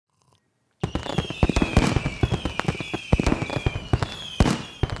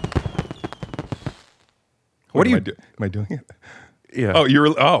What do you... Am I doing it? Yeah. Oh, you're...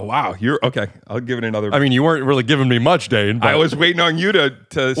 Oh, wow. You're... Okay. I'll give it another... I mean, you weren't really giving me much, Dane. But I was waiting on you to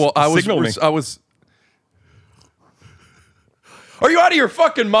signal me. I was... Are you out of your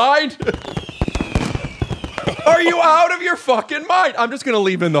fucking mind? Are you out of your fucking mind? I'm just going to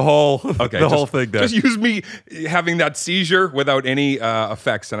leave in the whole, whole thing there. Just use me having that seizure without any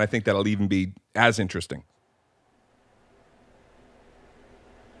effects, and I think that'll even be as interesting.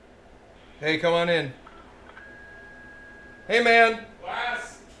 Hey, come on in. Hey, man.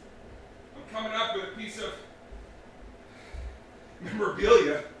 Glass, I'm coming up with a piece of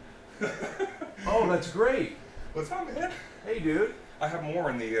memorabilia. Oh, that's great. What's up, man? Hey, dude. I have more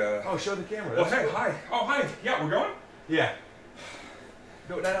in the... Oh, show the camera. Well, hey, hi. Oh, hi. Yeah, we're going? Yeah.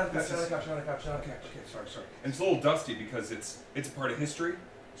 No, not on the This couch, is- not on the couch, not on the couch. Okay, sorry. And it's a little dusty because it's a part of history,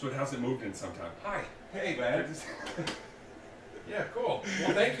 so it hasn't moved in some time. Hi. Hey, man. Yeah, cool.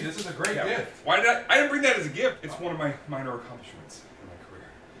 Well, thank you. This is a great gift. Why did I didn't bring that as a gift. It's one of my minor accomplishments in my career.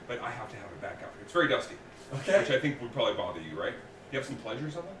 But I have to have it back out. It's very dusty. Okay. Which I think would probably bother you, right? You have some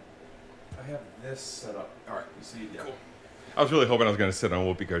pleasures on that? I have this set up. All right, you see? Yeah. Cool. I was really hoping I was going to sit on a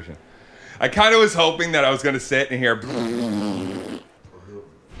whoopee cushion. I kind of was hoping that I was going to sit and hear...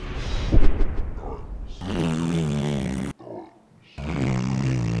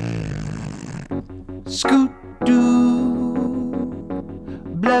 Scoot doo,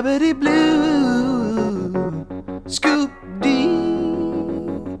 blabbity blue, scoop dee.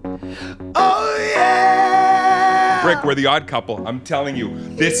 Oh yeah! Rick, we're the odd couple. I'm telling you,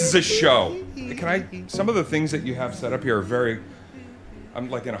 this is a show. Can I... Some of the things that you have set up here are very... I'm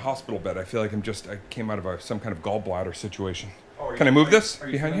like in a hospital bed. I feel like I came out of some kind of gallbladder situation. Oh, Can I move this are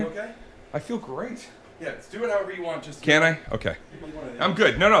you behind you? feeling okay? I feel great. Yeah, do it however you want. Just Can I? Okay. one of the I'm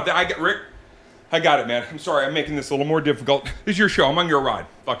good. No, I got Rick. I got it, man. I'm sorry. I'm making this a little more difficult. This is your show. I'm on your ride.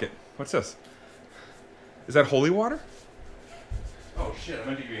 Fuck it. What's this? Is that holy water? Oh shit! I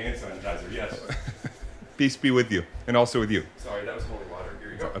meant to give you hand sanitizer. Yes. Peace be with you, and also with you. Sorry, that was holy water.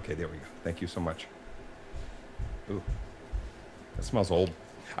 Here you go. Okay, there we go. Thank you so much. Ooh, that smells old.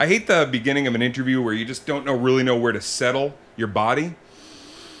 I hate the beginning of an interview where you just don't really know where to settle your body.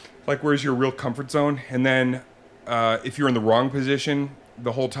 Like, where's your real comfort zone? And then if you're in the wrong position,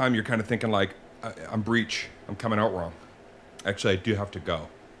 the whole time you're kind of thinking like, I'm breach. I'm coming out wrong. Actually, I do have to go.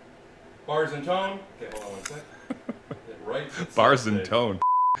 Bars and tone. Okay, hold on one sec. Right. Bars and tone.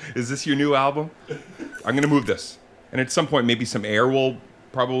 Is this your new album? I'm going to move this. And at some point, maybe some air will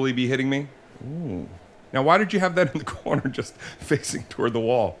probably be hitting me. Ooh. Now, why did you have that in the corner just facing toward the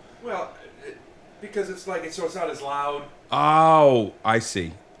wall? Well, because it's like, so it's not as loud. Oh, I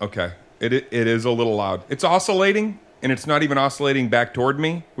see. Okay. It is a little loud. It's oscillating, and it's not even oscillating back toward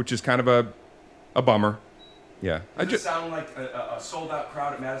me, which is kind of a bummer. Yeah. Does it sound like a sold-out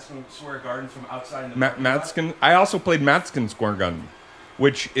crowd at Madison Square Garden from outside in the Madison. I also played Madison Square Garden,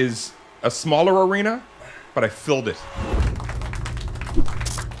 which is a smaller arena, but I filled it. You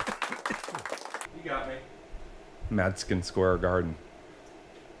got me. Madison Square Garden.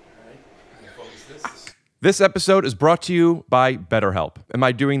 All right. I'm gonna focus this. This episode is brought to you by BetterHelp. Am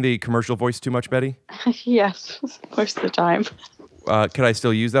I doing the commercial voice too much, Betty? Yes, most of the time. Could I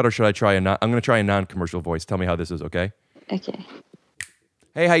still use that, or should I try I'm going to try a non-commercial voice. Tell me how this is, okay? Okay.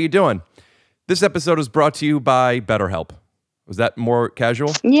 Hey, how you doing? This episode is brought to you by BetterHelp. Was that more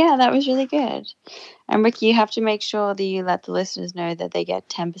casual? Yeah, that was really good. And Ricky, you have to make sure that you let the listeners know that they get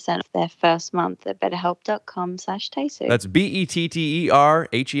 10% of their first month at betterhelp.com/Tyso. That's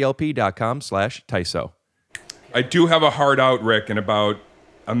BetterHelp.com/Tyso. I do have a hard out, Rick, in about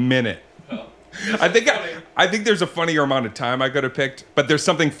a minute. I think there's a funnier amount of time I could have picked, but there's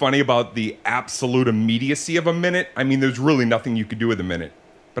something funny about the absolute immediacy of a minute. I mean, there's really nothing you could do with a minute.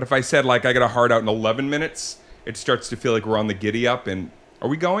 But if I said, like, I got a hard out in 11 minutes, it starts to feel like we're on the giddy up. And are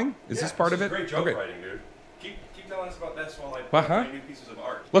we going? Is this part of it? Great joke writing, dude. Keep telling us about this while I find new pieces of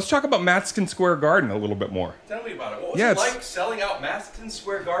art. Let's talk about Madison Square Garden a little bit more. Tell me about it. What was it like selling out Madison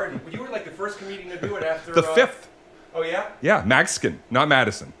Square Garden? You were like the first comedian to do it after... The fifth. Oh, yeah? Yeah, Mexican, not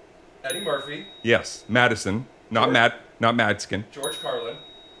Madison. Eddie Murphy. Yes, Madison, not Madskin. George Carlin.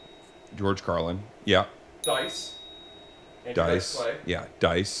 George Carlin, yeah. Dice. Dice. Yeah,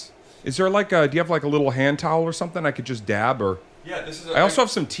 Dice. Is there like do you have like a little hand towel or something I could just dab or? Yeah, this is I also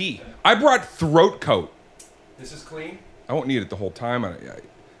have some tea. I brought throat coat. This is clean? I won't need it the whole time. I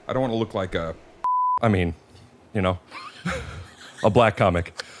don't want to look like a... I mean, you know, a black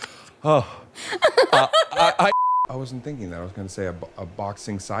comic. Oh. I wasn't thinking that. I was going to say a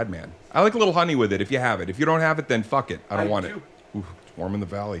boxing sideman. I like a little honey with it if you have it. If you don't have it, then fuck it. I don't want it. Ooh, it's warm in the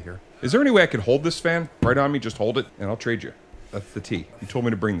valley here. Is there any way I could hold this fan right on me? Just hold it, and I'll trade you. That's the tea. You told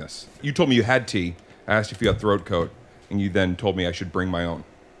me to bring this. You told me you had tea, I asked if you had throat coat, and you then told me I should bring my own.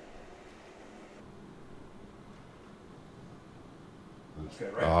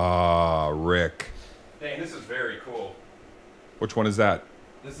 Ah, Rick. Dane, this is very cool. Which one is that?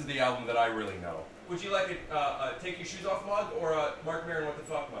 This is the album that I really know. Would you like a Take Your Shoes Off mug or a Mark Maron What the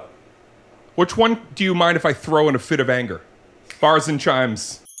Fuck mug? Which one do you mind if I throw in a fit of anger? Bars and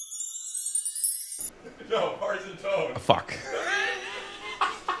chimes. No, bars and tone. Fuck.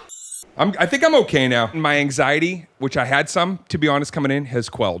 I think I'm okay now. My anxiety, which I had some, to be honest, coming in, has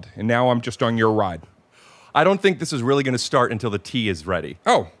quelled. And now I'm just on your ride. I don't think this is really going to start until the tea is ready.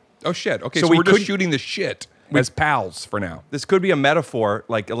 Oh shit. Okay, so we're just shooting the shit as pals for now. This could be a metaphor,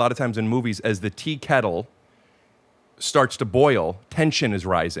 like a lot of times in movies, as the tea kettle starts to boil, tension is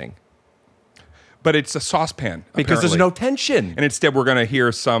rising. But it's a saucepan, Because apparently. there's no tension. And instead we're going to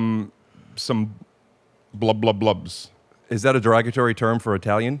hear some blub blub blubs. Is that a derogatory term for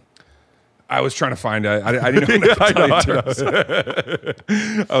Italian? I was trying to find I didn't know Italian terms.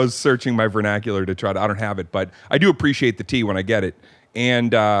 I was searching my vernacular to try to, I don't have it, but I do appreciate the tea when I get it.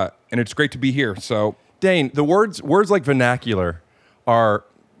 And it's great to be here. So Dane, the words like vernacular are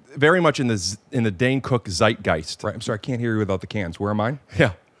very much in the Dane Cook zeitgeist. right, I'm sorry, I can't hear you without the cans. Where am I?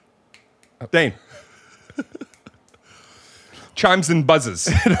 Yeah. Dane. Chimes and buzzes.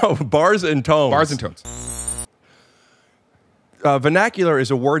 No, bars and tones. Bars and tones. Vernacular is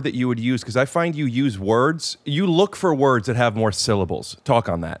a word that you would use because I find you use words. You look for words that have more syllables. Talk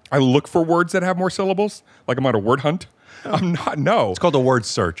on that. I look for words that have more syllables, like I'm on a word hunt. I'm not, no. It's called a word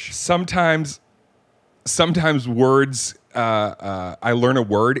search. Sometimes words, I learn a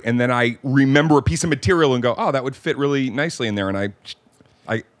word and then I remember a piece of material and go, oh, that would fit really nicely in there. And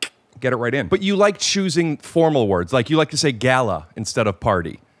I get it right in. But you like choosing formal words. Like you like to say gala instead of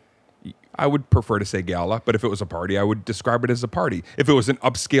party. I would prefer to say gala, but if it was a party, I would describe it as a party. If it was an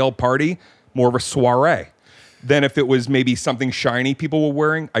upscale party, more of a soiree. Then if it was maybe something shiny people were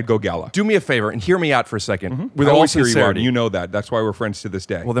wearing, I'd go gala. Do me a favor and hear me out for a second. With I all always hear you out, sincerity. and you know that. That's why we're friends to this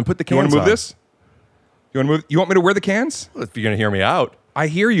day. Well, then put the You want cans to move on. this? You want me to wear the cans? Well, if you're going to hear me out. I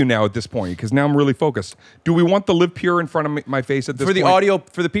hear you now at this point, because now I'm really focused. Do we want the Live Pure in front of my face at this For point? the audio,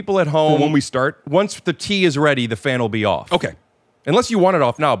 for the people at home. For when we start? Once the tea is ready, the fan will be off. Okay. Unless you want it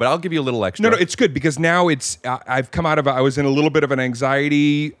off now, but I'll give you a little extra. No, it's good because now I've come out of, I was in a little bit of an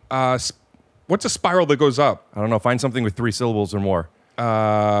anxiety, what's a spiral that goes up? I don't know. Find something with 3 syllables or more.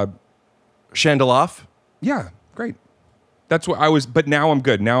 Chandeloff? Yeah, great. That's what I was, but now I'm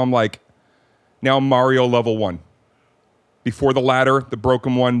good. Now I'm Mario level 1. Before the ladder, the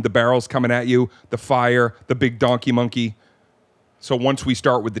broken one, the barrel's coming at you, the fire, the big donkey monkey. So once we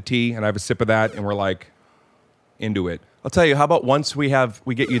start with the tea and I have a sip of that and we're like into it. I'll tell you, how about once we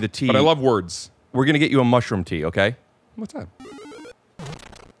get you the tea. But I love words. We're going to get you a mushroom tea, okay? What's that?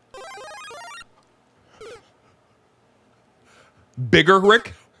 Bigger,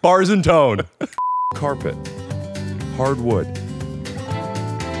 Rick? Bars and tone. Carpet. Hardwood.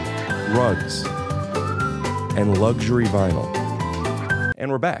 Rugs. And luxury vinyl.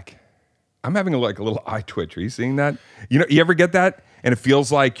 And we're back. I'm having a little eye twitch. Are you seeing that? You know, you ever get that? And it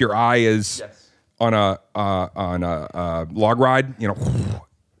feels like your eye is on a log ride. You know,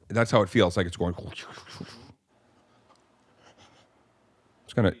 that's how it feels. Like it's going.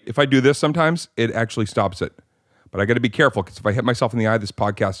 It's gonna. If I do this, sometimes it actually stops it. But I got to be careful because if I hit myself in the eye, this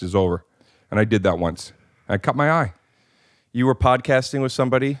podcast is over. And I did that once. I cut my eye. You were podcasting with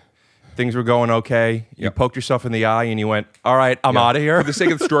somebody. Things were going okay. You poked yourself in the eye and you went, all right, I'm out of here. For the sake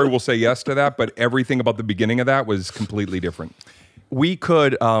of the story, we'll say yes to that. But everything about the beginning of that was completely different. We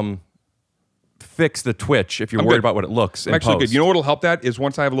could fix the twitch if you're worried about what it looks. I'm actually good. You know what'll help that is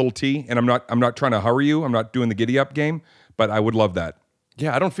once I have a little tea, and I'm not trying to hurry you. I'm not doing the giddy up game, but I would love that.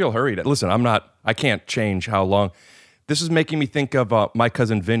 Yeah, I don't feel hurried. Listen, I can't change how long. This is making me think of my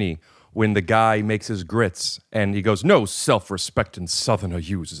cousin Vinny when the guy makes his grits and he goes, no self-respecting southerner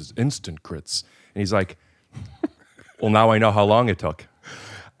uses instant grits. And he's like, well, now I know how long it took.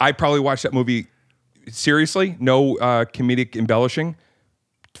 I probably watched that movie, seriously, no comedic embellishing,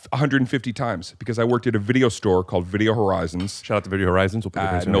 150 times because I worked at a video store called Video Horizons. Shout out to Video Horizons. We'll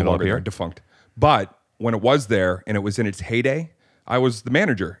put the No longer up here. they're defunct. But when it was there and it was in its heyday, I was the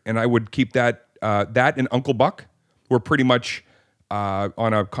manager and I would keep that and Uncle Buck were pretty much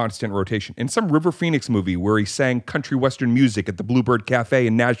on a constant rotation. In some River Phoenix movie where he sang country western music at the Bluebird Cafe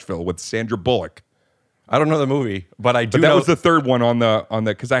in Nashville with Sandra Bullock. I don't know the movie, but I do know. That was the third one on the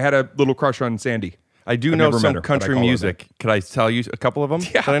because I had a little crush on Sandy. I do know some country music. Could I tell you a couple of them?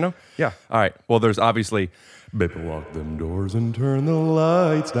 Yeah. That I know? Yeah. All right. Well, there's obviously Baby Lock Them Doors and Turn the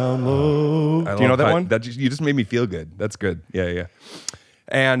Lights Down Low. Do you know that one? You just made me feel good. That's good. Yeah.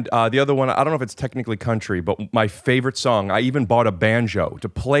 And the other one, I don't know if it's technically country, but my favorite song, I even bought a banjo to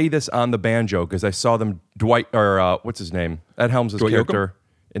play this on the banjo because I saw them, what's his name? Ed Helms' character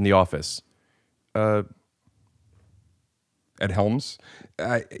in The Office. Ed Helms?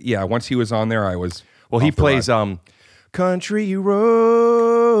 Yeah, once he was on there, I was... Well, he plays Country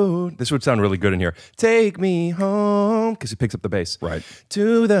Road. This would sound really good in here. Take me home, because he picks up the bass. Right.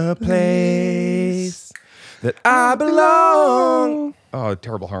 To the place that I belong. Oh,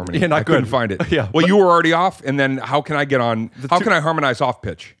 terrible harmony. Yeah, not I good. couldn't find it. Yeah, well, you were already off, and then how can I get on? How can I harmonize off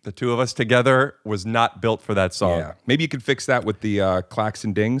pitch? The two of us together was not built for that song. Yeah, maybe you could fix that with the clacks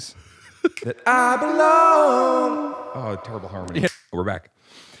and dings. That I belong. Oh, terrible harmony. Yeah. We're back.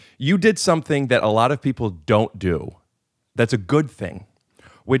 You did something that a lot of people don't do. That's a good thing,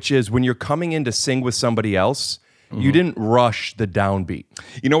 which is when you're coming in to sing with somebody else, you didn't rush the downbeat.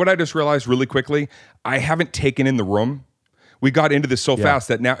 You know what I just realized really quickly? I haven't taken in the room. We got into this so fast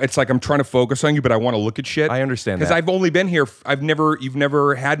that now it's like I'm trying to focus on you, but I want to look at shit. I understand that. Because I've only been here. You've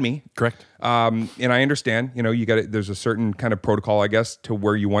never had me. Correct. And I understand. You know, there's a certain kind of protocol, I guess, to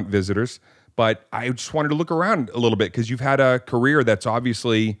where you want visitors. But I just wanted to look around a little bit because you've had a career that's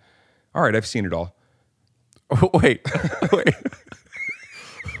obviously, all right, I've seen it all. Wait.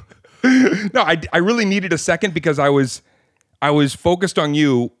 No, I really needed a second because I was focused on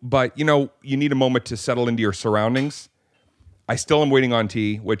you, but you know, you need a moment to settle into your surroundings. I still am waiting on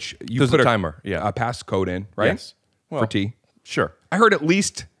tea, which you There's put a timer, a passcode in, right? Yes. Well, for tea. Sure. I heard at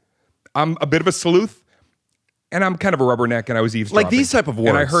least I'm a bit of a sleuth, and I'm kind of a rubberneck, and I was eavesdropping. Like these type of words.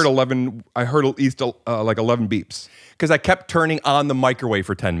 And I heard 11. I heard at least like 11 beeps. Because I kept turning on the microwave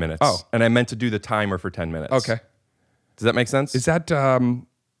for 10 minutes. Oh. And I meant to do the timer for 10 minutes. Okay. Does that make sense? Is that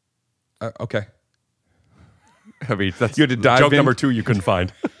okay? I mean, that's You had to dive joke in? number 2 you couldn't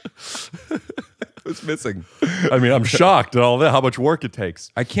find. What's missing? I mean, I'm shocked at all that, how much work it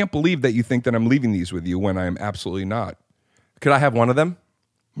takes. I can't believe that you think that I'm leaving these with you when I am absolutely not. Could I have one of them?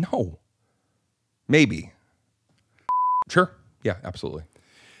 No. Maybe. Sure. Yeah, absolutely.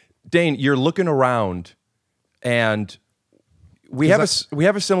 Dane, you're looking around, and we have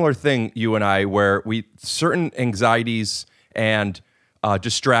a similar thing, you and I, where certain anxieties and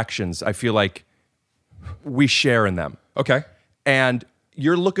distractions, I feel like we share in them. Okay. And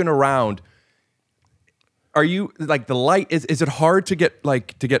you're looking around. Are you like the light? Is it hard to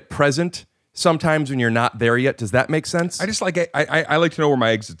get present sometimes when you're not there yet? Does that make sense? I just like I like to know where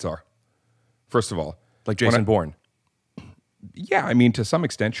my exits are. First of all, like Jason Bourne. Yeah, I mean to some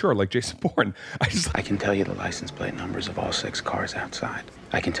extent, sure, like Jason Bourne. I can tell you the license plate numbers of all 6 cars outside.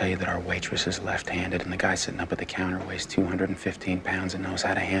 I can tell you that our waitress is left-handed and the guy sitting up at the counter weighs 215 pounds and knows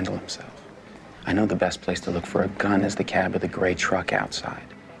how to handle himself. I know the best place to look for a gun is the cab of the gray truck outside.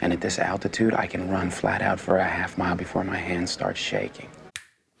 And at this altitude, I can run flat out for a half mile before my hands start shaking.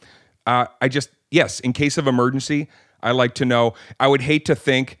 Yes, in case of emergency, I like to know. I would hate to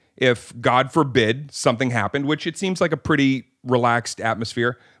think if, God forbid, something happened, which it seems like a pretty relaxed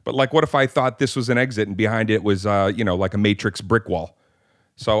atmosphere. But like, what if I thought this was an exit and behind it was, like a Matrix brick wall?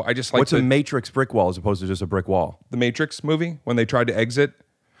 So I just like What's a Matrix brick wall as opposed to just a brick wall? The Matrix movie, when they tried to exit.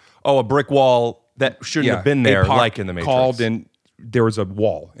 Oh, a brick wall that shouldn't have been there, like in the Matrix. Called and there was a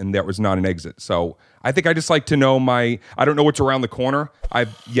wall, and that was not an exit. So I think I just like to know I don't know what's around the corner.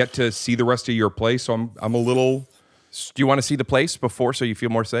 I've yet to see the rest of your place, so I'm a little. Do you want to see the place before so you feel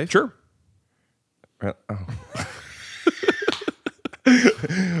more safe? Sure.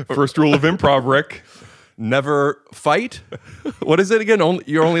 First rule of improv, Rick. Never fight? What is it again?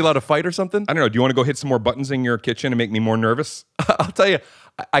 You're only allowed to fight or something? I don't know. Do you want to go hit some more buttons in your kitchen and make me more nervous? I'll tell you,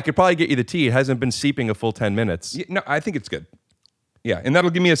 I could probably get you the tea. It hasn't been seeping a full 10 minutes. Yeah, no, I think it's good. Yeah, and that'll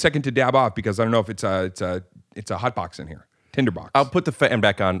give me a second to dab off because I don't know if it's a hot box in here. Tinderbox. I'll put the fan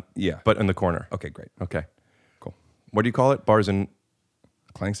back on, Yeah. but in the corner. Okay, great. Okay. Cool. What do you call it? Bars and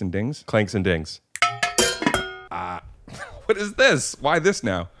Clanks and dings? clanks and dings. What is this? Why this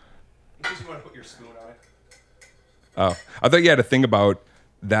now? Because you want to put your spoon on it. Oh, I thought you had a thing about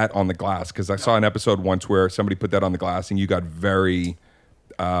that on the glass because I saw an episode once where somebody put that on the glass and you got very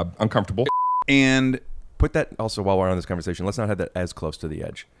uncomfortable. And Put that also while we're on this conversation. Let's not have that as close to the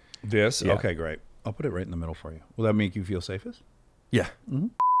edge. this? Yeah. Okay, great. I'll put it right in the middle for you. Will that make you feel safest? Yeah.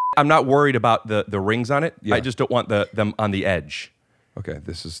 I'm not worried about the rings on it. Yeah. I just don't want them on the edge. Okay,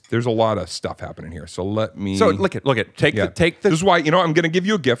 there's a lot of stuff happening here. So let me. So look at take the. This is why I'm going to give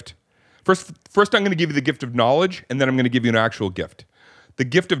you a gift. First I'm going to give you the gift of knowledge, and then I'm going to give you an actual gift. The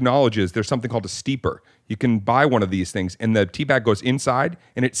gift of knowledge is there's something called a steeper. You can buy one of these things, and the tea bag goes inside,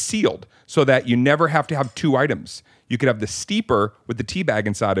 and it's sealed so that you never have to have 2 items. You could have the steeper with the tea bag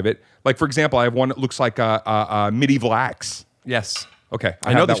inside of it. Like, for example, I have one that looks like a medieval axe. Yes. Okay,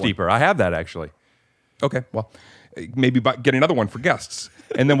 I know have the that one. steeper. I have that actually. Okay, well, maybe get another one for guests.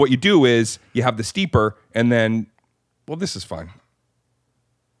 And then what you do is you have the steeper, and then, well, this is fine.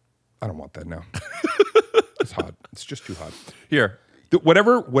 I don't want that now. It's hot. It's just too hot. Here.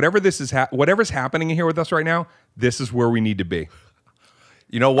 Whatever this is, whatever's happening here with us right now, this is where we need to be.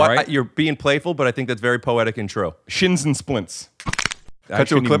 You know what? Right. You're being playful, but I think that's very poetic and true. Shins and splints. Cut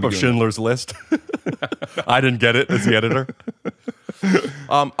to a clip of Schindler's List. I didn't get it as the editor.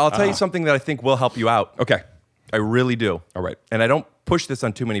 I'll tell you something that I think will help you out. Okay. I really do. All right. And I don't push this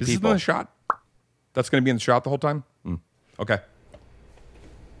on too many Is this in people. the shot? That's going to be in the shot the whole time? Okay.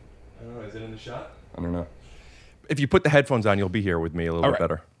 I don't know. Is it in the shot? I don't know. If you put the headphones on, you'll be here with me a little bit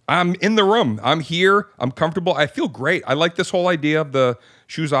better. I'm in the room. I'm here. I'm comfortable. I feel great. I like this whole idea of the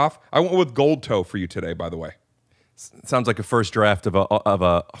shoes off. I went with gold toe for you today, by the way. Sounds like a first draft of a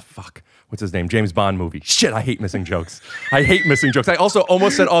oh, fuck. What's his name? James Bond movie. Shit, I hate missing jokes. I hate missing jokes. I also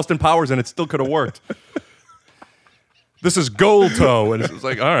almost said Austin Powers, and it still could have worked. This is Gold Toe, and it's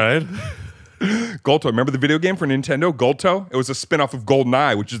like, all right. Gold toe. Remember the video game for Nintendo, Gold Toe? It was a spin-off of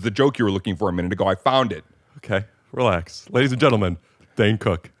GoldenEye, which is the joke you were looking for a minute ago. I found it. Okay, relax. Ladies and gentlemen, Dane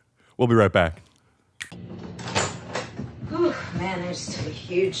Cook. We'll be right back. Whew, man, there's just a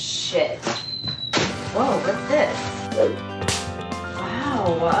huge shit. Whoa, what's this?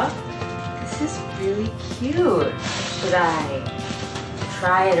 Wow, this is really cute. Should I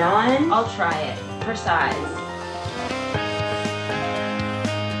try it on? I'll try it for size.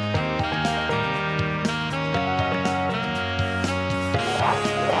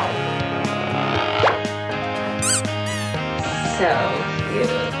 So cute.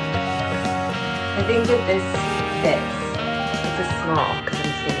 I think that this fits. It's a small because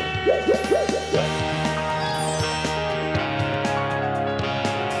I'm skinny.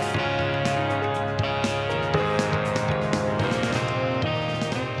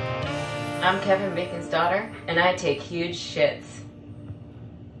 I'm Kevin Bacon's daughter, and I take huge shits.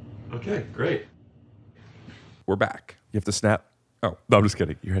 Okay, great. We're back. You have to snap. Oh. No, I'm just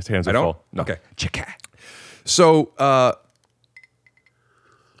kidding. Your hands are I don't? full. No. Okay. So,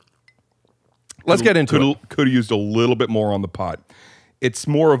 let's get into it. Could have used a little bit more on the pot. It's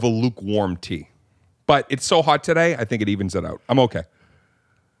more of a lukewarm tea. But it's so hot today, I think it evens it out. I'm okay.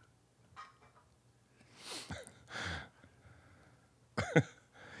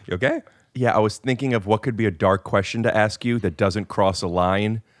 You okay? Yeah, I was thinking of what could be a dark question to ask you that doesn't cross a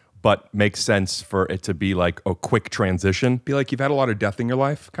line, but makes sense for it to be like a quick transition. Be like, you've had a lot of death in your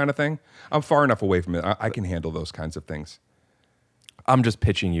life kind of thing. I'm far enough away from it. I can handle those kinds of things. I'm just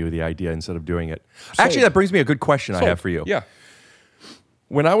pitching you the idea instead of doing it. Actually, that brings me a good question I have for you. Yeah.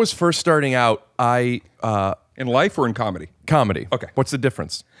 When I was first starting out, In life or in comedy? comedy. Okay. What's the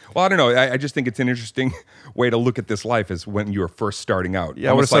difference? Well, I don't know. I just think it's an interesting way to look at this life as when you were first starting out. Yeah,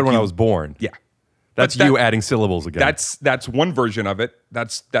 I would have said when I was born. Yeah. That's But you adding syllables again. That's one version of it.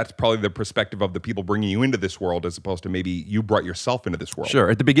 That's probably the perspective of the people bringing you into this world as opposed to maybe you brought yourself into this world. Sure,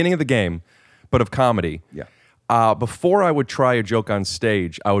 at the beginning of the game, but of comedy. Yeah. Before I would try a joke on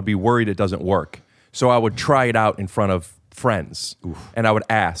stage, I would be worried it doesn't work. So I would try it out in front of friends, and I would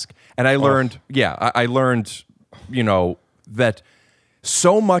ask. And I learned, I learned, you know, that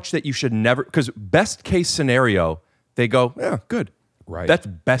so much that you should never, because best case scenario, they go, yeah, good. Right. That's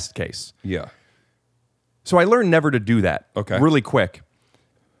best case. Yeah. So I learned never to do that. Okay. Really quick.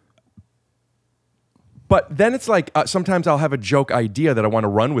 But then it's like sometimes I'll have a joke idea that I want to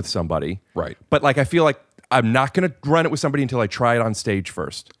run with somebody. Right. But like I feel like I'm not going to run it with somebody until I try it on stage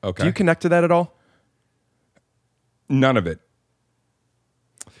first. Okay. Do you connect to that at all? None of it.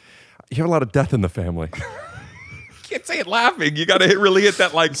 You have a lot of death in the family. Can't say it laughing. You got to really hit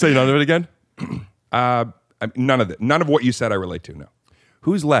that like. Say none of it again? None of it. None of what you said I relate to, no.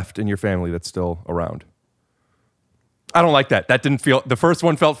 Who's left in your family that's still around? I don't like that. That didn't feel, the first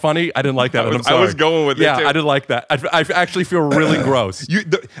one felt funny. I didn't like that. I was going with it, Yeah, too. I didn't like that. I actually feel really gross.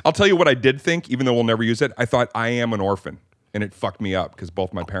 I'll tell you what I did think, even though we'll never use it. I thought I am an orphan, and it fucked me up because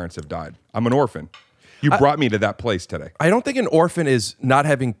both my parents have died. I'm an orphan. You brought me to that place today. I don't think an orphan is not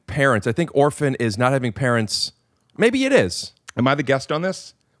having parents. I think orphan is not having parents. Maybe it is. Am I the guest on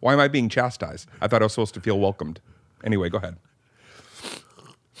this? Why am I being chastised? I thought I was supposed to feel welcomed. Anyway, go ahead.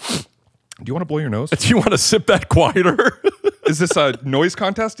 Do you want to blow your nose? Do you want to sip that quieter? Is this a noise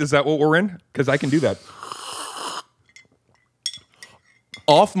contest? Is that what we're in? Because I can do that.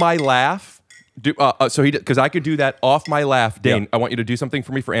 Off my laugh. Because I could do that off my laugh. Dane, Yep. I want you to do something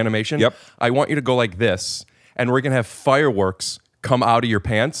for me for animation. Yep. I want you to go like this, and we're going to have fireworks come out of your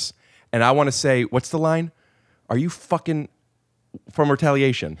pants. And I want to say, what's the line? Are you fucking from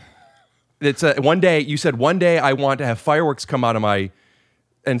Retaliation? It's one day. You said one day I want to have fireworks come out of my.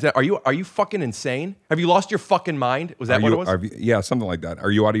 And are you fucking insane? Have you lost your fucking mind? Was that what it was? Yeah, something like that. Are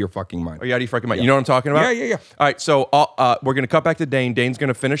you out of your fucking mind? Are you out of your fucking mind? You know what I'm talking about? Yeah. All right, so we're gonna cut back to Dane. Dane's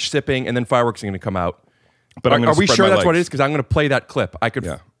gonna finish sipping, and then fireworks are gonna come out. But are we sure that's what it is? Because I'm gonna play that clip. I could.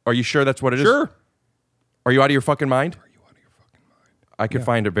 Yeah. Are you sure that's what it is? Sure. Are you out of your fucking mind? Are you out of your fucking mind? I could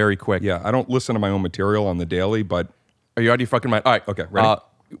find it very quick. Yeah, I don't listen to my own material on the daily, but are you out of your fucking mind? All right. Okay. Ready?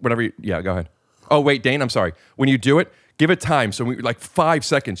 Whenever. Yeah. Go ahead. Oh wait, Dane. I'm sorry. When you do it, give it time. So like 5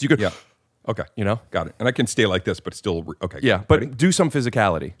 seconds. You could. Yeah. Okay. You know? Got it. And I can stay like this, but still, okay. Yeah, but do some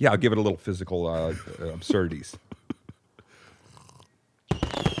physicality. Yeah, I'll give it a little physical absurdities.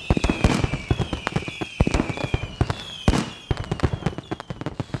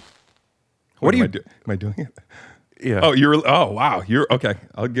 What do you am I doing it? Yeah. Oh, wow. You're okay.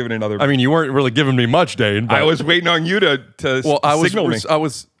 I'll give it another. I mean, you weren't really giving me much, Dane. I was waiting on you to signal me. I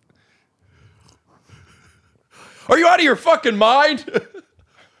was. Are you out of your fucking mind?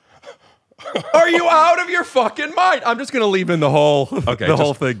 Are you out of your fucking mind? I'm just gonna leave in the whole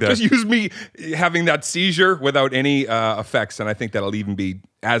whole thing there. Just use me having that seizure without any effects, and I think that'll even be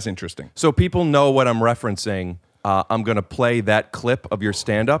as interesting. So people know what I'm referencing. I'm gonna play that clip of your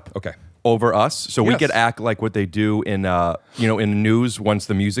stand-up. Okay. Over us, so we Yes. could act like what they do in in the news. Once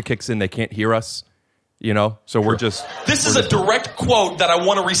the music kicks in, they can't hear us. So we're just. This is a direct quote that I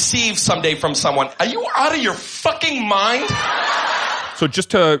want to receive someday from someone. Are you out of your fucking mind? So just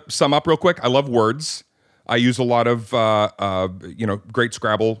to sum up real quick, I love words. I use a lot of, great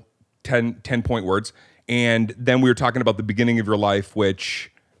Scrabble, 10-point words. And then we were talking about the beginning of your life,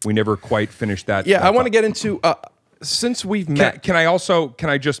 which we never quite finished that. Yeah, I want to get into, since we've met. Can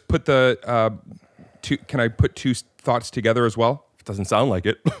I just put can I put two thoughts together as well? It doesn't sound like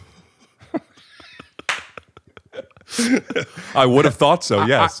it. I would have thought so,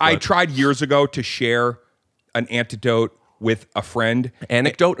 yes. I tried years ago to share an antidote with a friend.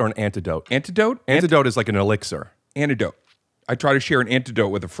 Anecdote or an antidote? Antidote? Antidote is like an elixir. Antidote. I try to share an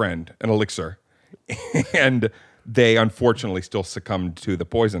antidote with a friend, an elixir. And they unfortunately still succumbed to the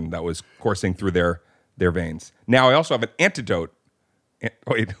poison that was coursing through their veins. Now I also have an antidote.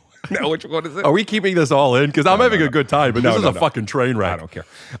 Wait, now which one is it? Are we keeping this all in? Because I'm having a good time, but this is a fucking train wreck. I don't care.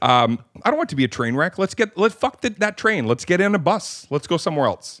 I don't want it to be a train wreck. Let's fuck that train. Let's get in a bus. Let's go somewhere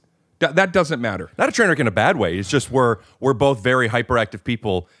else. That doesn't matter. Not a train wreck in a bad way. It's just we're both very hyperactive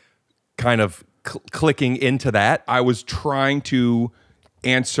people kind of clicking into that. I was trying to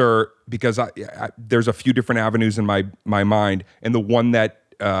answer because there's a few different avenues in my mind, and the one that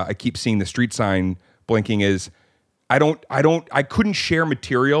I keep seeing the street sign blinking is I couldn't share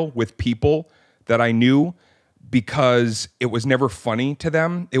material with people that I knew because it was never funny to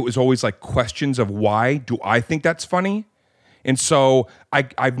them. It was always like questions of why do I think that's funny? And so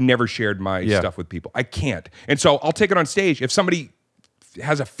I've never shared my stuff with people. I can't. And so I'll take it on stage. If somebody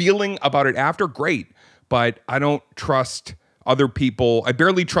has a feeling about it after, great. But I don't trust other people. I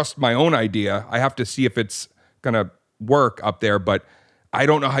barely trust my own idea. I have to see if it's going to work up there. But I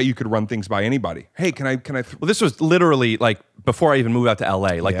don't know how you could run things by anybody. Hey, can I? Well, this was literally like before I even moved out to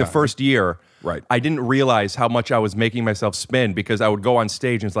LA. Like the first year, right? I didn't realize how much I was making myself spin because I would go on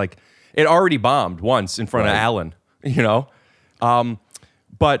stage and it's like it already bombed once in front of Alan,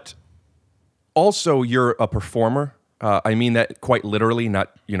 But also, you're a performer. I mean that quite literally.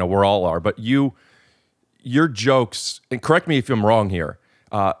 Not we all are, but your jokes. And correct me if I'm wrong here.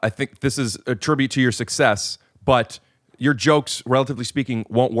 I think this is a tribute to your success, but your jokes, relatively speaking,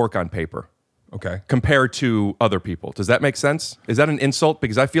 won't work on paper. Okay. Compared to other people. Does that make sense? Is that an insult?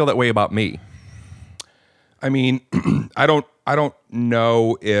 Because I feel that way about me. I mean, I don't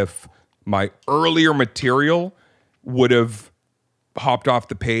know if my earlier material would have hopped off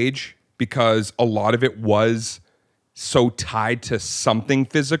the page because a lot of it was so tied to something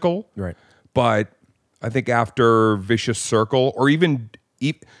physical. Right. But I think after Vicious Circle, or even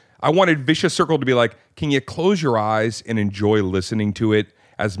I wanted Vicious Circle to be like, can you close your eyes and enjoy listening to it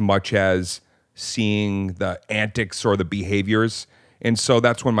as much as seeing the antics or the behaviors? And so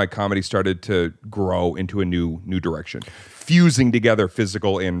that's when my comedy started to grow into a new direction, fusing together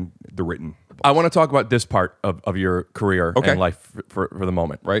physical and the written. I want to talk about this part of your career and life for the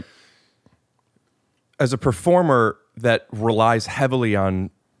moment. Right. As a performer that relies heavily on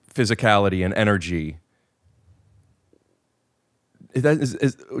physicality and energy,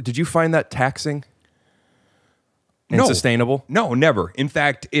 did you find that taxing and sustainable? No, never. In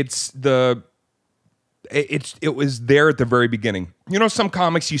fact, it was there at the very beginning. Some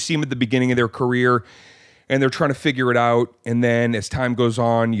comics, you see them at the beginning of their career and they're trying to figure it out. And then as time goes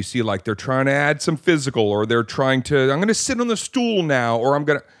on, you see like they're trying to add some physical, or they're trying to, I'm going to sit on the stool now, or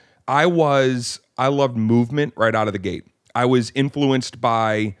I loved movement right out of the gate. I was influenced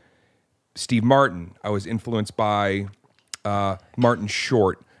by Steve Martin. I was influenced by Martin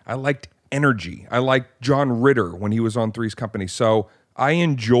Short. I liked energy. I liked John Ritter when he was on Three's Company. So I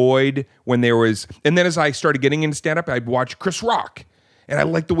enjoyed when there was, and then as I started getting into stand-up, I'd watch Chris Rock, and I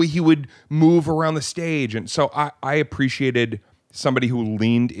liked the way he would move around the stage. And so I appreciated somebody who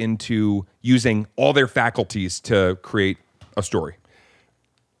leaned into using all their faculties to create a story.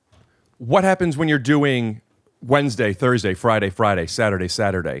 What happens when you're doing Wednesday, Thursday, Friday,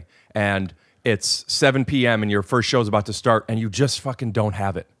 Saturday, and it's 7 p.m. and your first show's about to start and you just fucking don't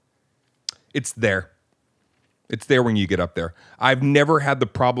have it? It's there. It's there when you get up there. I've never had the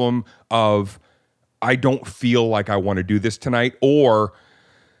problem of I don't feel like I want to do this tonight, or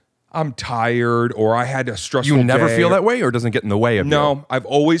I'm tired, or I had a stressful day. You never feel that way, or it doesn't get in the way of you? No, I've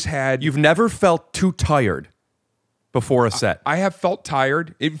always had... You've never felt too tired before a set? I have felt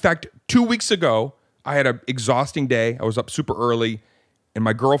tired. In fact, 2 weeks ago, I had an exhausting day. I was up super early, and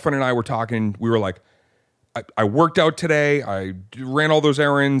my girlfriend and I were talking. We were like, I worked out today. I ran all those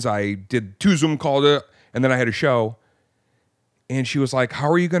errands. I did 2 Zoom calls, and then I had a show. And she was like,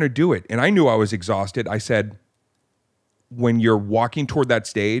 how are you going to do it? And I knew I was exhausted. I said, when you're walking toward that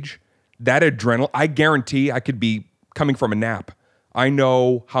stage, that adrenaline, I guarantee I could be coming from a nap. I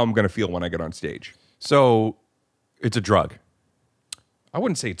know how I'm going to feel when I get on stage. So it's a drug. I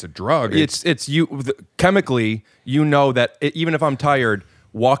wouldn't say it's a drug. It's you chemically, you know that even if I'm tired,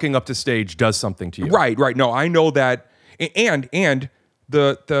 walking up to stage does something to you. Right. No, I know that. And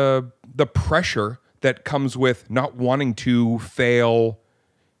the pressure that comes with not wanting to fail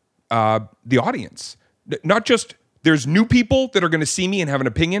the audience. Not just, there's new people that are going to see me and have an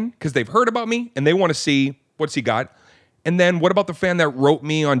opinion because they've heard about me and they want to see what's he got. And then what about the fan that wrote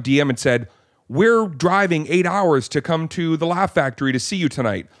me on DM and said, we're driving 8 hours to come to the Laugh Factory to see you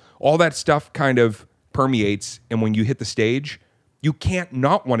tonight. All that stuff kind of permeates. And when you hit the stage, you can't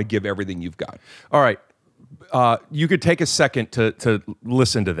not want to give everything you've got. All right. You could take a second to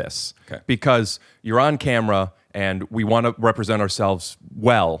listen to this. Okay. Because you're on camera and we want to represent ourselves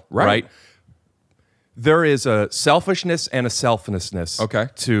well, right? There is a selfishness and a selflessness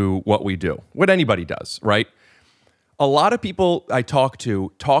to what we do. What anybody does, right? A lot of people I talk to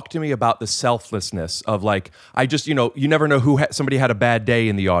me about the selflessness of like, I just, you never know who somebody had a bad day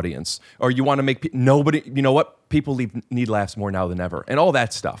in the audience, or you want to make nobody, you know what? People need laughs more now than ever, and all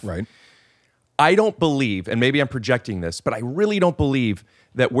that stuff. Right. I don't believe, and maybe I'm projecting this, but I really don't believe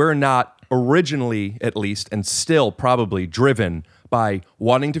that we're not originally, at least, and still probably driven by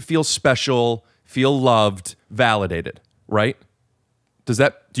wanting to feel special, feel loved, validated, right?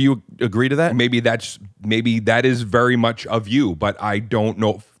 Do you agree to that? Maybe that is very much of you, but I don't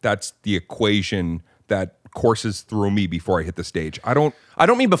know if that's the equation that courses through me before I hit the stage. I don't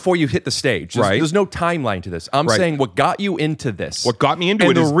mean before you hit the stage. There's no timeline to this. I'm saying what got you into this. What got me into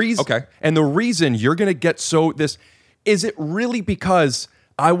it is And the reason you're going to get is it really because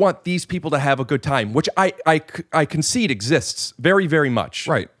I want these people to have a good time, which I concede exists very, very much.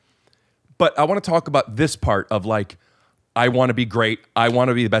 Right. But I want to talk about this part of like, I want to be great. I want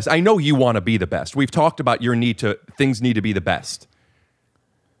to be the best. I know you want to be the best. We've talked about things need to be the best.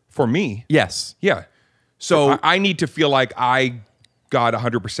 For me? Yes. Yeah. So I need to feel like I got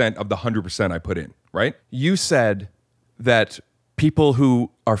 100% of the 100% I put in, right? You said that people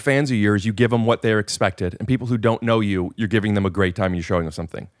who are fans of yours, you give them what they're expected, and people who don't know you, you're giving them a great time and you're showing them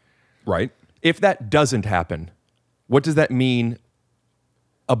something. Right. If that doesn't happen, what does that mean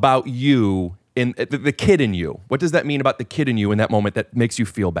about you, in the kid in you? What does that mean about the kid in you in that moment that makes you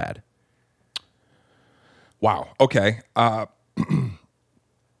feel bad? Wow. Okay.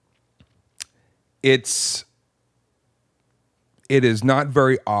 It is not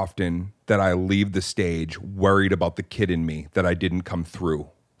very often that I leave the stage worried about the kid in me that I didn't come through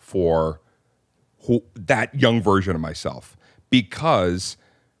for that young version of myself. Because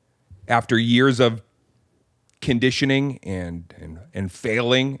after years of conditioning and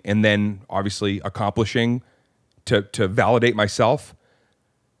failing, and then obviously accomplishing to validate myself,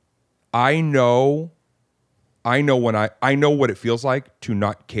 I know what it feels like to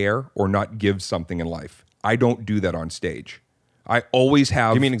not care or not give something in life. I don't do that on stage. I always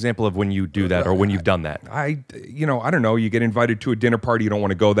have. Give me an example of when you do that or when you've done that. I don't know. You get invited to a dinner party, you don't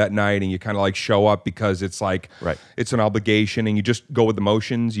want to go that night, and you kind of like show up because it's like, it's an obligation, and you just go with the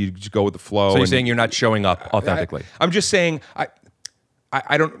motions. You just go with the flow. So you're saying you're not showing up authentically? I'm just saying,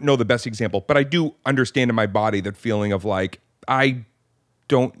 I don't know the best example, but I do understand in my body that feeling of like, I'm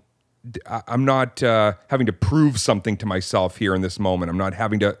not having to prove something to myself here in this moment. I'm not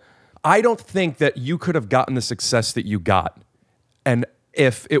having to. I don't think that you could have gotten the success that you got and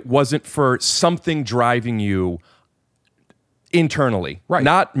if it wasn't for something driving you internally, Right.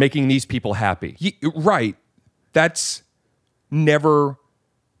 not making these people happy. Right. That's never,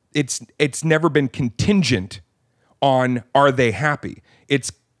 it's never been contingent on are they happy.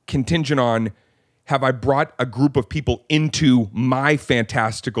 It's contingent on have I brought a group of people into my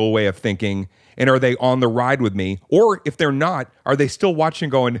fantastical way of thinking, and are they on the ride with me? Or if they're not, are they still watching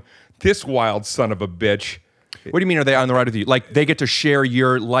going, this wild son of a bitch? What do you mean, are they on the ride with you? Like, they get to share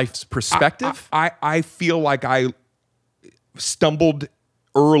your life's perspective? I feel like I stumbled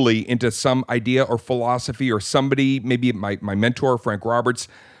early into some idea or philosophy, or somebody, maybe my mentor, Frank Roberts,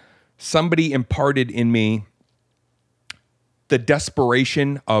 somebody imparted in me the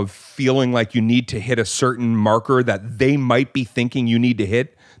desperation of feeling like you need to hit a certain marker that they might be thinking you need to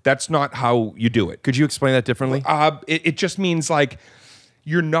hit. That's not how you do it. Could you explain that differently? It just means like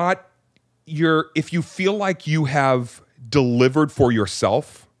if you feel like you have delivered for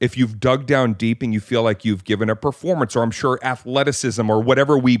yourself, if you've dug down deep and you feel like you've given a performance, or I'm sure athleticism or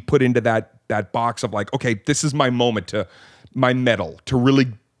whatever we put into that box of like, okay, this is my moment, my medal, to really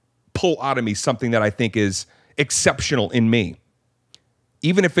pull out of me something that I think is exceptional in me.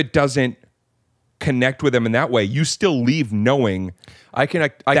 Even if it doesn't connect with them in that way, you still leave knowing. I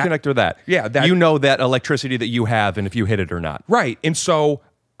connect with that. Yeah, you know that electricity that you have, and if you hit it or not. Right. And so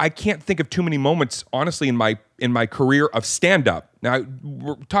I can't think of too many moments, honestly, in my career of stand-up. Now,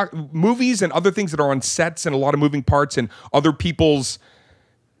 we're talking movies and other things that are on sets and a lot of moving parts and other people's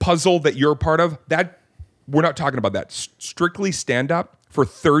puzzle that you're a part of. That we're not talking about that. Strictly stand-up for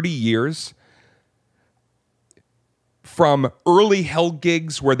 30 years. From early hell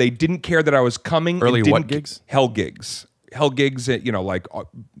gigs where they didn't care that I was coming. Early what gigs? Hell gigs. Hell gigs, like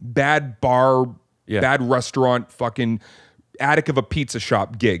bad bar, bad restaurant, fucking attic of a pizza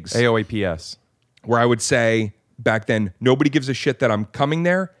shop gigs. AOAPS. Where I would say back then, nobody gives a shit that I'm coming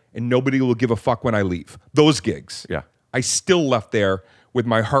there and nobody will give a fuck when I leave. Those gigs. Yeah. I still left there with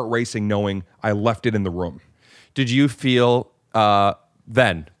my heart racing knowing I left it in the room. Did you feel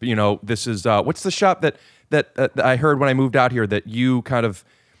then, this is, what's the shop that I heard when I moved out here that you kind of,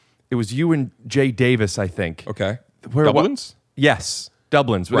 it was you and Jay Davis, I think. Okay. Dublin's? Yes.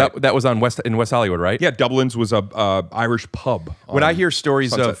 Dublin's. Right. That was in West Hollywood, right? Yeah, Dublin's was a Irish pub. When I hear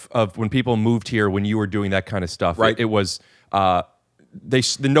stories Sunset. of when people moved here when you were doing that kind of stuff, right. it was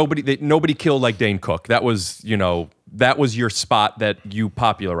nobody killed like Dane Cook. That was that was your spot that you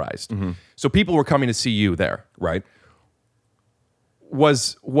popularized. Mm-hmm. So people were coming to see you there, right?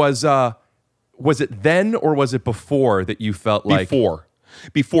 Was it then or was it before that you felt like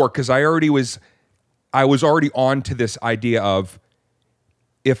before because I was already on to this idea of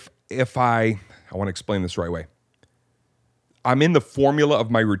if I want to explain this the right way. I'm in the formula of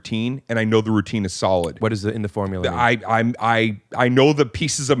my routine and I know the routine is solid. What is in the formula? I know the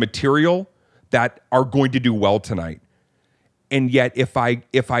pieces of material that are going to do well tonight. And yet if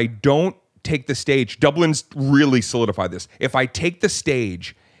I don't take the stage, Dublin's really solidified this. If I take the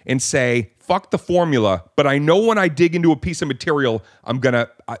stage and say, fuck the formula, but I know when I dig into a piece of material,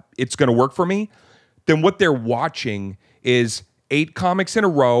 it's gonna work for me, then what they're watching is 8 comics in a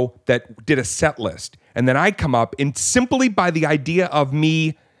row that did a set list. And then I come up and simply by the idea of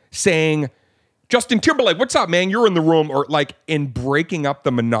me saying, Justin Timberlake, what's up, man? You're in the room, or like in breaking up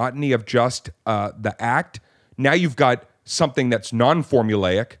the monotony of just the act, now you've got something that's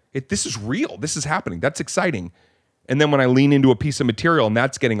non-formulaic. This is real. This is happening. That's exciting. And then when I lean into a piece of material and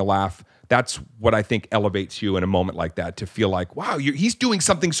that's getting a laugh, that's what I think elevates you in a moment like that, to feel like, wow, he's doing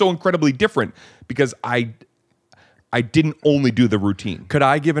something so incredibly different because I didn't only do the routine. Could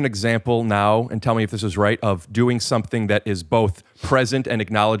I give an example now and tell me if this is right of doing something that is both present and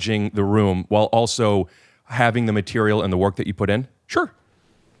acknowledging the room while also having the material and the work that you put in? Sure.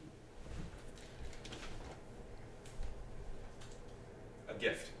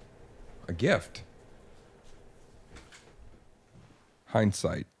 A gift.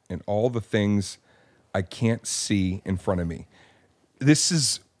 Hindsight and all the things I can't see in front of me. This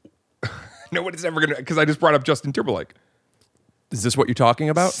is nobody's ever gonna, because I just brought up Justin Timberlake. Is this what you're talking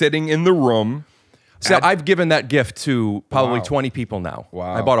about? Sitting in the room. So I've given that gift to probably Wow. 20 people now.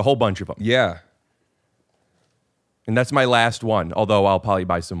 Wow. I bought a whole bunch of them. Yeah. And that's my last one, although I'll probably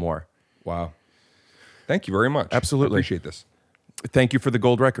buy some more. Wow. Thank you very much. Absolutely. I appreciate this. Thank you for the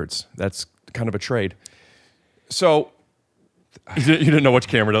gold records. That's kind of a trade. So you didn't know which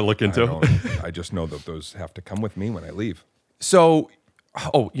camera to look into? I just know that those have to come with me when I leave. So,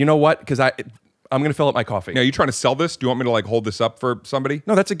 you know what? Because I'm going to fill up my coffee. Now, are you trying to sell this? Do you want me to like hold this up for somebody?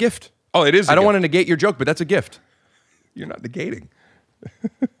 No, that's a gift. Oh, it is. I don't want to negate your joke, but that's a gift. You're not negating.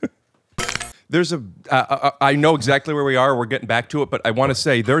 there's a I know exactly where we are. We're getting back to it, but I want to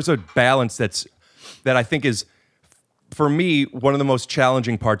say there's a balance that I think is, for me, one of the most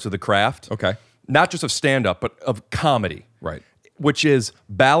challenging parts of the craft. Okay. Not just of stand-up, but of comedy. Right. Which is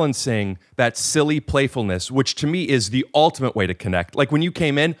balancing that silly playfulness, which to me is the ultimate way to connect. Like when you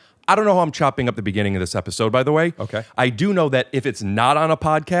came in, I don't know how I'm chopping up the beginning of this episode, by the way. Okay. I do know that if it's not on a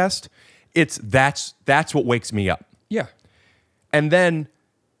podcast, that's what wakes me up. Yeah. And then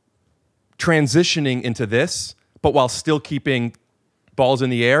transitioning into this, but while still keeping balls in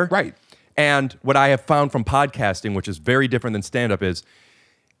the air. Right. And what I have found from podcasting, which is very different than stand-up, is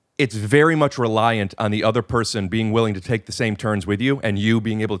it's very much reliant on the other person being willing to take the same turns with you and you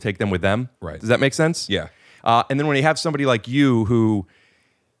being able to take them with them. Right. Does that make sense? Yeah. And then when you have somebody like you who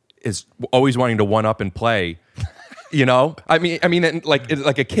is always wanting to one-up and play, you know? I mean, like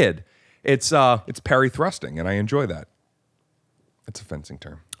a kid. It's parry thrusting, and I enjoy that. It's a fencing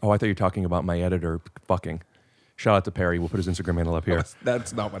term. Oh, I thought you were talking about my editor fucking. Shout out to Perry. We'll put his Instagram handle up here.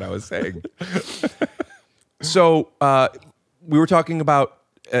 That's not what I was saying. So we were talking about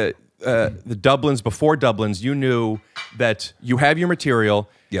the Dublins. Before Dublins, you knew that you have your material.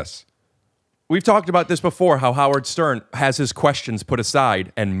 Yes. We've talked about this before, how Howard Stern has his questions put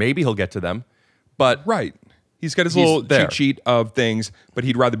aside, and maybe he'll get to them. But right. He's got his little cheat sheet of things, but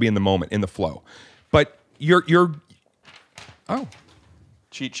he'd rather be in the moment, in the flow. But you're oh.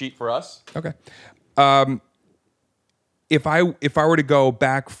 Cheat sheet for us? Okay. If I were to go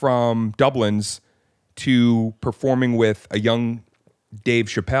back from Dublin's to performing with a young Dave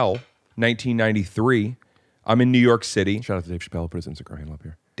Chapelle, 1993, I'm in New York City. Shout out to Dave Chapelle. Put his Instagram handle up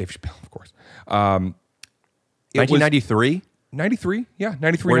here. Dave Chapelle, of course. 1993? 93, yeah,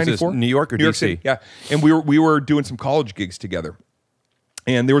 93, Where's 94. This, New York or New York DC? City, yeah. And we were doing some college gigs together.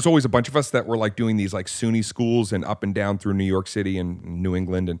 And there was always a bunch of us that were like doing these like SUNY schools and up and down through New York City and New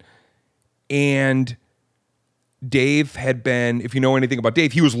England. And Dave had been, if you know anything about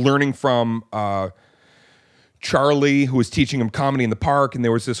Dave, he was learning from Charlie, who was teaching him comedy in the park. And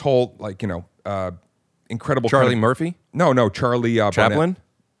there was this whole like, incredible... Charlie Murphy? No, Charlie... Chaplin? Barnett.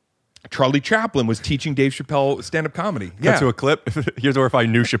 Charlie Chaplin was teaching Dave Chappelle stand-up comedy. Cut to a clip. Here's where if I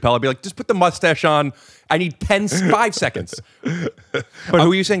knew Chappelle, I'd be like, just put the mustache on. I need 5 seconds. But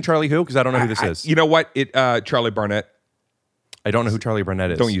who are you saying, Charlie who? Because I don't know who this is. You know what? Charlie Barnett. I don't know who Charlie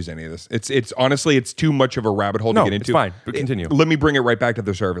Barnett is. Don't use any of this. It's honestly, it's too much of a rabbit hole to get into. It's fine, but continue. Let me bring it right back to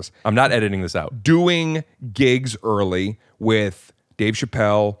the service. I'm not editing this out. Doing gigs early with Dave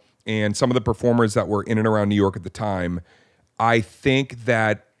Chapelle and some of the performers that were in and around New York at the time, I think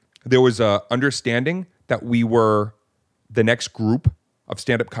that there was a understanding that we were the next group of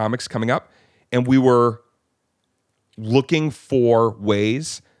stand-up comics coming up, and we were looking for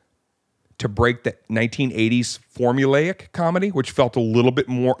ways to break the 1980s formulaic comedy, which felt a little bit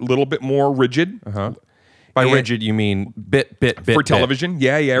more rigid. Uh-huh. By rigid, you mean bit for television.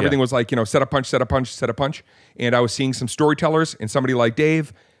 Yeah. Everything was like, set a punch, set a punch, set a punch. And I was seeing some storytellers and somebody like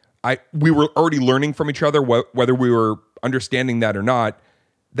Dave. We were already learning from each other, whether we were understanding that or not,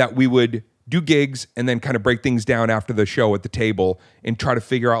 that we would do gigs and then kind of break things down after the show at the table and try to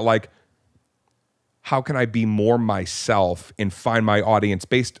figure out like, how can I be more myself and find my audience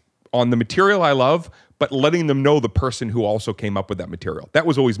based on the material I love, but letting them know the person who also came up with that material. That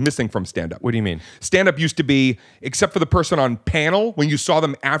was always missing from stand-up. What do you mean? Stand-up used to be, except for the person on panel, when you saw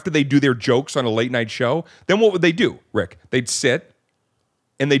them after they do their jokes on a late night show, then what would they do, Rick? They'd sit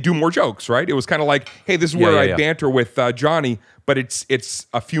and they do more jokes, right? It was kind of like, hey, this is where I banter with Johnny, but it's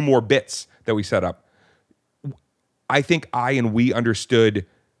a few more bits that we set up. I think we understood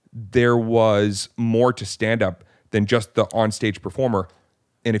there was more to stand-up than just the on-stage performer.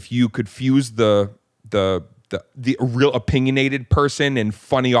 And if you could fuse the real opinionated person and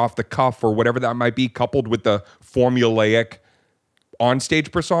funny off the cuff or whatever that might be, coupled with the formulaic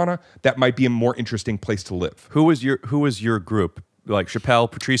on-stage persona, that might be a more interesting place to live. Who was your group? Like Chappelle,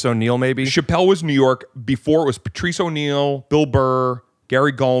 Patrice O'Neill, maybe? Chappelle was New York. Before it was Patrice O'Neill, Bill Burr,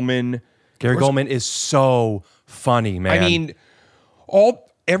 Gary Gulman. Gary Gulman is so funny, man. I mean,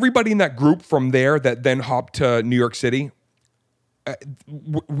 everybody in that group from there that then hopped to New York City,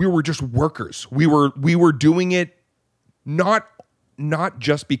 we were just workers. We were doing it not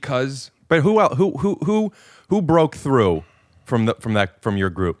just because. But who broke through from your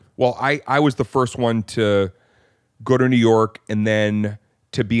group? Well, I was the first one to go to New York and then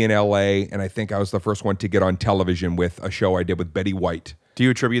to be in LA, and I think I was the first one to get on television with a show I did with Betty White. Do you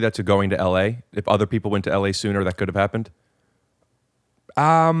attribute that to going to LA? If other people went to LA sooner, that could have happened?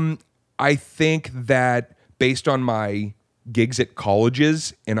 I think that based on my gigs at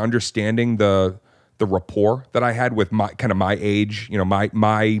colleges and understanding the rapport that I had with my age,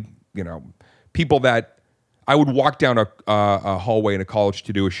 my people that I would walk down a hallway in a college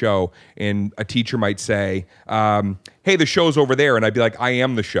to do a show, and a teacher might say, hey, the show's over there. And I'd be like, I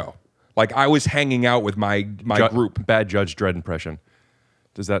am the show. Like I was hanging out with my group. Bad Judge Dredd impression.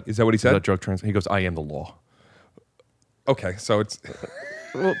 Is that what he said? Is that joke he goes, I am the law. Okay, so it's...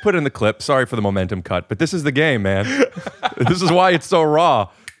 We'll put it in the clip. Sorry for the momentum cut, but this is the game, man. This is why it's so raw.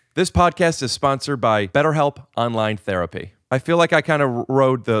 This podcast is sponsored by BetterHelp Online Therapy. I feel like I kind of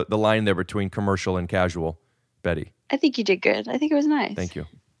rode the line there between commercial and casual, Betty. I think you did good. I think it was nice. Thank you.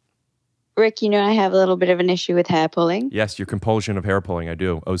 Rick, you know I have a little bit of an issue with hair pulling. Yes, your compulsion of hair pulling. I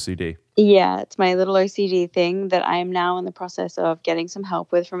do. OCD. Yeah, it's my little OCD thing that I am now in the process of getting some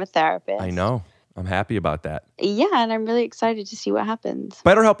help with from a therapist. I know. I'm happy about that. Yeah, and I'm really excited to see what happens.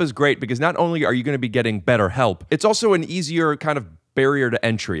 BetterHelp is great because not only are you going to be getting better help, it's also an easier kind of barrier to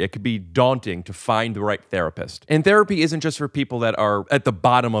entry. It could be daunting to find the right therapist. And therapy isn't just for people that are at the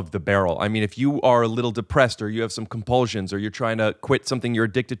bottom of the barrel. I mean, if you are a little depressed or you have some compulsions or you're trying to quit something you're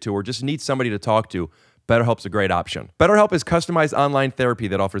addicted to or just need somebody to talk to, BetterHelp's a great option. BetterHelp is customized online therapy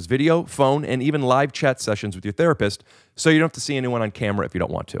that offers video, phone, and even live chat sessions with your therapist, so you don't have to see anyone on camera if you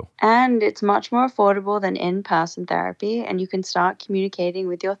don't want to. And it's much more affordable than in-person therapy, and you can start communicating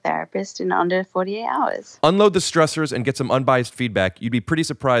with your therapist in under 48 hours. Unload the stressors and get some unbiased feedback. You'd be pretty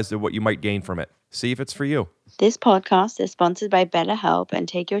surprised at what you might gain from it. See if it's for you. This podcast is sponsored by BetterHelp, and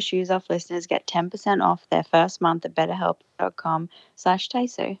Take Your Shoes Off listeners get 10% off their first month at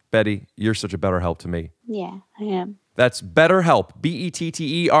betterhelp.com/Tyso. Betty, you're such a better help to me. Yeah, I am. That's BetterHelp,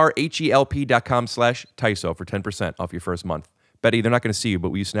 BetterHelp.com/Tyso for 10% off your first month. Betty, they're not going to see you, but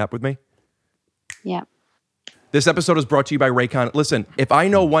will you snap with me? Yeah. This episode is brought to you by Raycon. Listen, if I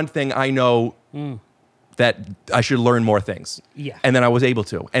know one thing, I know that I should learn more things. Yeah. And then I was able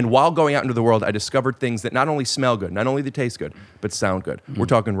to. And while going out into the world, I discovered things that not only smell good, not only they taste good, but sound good. We're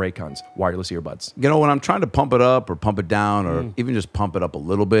talking Raycons, wireless earbuds. You know, when I'm trying to pump it up or pump it down or even just pump it up a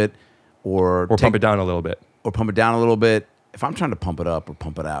little bit Or pump it down a little bit. Or pump it down a little bit. If I'm trying to pump it up or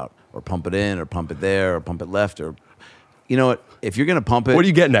pump it out or pump it in or pump it there or pump it left or, you know what, if you're going to pump it. What are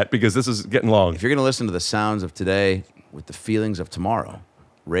you getting at? Because this is getting long. If you're going to listen to the sounds of today with the feelings of tomorrow,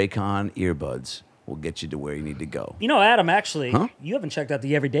 Raycon earbuds will get you to where you need to go. You know, Adam, actually, you haven't checked out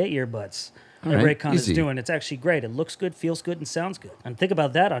the everyday earbuds that Raycon is doing. It's actually great. It looks good, feels good, and sounds good. And think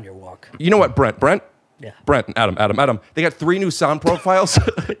about that on your walk. You know what, Brent? Yeah. Brent and Adam. They got 3 new sound profiles.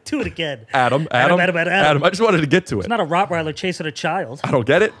 Do it again. Adam. I just wanted to get to it. It's not a Rottweiler chasing a child. I don't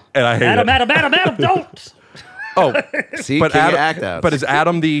get it, and I hate Adam, it. Adam, don't! Oh, See, but can you Adam, act out? But is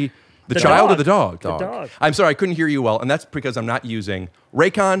Adam the The child dog. or the dog? The dog. I'm sorry, I couldn't hear you well, and that's because I'm not using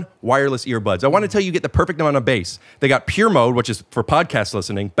Raycon wireless earbuds. I want to tell you get the perfect amount of bass. They got pure mode, which is for podcast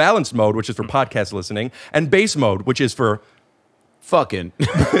listening, balanced mode, which is for podcast listening, and bass mode, which is for fucking.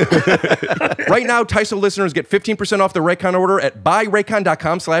 Right now, Tyso listeners get 15% off their Raycon order at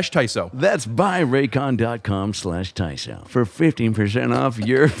buyraycon.com/Tyso. That's buyraycon.com/Tyso for 15% off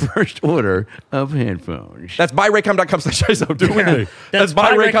your first order of headphones. That's buyraycon.com/Tyso. Do it with me. That's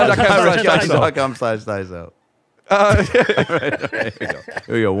buyraycon.com/Tyso.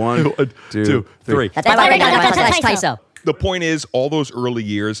 There we go. 1, 2, 3. That's buyraycon.com/Tyso. The point is, all those early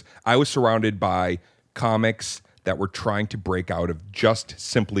years, I was surrounded by comics that were trying to break out of just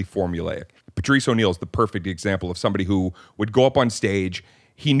simply formulaic. Patrice O'Neal is the perfect example of somebody who would go up on stage.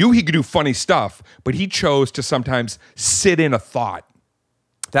 He knew he could do funny stuff, but he chose to sometimes sit in a thought.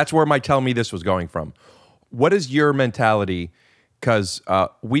 That's where my tell me this was going from. What is your mentality? Because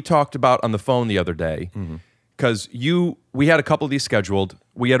we talked about on the phone the other day, because we had a couple of these scheduled.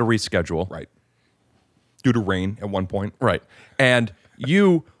 We had to reschedule. Right. Due to rain at one point. Right. And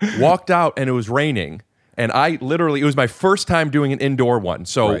you walked out and it was raining. And it was my first time doing an indoor one.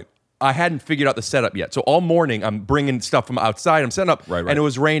 So I hadn't figured out the setup yet. So all morning I'm bringing stuff from outside. I'm setting up. Right. And it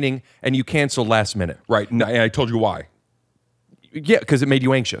was raining and you canceled last minute. Right. And I told you why. Yeah, because it made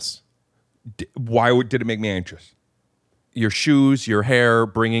you anxious. Why did it make me anxious? Your shoes, your hair,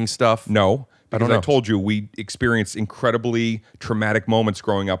 bringing stuff. No. Because I I told you we experienced incredibly traumatic moments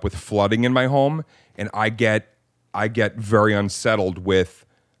growing up with flooding in my home. And I get very unsettled with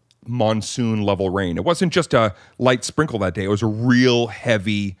monsoon level rain. It wasn't just a light sprinkle that day. It was a real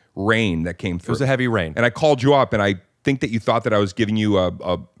heavy rain that came through. It was a heavy rain. And I called you up and I think that you thought that I was giving you a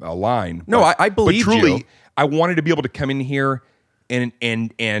line. No, I believed but truly, you. I wanted to be able to come in here and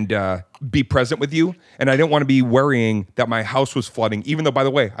be present with you. And I didn't want to be worrying that my house was flooding, even though, by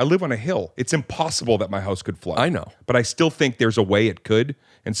the way, I live on a hill. It's impossible that my house could flood. I know. But I still think there's a way it could.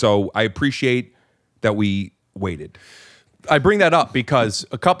 And so I appreciate that we waited. I bring that up because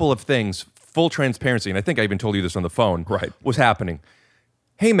a couple of things, full transparency, and I think I even told you this on the phone, right, was happening.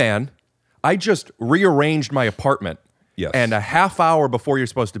 Hey, man, I just rearranged my apartment. Yes. And a half hour before you're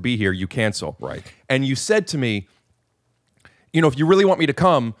supposed to be here, you cancel. Right. And you said to me, you know, if you really want me to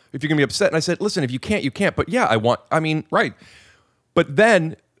come, if you're going to be upset. And I said, listen, if you can't, you can't. But yeah, right. But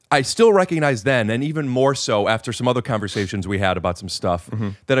then I still recognize then, and even more so after some other conversations we had about some stuff,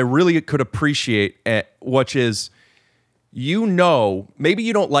 that I really could appreciate, which is, you know, maybe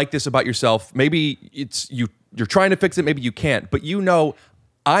you don't like this about yourself. Maybe you're trying to fix it. Maybe you can't. But you know,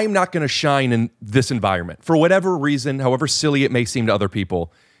 I'm not going to shine in this environment for whatever reason, however silly it may seem to other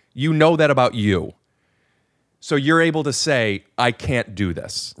people. You know that about you. So you're able to say, I can't do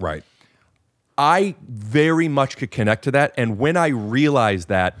this. Right. I very much could connect to that. And when I realized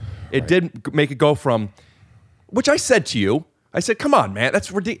that, it did make it go from, which I said to you, I said, come on, man,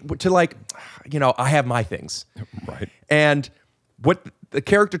 that's ridiculous, to like, you know, I have my things. Right. And what the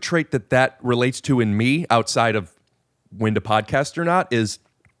character trait that relates to in me, outside of when to podcast or not, is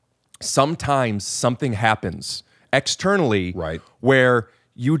sometimes something happens externally where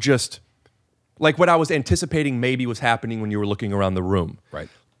you just, like what I was anticipating maybe was happening when you were looking around the room. Right.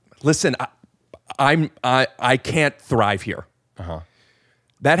 Listen, I can't thrive here.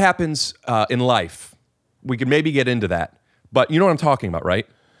 That happens in life. We could maybe get into that. But you know what I'm talking about, right?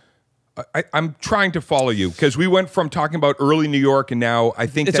 I'm trying to follow you because we went from talking about early New York and now I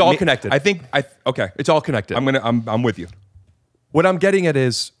think it's all connected. Okay. It's all connected. I'm with you. What I'm getting at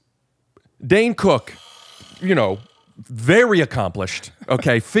is Dane Cook, you know, very accomplished.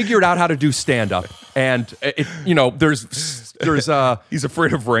 Okay, figured out how to do stand up, and you know, there's he's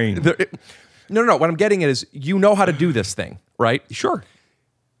afraid of rain. No. What I'm getting at is, you know how to do this thing, right? Sure.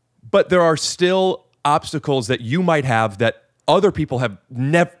 But there are still obstacles that you might have that other people have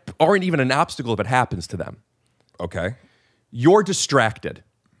aren't even an obstacle if it happens to them. Okay. You're distracted.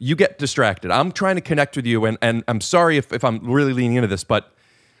 You get distracted. I'm trying to connect with you, and I'm sorry if I'm really leaning into this, but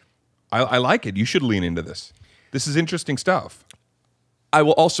I like it. You should lean into this. This is interesting stuff. I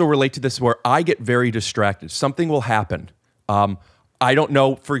will also relate to this where I get very distracted. Something will happen. I don't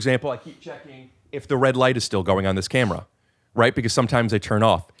know, for example, I keep checking if the red light is still going on this camera, right? Because sometimes they turn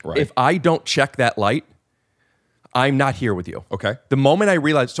off. Right. If I don't check that light, I'm not here with you. Okay. The moment I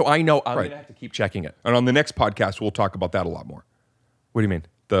realize, so I know I'm going to have to keep checking it. And on the next podcast, we'll talk about that a lot more. What do you mean?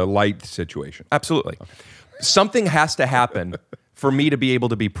 The light situation. Absolutely. Okay. Something has to happen for me to be able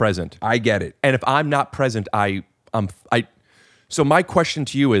to be present. I get it. And if I'm not present, so my question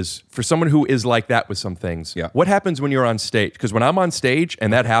to you is, for someone who is like that with some things, what happens when you're on stage? Because when I'm on stage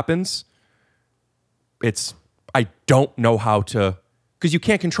and that happens, I don't know how to, because you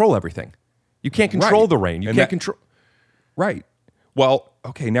can't control everything. You can't control the rain. You can't control. Right. Well,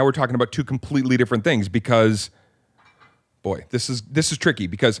 okay, now we're talking about two completely different things because, boy, this is tricky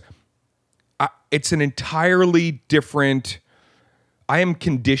because it's an entirely different, I am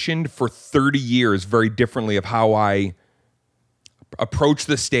conditioned for 30 years very differently of how I approach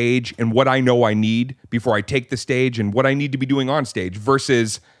the stage and what I know I need before I take the stage and what I need to be doing on stage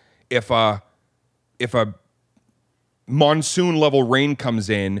versus if a monsoon level rain comes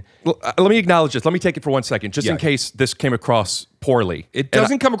in. Let me acknowledge this. Let me take it for 1 second, just in case this came across poorly. It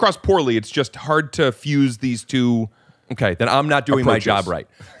doesn't come across poorly. It's just hard to fuse these two. Okay, then I'm not doing approaches. my job right.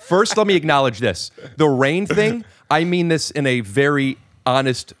 First, let me acknowledge this. The rain thing, I mean this in a very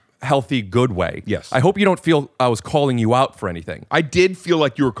honest, healthy, good way. Yes. I hope you don't feel I was calling you out for anything. I did feel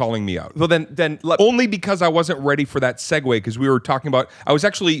like you were calling me out. Well, then only because I wasn't ready for that segue because we were talking about, I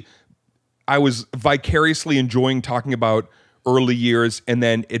was vicariously enjoying talking about early years and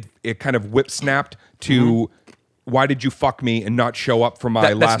then it kind of whip snapped to why did you fuck me and not show up for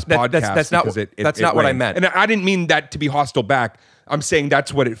my last podcast? That's not what I meant. And I didn't mean that to be hostile back. I'm saying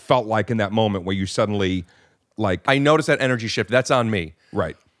that's what it felt like in that moment where you suddenly like. I noticed that energy shift. That's on me.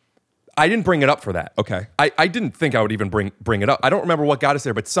 Right. I didn't bring it up for that. Okay. I didn't think I would even bring it up. I don't remember what got us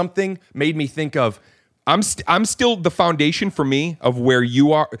there, but something made me think of. I'm still the foundation for me of where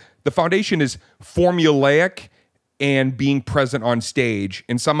you are. The foundation is formulaic and being present on stage.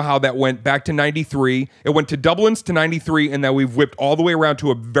 And somehow that went back to 93. It went to Dublin's to 93. And then we've whipped all the way around to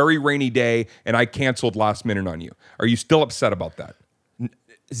a very rainy day. And I canceled last minute on you. Are you still upset about that?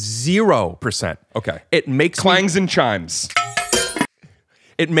 0%. Okay. It makes clangs and chimes.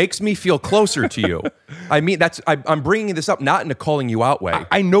 It makes me feel closer to you. I mean, I'm bringing this up not in a calling you out way.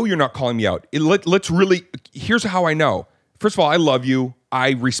 I know you're not calling me out. Here's how I know. First of all, I love you.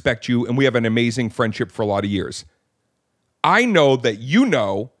 I respect you. And we have an amazing friendship for a lot of years. I know that you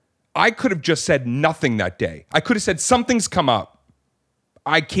know I could have just said nothing that day. I could have said something's come up.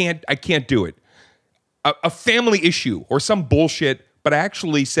 I can't do it. A family issue or some bullshit but I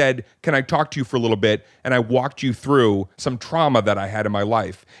actually said, can I talk to you for a little bit? And I walked you through some trauma that I had in my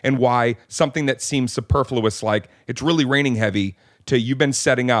life and why something that seems superfluous, like it's really raining heavy, to you've been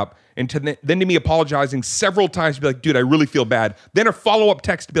setting up, and then to me apologizing several times to be like, dude, I really feel bad. Then a follow-up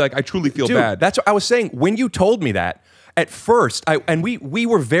text to be like, I truly feel bad. That's what I was saying. When you told me that, at first, we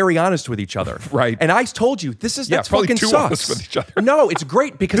were very honest with each other. Right. And I told you, that's probably fucking too sucks. honest with each other. No, it's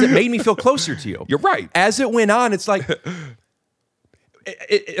great because it made me feel closer to you. You're right. As it went on, it's like...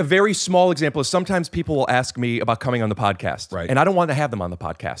 A very small example is sometimes people will ask me about coming on the podcast. Right. And I don't want to have them on the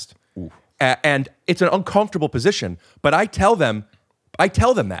podcast. And it's an uncomfortable position, but I tell them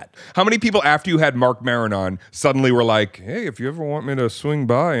that. How many people after you had Mark Maron on suddenly were like, hey, if you ever want me to swing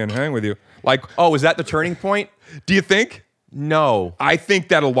by and hang with you. Like, oh, is that the turning point? Do you think? No. I think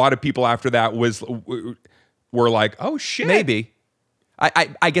that a lot of people after that were like, oh shit. Maybe.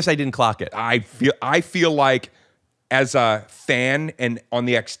 I guess I didn't clock it. I feel like as a fan and on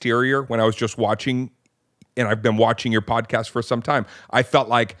the exterior, when I was just watching, and I've been watching your podcast for some time, I felt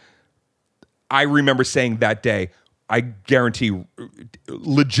like I remember saying that day, I guarantee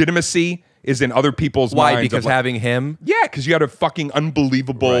legitimacy is in other people's minds. Why? Because having him? Yeah, because you had a fucking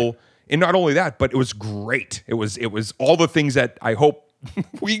unbelievable, and not only that, but it was great. It was all the things that I hope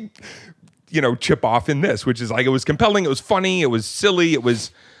we, chip off in this, which is like, it was compelling, it was funny, it was silly, it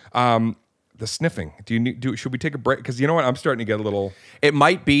was the sniffing. Should we take a break? Because you know what, I'm starting to get a little. It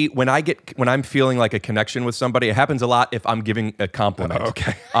might be when I'm feeling like a connection with somebody. It happens a lot if I'm giving a compliment.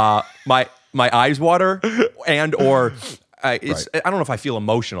 Okay. My eyes water, and or I don't know if I feel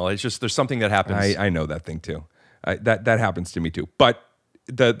emotional. It's just there's something that happens. I know that thing too. That happens to me too. But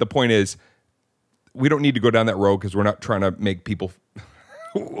the point is, we don't need to go down that road because we're not trying to make people.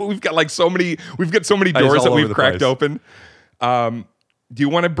 We've got so many doors that we've cracked open. Do you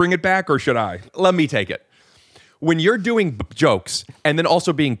want to bring it back or should I? Let me take it. When you're doing jokes and then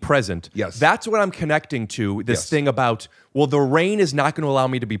also being present, yes, that's what I'm connecting to, this thing about, well, the rain is not going to allow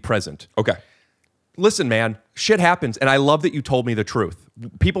me to be present. Okay. Listen, man, shit happens, and I love that you told me the truth.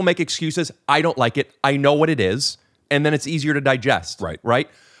 People make excuses. I don't like it. I know what it is, and then it's easier to digest. Right?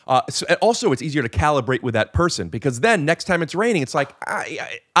 Also, it's easier to calibrate with that person because then next time it's raining, it's like,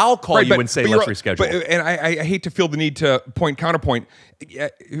 I'll call you and say, let's reschedule. And I hate to feel the need to counterpoint.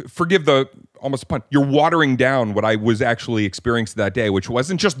 Forgive the almost pun. You're watering down what I was actually experiencing that day, which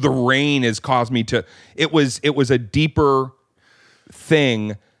wasn't just the rain has caused me to. It was a deeper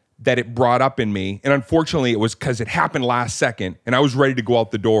thing that it brought up in me, and unfortunately, it was because it happened last second, and I was ready to go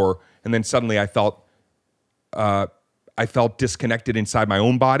out the door, and then suddenly I felt disconnected inside my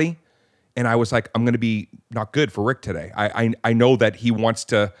own body, and I was like, I'm going to be not good for Rick today. I know that he wants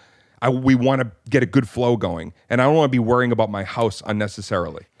to. We want to get a good flow going, and I don't want to be worrying about my house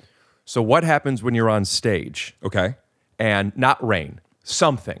unnecessarily. So what happens when you're on stage? Okay. And not rain,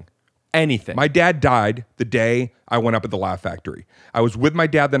 something, anything. My dad died the day I went up at the Laugh Factory. I was with my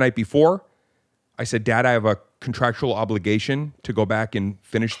dad the night before. I said, Dad, I have a contractual obligation to go back and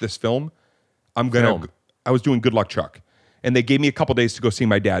finish this film. I was doing Good Luck Chuck. And they gave me a couple days to go see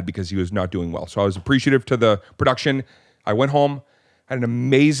my dad because he was not doing well. So I was appreciative to the production. I went home, had an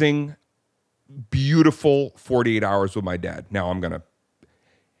amazing, beautiful 48 hours with my dad. Now I'm going to.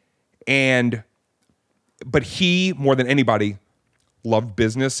 But he, more than anybody, loved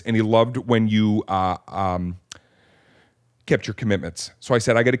business, and he loved when you kept your commitments. So I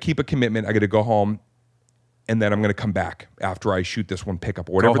said, I got to keep a commitment. I got to go home, and then I'm going to come back after I shoot this one pickup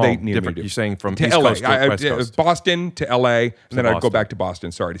or whatever they need me to do. You're saying from to East LA. Coast to West Coast. Boston to LA, and then I'd go back to Boston,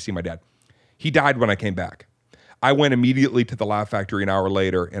 to see my dad. He died when I came back. I went immediately to the Laugh Factory an hour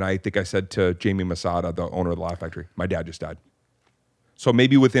later, and I think I said to Jamie Masada, the owner of the Laugh Factory, my dad just died. So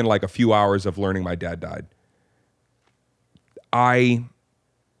maybe within like a few hours of learning my dad died, I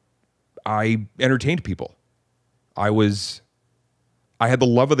entertained people. I had the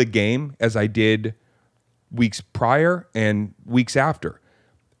love of the game as I did weeks prior and weeks after.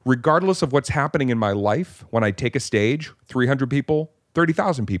 Regardless of what's happening in my life, when I take a stage, 300 people,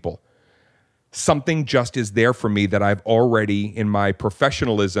 30,000 people, something just is there for me that I've already, in my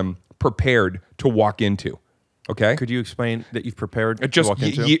professionalism, prepared to walk into. Okay? Could you explain that you've prepared to walk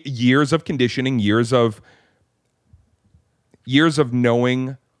into? Years of conditioning, years of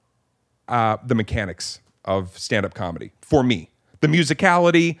knowing the mechanics of stand-up comedy. For me, the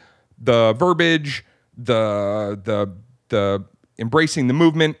musicality, the verbiage, the embracing the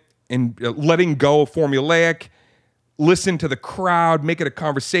movement and letting go of formulaic, listen to the crowd, make it a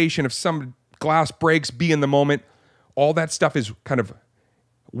conversation. If some glass breaks, be in the moment. All that stuff is kind of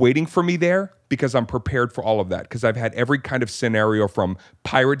waiting for me there because I'm prepared for all of that. Because I've had every kind of scenario from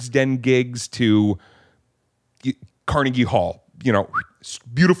Pirates Den gigs to Carnegie Hall,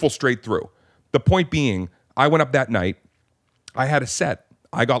 beautiful straight through. The point being, I went up that night. I had a set.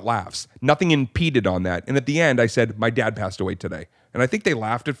 I got laughs. Nothing impeded on that. And at the end, I said, my dad passed away today. And I think they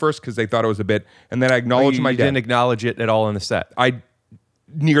laughed at first because they thought it was a bit. And then I acknowledged my dad. You didn't acknowledge it at all in the set?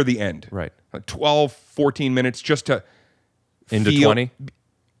 Near the end. Right. 12, 14 minutes just to Into 20?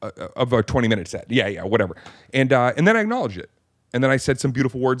 Of a 20-minute set. Yeah, whatever. And then I acknowledged it. And then I said some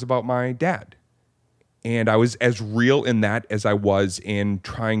beautiful words about my dad. And I was as real in that as I was in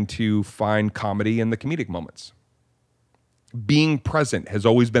trying to find comedy in the comedic moments. Being present has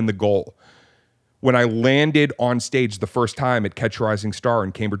always been the goal. When I landed on stage the first time at Catch a Rising Star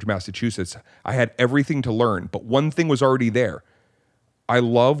in Cambridge, Massachusetts, I had everything to learn, but one thing was already there. I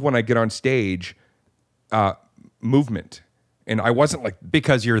love when I get on stage, movement. And I wasn't like...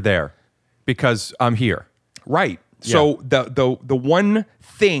 Because you're there. Because I'm here. Right. Yeah. So the one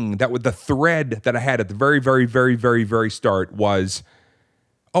thing that was the thread that I had at the very, very, very, very, very start was,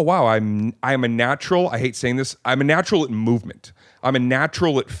 oh wow, I'm a natural. I hate saying this. I'm a natural at movement. I'm a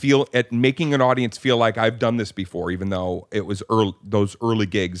natural at making an audience feel like I've done this before, even though it was those early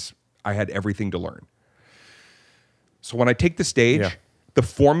gigs. I had everything to learn. So when I take the stage, the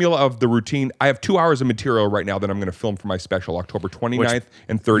formula of the routine, I have 2 hours of material right now that I'm going to film for my special, October 29th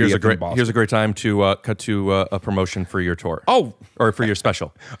and 30th in Boston. Here's a great time to cut to a promotion for your tour. Oh. Or for your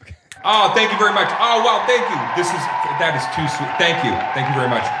special. Okay. Oh, thank you very much. Oh, wow, thank you. That is too sweet. Thank you. Thank you very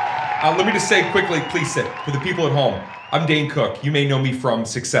much. Let me just say quickly, please sit. For the people at home, I'm Dane Cook. You may know me from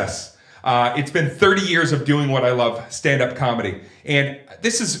Success. It's been 30 years of doing what I love, stand-up comedy. And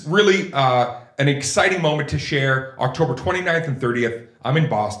this is really an exciting moment to share. October 29th and 30th, I'm in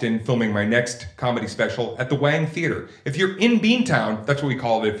Boston filming my next comedy special at the Wang Theater. If you're in Beantown, that's what we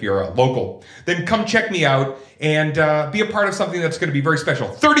call it if you're local, then come check me out and be a part of something that's going to be very special.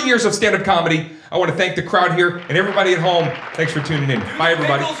 30 years of stand-up comedy. I want to thank the crowd here and everybody at home. Thanks for tuning in. Bye,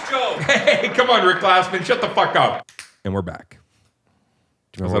 everybody. Hey, come on, Rick Glassman. Shut the fuck up. And we're back.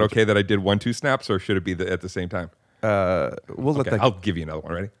 Is that okay that I did 1-2 snaps, or should it be at the same time? I'll give you another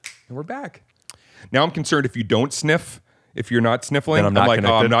one. Ready? And we're back. Now I'm concerned if you don't sniff. If you're not sniffling, I'm like,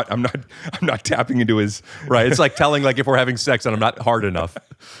 oh, I'm not tapping into his... Right, it's like telling if we're having sex and I'm not hard enough.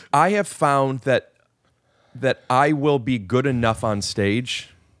 I have found that I will be good enough on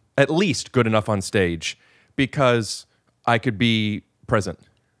stage, at least good enough on stage, because I could be present,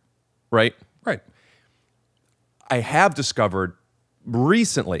 right? Right. I have discovered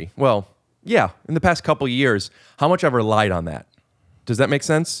recently, in the past couple of years, how much I've relied on that. Does that make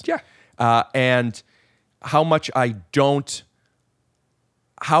sense? Yeah. And how much I don't,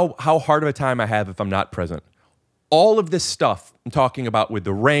 how hard of a time I have if I'm not present. All of this stuff I'm talking about with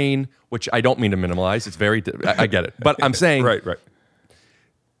the rain, which I don't mean to minimize. It's very, I get it. But I'm saying, right.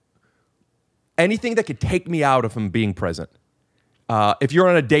 Anything that could take me out of being present. If you're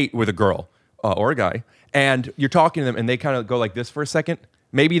on a date with a girl or a guy, and you're talking to them and they kind of go like this for a second,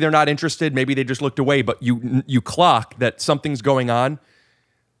 maybe they're not interested, maybe they just looked away, but you clock that something's going on.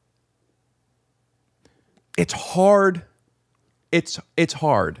 It's hard. It's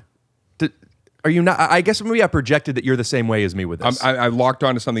hard. Are you not? I guess maybe I projected that you're the same way as me with this. I locked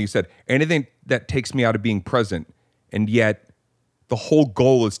on to something you said. Anything that takes me out of being present, and yet the whole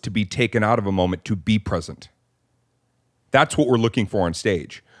goal is to be taken out of a moment to be present. That's what we're looking for on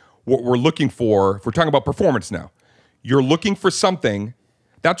stage. What we're looking for, if we're talking about performance now, you're looking for something.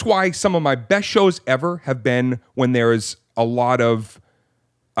 That's why some of my best shows ever have been when there is a lot of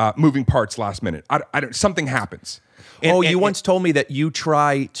moving parts last minute. Something happens. You once told me that you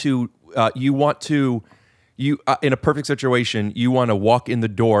try to, in a perfect situation, you want to walk in the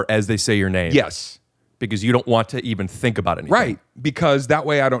door as they say your name. Yes. Because you don't want to even think about anything. Right. Because that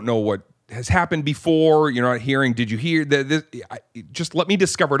way I don't know what has happened before. You're not hearing, did you hear? Just let me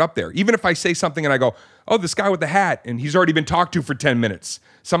discover it up there. Even if I say something and I go, oh, this guy with the hat, and he's already been talked to for 10 minutes.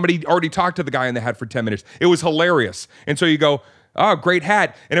 Somebody already talked to the guy in the hat for 10 minutes. It was hilarious. And so you go, oh, great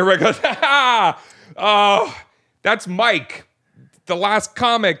hat. And everybody goes, oh, that's Mike. The last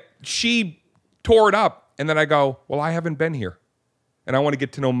comic, she tore it up. And then I go, well, I haven't been here. And I want to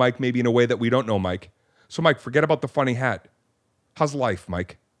get to know Mike maybe in a way that we don't know Mike. So Mike, forget about the funny hat. How's life,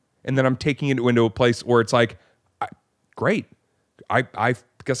 Mike? And then I'm taking it into a place where it's like, great. I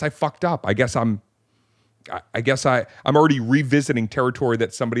guess I fucked up. I guess I'm already revisiting territory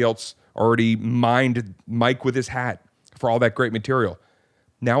that somebody else already mined Mike with his hat for all that great material.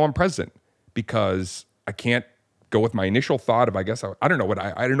 Now I'm present because I can't go with my initial thought of, I don't know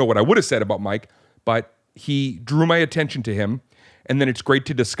what I would have said about Mike, but he drew my attention to him. And then it's great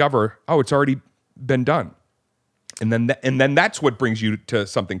to discover, oh, it's already been done. And then that's what brings you to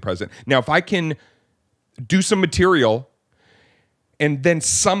something present. Now, if I can do some material and then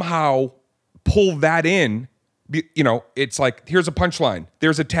somehow pull that in. You know, it's like, here's a punchline,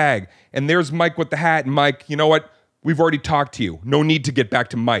 there's a tag, and there's Mike with the hat, and Mike, you know what? We've already talked to you. No need to get back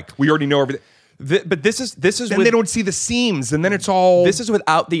to Mike. We already know everything. But this is then they don't see the seams, and then it's all. This is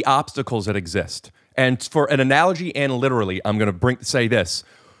without the obstacles that exist. And for an analogy and literally, I'm going to say this.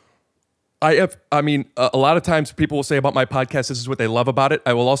 A lot of times people will say about my podcast, this is what they love about it.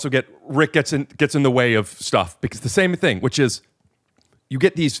 I will also get Rick gets in the way of stuff because the same thing, which is you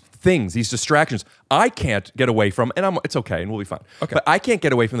get these things, these distractions. I can't get away from, and it's okay, and we'll be fine. Okay, but I can't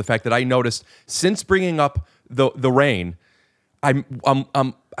get away from the fact that I noticed since bringing up the rain, I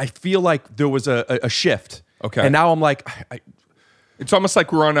feel like there was a shift. Okay, and now I'm like, it's almost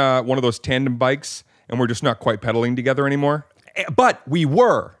like we're on one of those tandem bikes, and we're just not quite pedaling together anymore. But we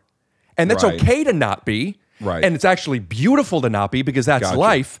were. And that's Right. okay to not be. Right. And it's actually beautiful to not be because that's Gotcha.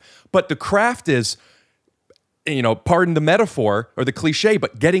 life. But the craft is, you know, pardon the metaphor or the cliche,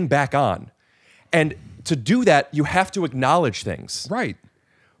 but getting back on. And to do that, you have to acknowledge things. Right.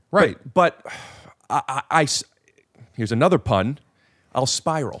 Right. But I here's another pun. I'll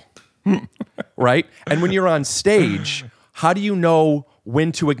spiral. Right? And when you're on stage, how do you know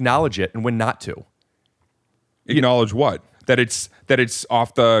when to acknowledge it and when not to? Acknowledge what? That it's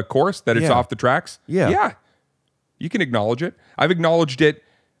off the course, that it's Yeah. off the tracks. Yeah. You can acknowledge it. I've acknowledged it.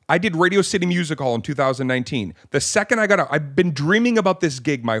 I did Radio City Music Hall in 2019. The second I got out, I've been dreaming about this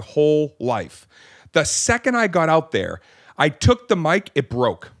gig my whole life. The second I got out there, I took the mic, it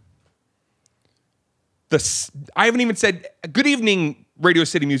broke. I haven't even said, good evening, Radio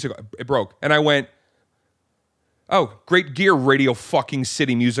City Music Hall. It broke. And I went, oh, great gear, Radio fucking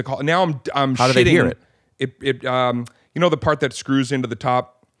City Music Hall. Now I'm How shitting. do they hear it? You know the part that screws into the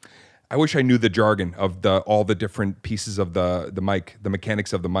top? I wish I knew the jargon of all the different pieces of the mic. The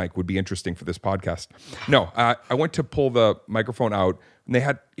mechanics of the mic would be interesting for this podcast. No, I went to pull the microphone out, and they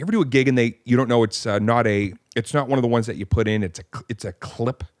had. You ever do a gig and you don't know it's not one of the ones that you put in. It's a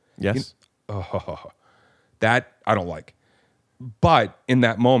clip. Yes. That I don't like. But in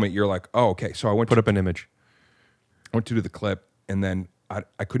that moment, you're like, oh, okay. So I went Put up an image. I went to do the clip, and then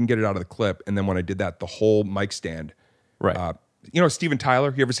I couldn't get it out of the clip. And then when I did that, the whole mic stand. Right. You know Steven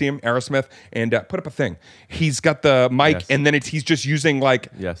Tyler? You ever see him? Aerosmith? And put up a thing. He's got the mic, Yes. and then he's just using like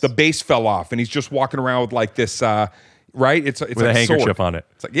Yes. the bass fell off, and he's just walking around with like this, right? It's With like a handkerchief sword. on it.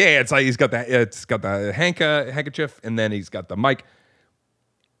 It's like it's like he's got the handkerchief, and then he's got the mic.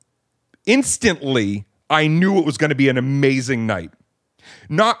 Instantly, I knew it was going to be an amazing night.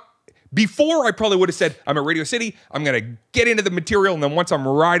 Before, I probably would have said, I'm at Radio City, I'm going to get into the material, and then once I'm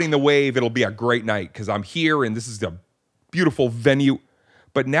riding the wave, it'll be a great night because I'm here, and this is a beautiful venue.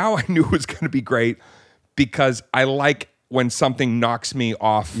 But now I knew it was going to be great because I like when something knocks me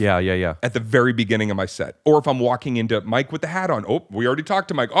off Yeah. at the very beginning of my set. Or if I'm walking into Mike with the hat on. Oh, we already talked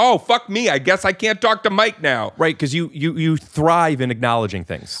to Mike. Oh, fuck me. I guess I can't talk to Mike now. Right, because you thrive in acknowledging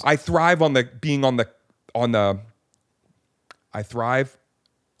things. I thrive on being on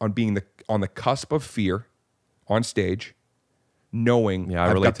the cusp of fear on stage, knowing I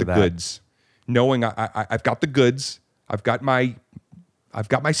I've relate got to the that. goods, knowing I've got the goods, I've got my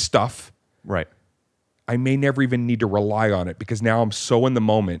stuff. Right. I may never even need to rely on it because now I'm so in the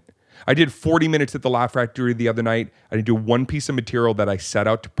moment. I did 40 minutes at the Laugh Factory the other night. I did do one piece of material that I set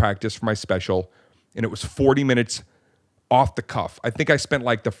out to practice for my special, and it was 40 minutes off the cuff. I think I spent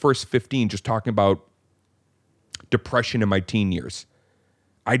like the first 15 just talking about depression in my teen years.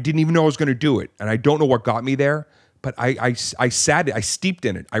 I didn't even know I was going to do it, and I don't know what got me there, but I steeped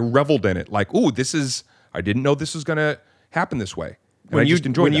in it. I reveled in it. Like, ooh, I didn't know this was going to happen this way. And When I just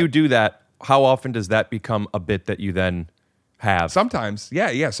enjoyed when that. you do that, how often does that become a bit that you then have? Sometimes,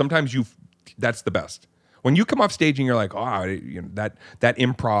 yeah. Sometimes that's the best. When you come off stage and you're like, that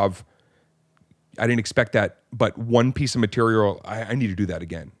improv, I didn't expect that, but one piece of material, I need to do that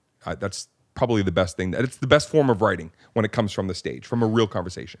again. That's probably the best thing. It's the best form of writing when it comes from the stage, from a real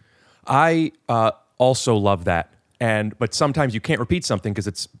conversation. I also love that. But sometimes you can't repeat something because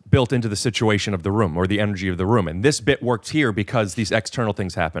it's built into the situation of the room or the energy of the room. And this bit works here because these external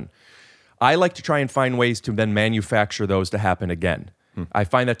things happen. I like to try and find ways to then manufacture those to happen again. I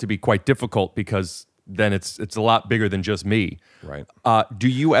find that to be quite difficult because then it's a lot bigger than just me. Right. Do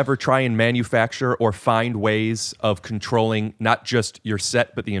you ever try and manufacture or find ways of controlling not just your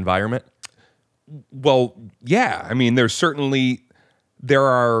set but the environment? Well, yeah. I mean, there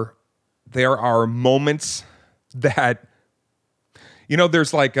are moments that,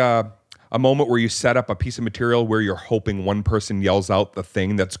 there's like a moment where you set up a piece of material where you're hoping one person yells out the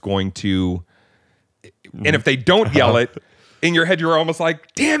thing that's going to, and if they don't yell it, in your head, you're almost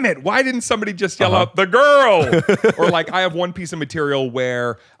like, damn it, why didn't somebody just yell out the girl? Or like I have one piece of material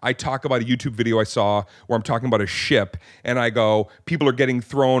where I talk about a YouTube video I saw where I'm talking about a ship, and I go, people are getting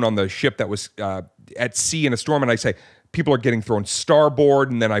thrown on the ship that was at sea in a storm, and I say, people are getting thrown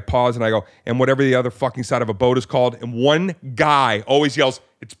starboard, and then I pause and I go, and whatever the other fucking side of a boat is called, and one guy always yells,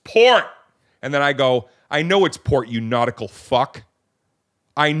 it's port. And then I go, I know it's port, you nautical fuck.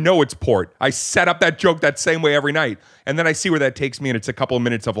 I know it's port. I set up that joke that same way every night. And then I see where that takes me, and it's a couple of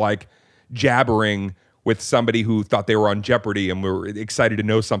minutes of like jabbering with somebody who thought they were on Jeopardy and were excited to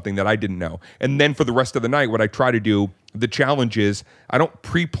know something that I didn't know. And then for the rest of the night, what I try to do, the challenge is I don't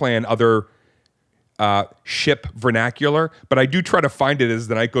pre-plan other ship vernacular, but I do try to find it as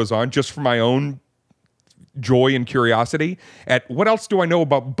the night goes on, just for my own joy and curiosity at what else do I know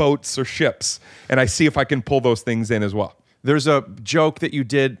about boats or ships? And I see if I can pull those things in as well. There's a joke that you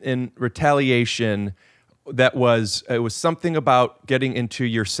did in retaliation that was, it was something about getting into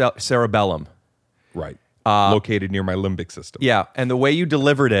your cerebellum. Right. Located near my limbic system. Yeah. And the way you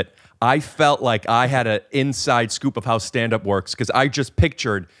delivered it, I felt like I had an inside scoop of how stand-up works, because I just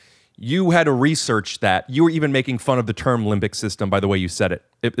pictured you had to research that. You were even making fun of the term limbic system by the way you said it.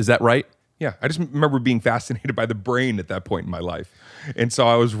 Is that right? Yeah. I just remember being fascinated by the brain at that point in my life. And so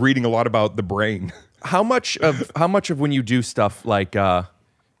I was reading a lot about the brain. How much of when you do stuff like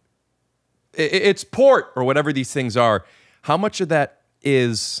it's port or whatever these things are, how much of that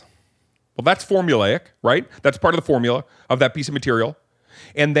is... Well, that's formulaic, right? That's part of the formula of that piece of material.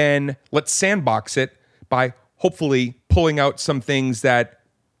 And then let's sandbox it by hopefully pulling out some things that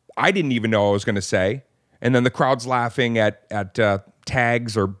I didn't even know I was going to say. And then the crowd's laughing at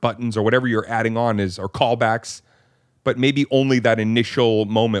tags or buttons or whatever you're adding on or callbacks. But maybe only that initial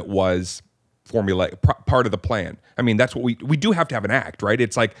moment was formulaic, part of the plan. I mean, that's what we do have to have an act, right?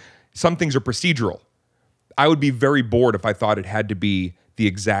 It's like some things are procedural. I would be very bored if I thought it had to be the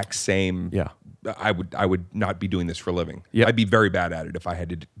exact same. Yeah. I would not be doing this for a living. Yeah. I'd be very bad at it if I had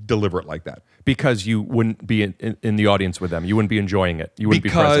to deliver it like that. Because you wouldn't be in the audience with them. You wouldn't be enjoying it. You wouldn't be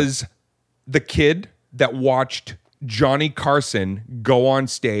present. The kid that watched Johnny Carson go on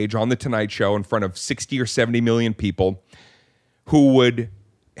stage on The Tonight Show in front of 60 or 70 million people who would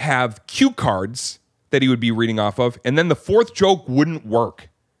have cue cards that he would be reading off of, and then the fourth joke wouldn't work.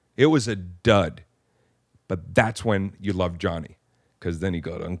 It was a dud. But that's when you love Johnny, because then he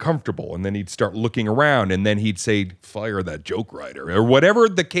got uncomfortable, and then he'd start looking around, and then he'd say, fire that joke writer, or whatever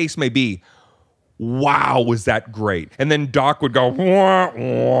the case may be. Wow, was that great. And then Doc would go, wah,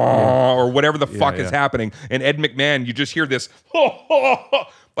 wah, or whatever the fuck is happening. And Ed McMahon, you just hear this,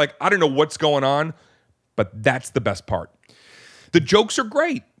 like, I don't know what's going on, but that's the best part. The jokes are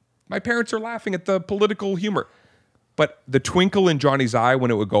great. My parents are laughing at the political humor. But the twinkle in Johnny's eye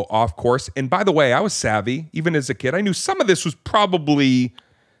when it would go off course, and by the way, I was savvy, even as a kid. I knew some of this was probably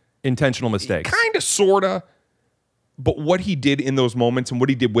intentional mistakes. Kind of, sort of. But what he did in those moments and what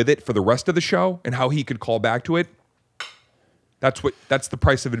he did with it for the rest of the show and how he could call back to it, that's the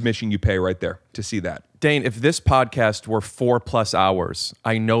price of admission you pay right there to see that. Dane, if this podcast were 4+ hours,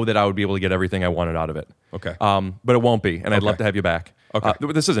 I know that I would be able to get everything I wanted out of it. Okay. But it won't be, and I'd love to have you back. Okay.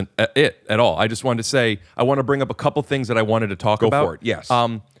 This isn't it at all. I just wanted to say, I want to bring up a couple things that I wanted to talk about. Go for it, yes.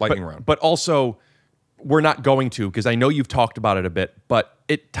 Lightning round. But also, we're not going to, because I know you've talked about it a bit, but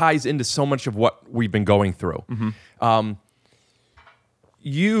it ties into so much of what we've been going through. Mm-hmm.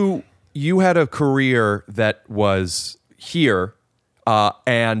 You had a career that was here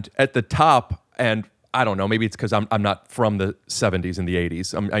and at the top, and I don't know, maybe it's because I'm not from the 70s and the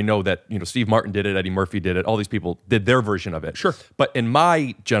 80s. I know that Steve Martin did it, Eddie Murphy did it, all these people did their version of it. Sure. But in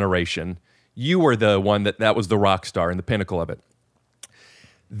my generation, you were the one that was the rock star and the pinnacle of it.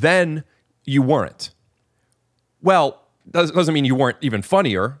 Then you weren't. Well, doesn't mean you weren't even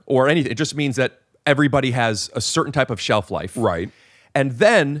funnier or anything. It just means that everybody has a certain type of shelf life. Right. And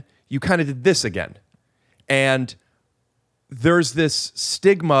then you kind of did this again. And there's this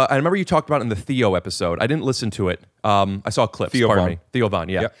stigma. I remember you talked about it in the Theo episode. I didn't listen to it. I saw clips. Theo pardon Von. me. Theo Von,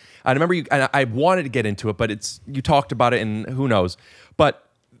 yeah. Yep. I remember you, and I wanted to get into it, but you talked about it, and who knows. But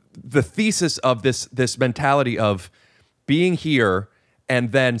the thesis of this mentality of being here,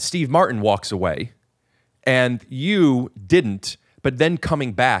 and then Steve Martin walks away, and you didn't, but then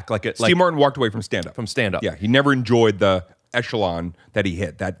coming back Steve Martin walked away from stand-up. From stand-up. Yeah, he never enjoyed the echelon that he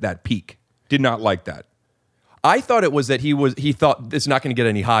hit, that peak. Did not like that. I thought it was that he thought it's not going to get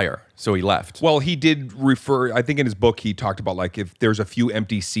any higher, so he left. Well, he did refer, I think in his book, he talked about like if there's a few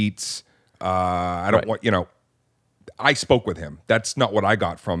empty seats, I don't want, I spoke with him. That's not what I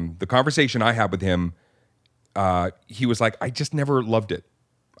got from the conversation I had with him. He was like, I just never loved it.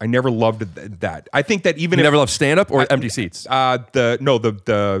 I never loved that. I think that even You if never loved stand up or empty seats.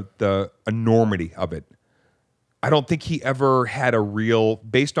 The enormity of it. I don't think he ever had a real,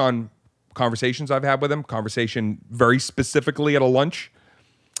 based on conversations I've had with him, conversation very specifically at a lunch.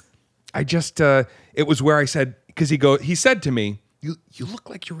 I just it was where I said, because he said to me, you look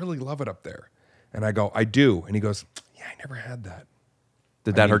like you really love it up there. And I go, I do. And he goes, yeah, I never had that.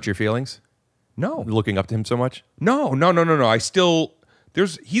 Did that hurt your feelings? No. Looking up to him so much? No. I still,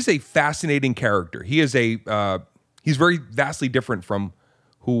 he's a fascinating character. He is he's very vastly different from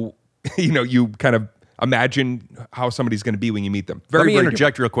who, you kind of imagine how somebody's going to be when you meet them. Let me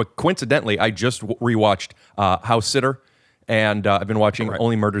interject real quick. Coincidentally, I just rewatched House Sitter, and I've been watching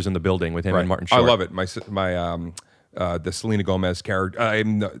Only Murders in the Building with him and Martin Short. I love it. The Selena Gomez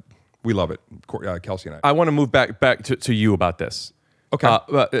character. We love it. Kelsey and I. I want to move back to you about this.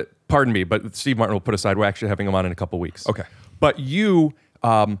 Okay. Pardon me, but Steve Martin will put aside. We're actually having him on in a couple weeks. Okay. But you're,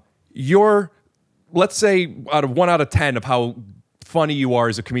 let's say, out of 10 of how funny you are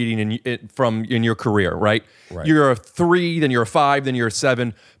as a comedian in your career, right? You're a 3, then you're a 5, then you're a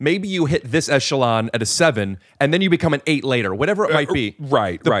 7. Maybe you hit this echelon at a 7, and then you become an 8 later, whatever it might be.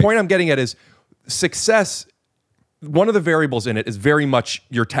 The point I'm getting at is success. One of the variables in it is very much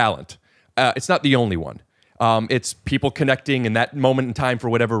your talent. It's not the only one. It's people connecting in that moment in time for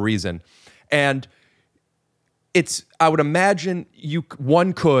whatever reason. And I would imagine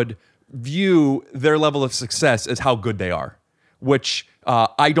one could view their level of success as how good they are, which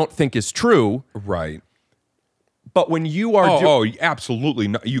I don't think is true. Right. But when you are... absolutely.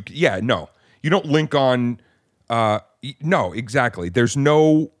 No, you don't link on... no, exactly. There's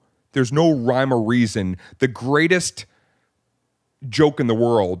no rhyme or reason. The greatest joke in the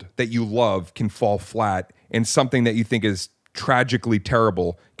world that you love can fall flat, and something that you think is tragically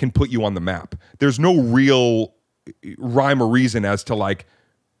terrible can put you on the map. There's no real rhyme or reason as to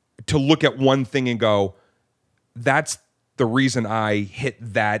to look at one thing and go, that's the reason I hit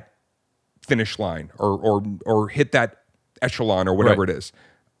that finish line or hit that echelon or whatever it is.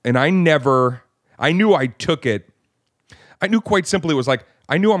 And I knew I took it. I knew quite simply it was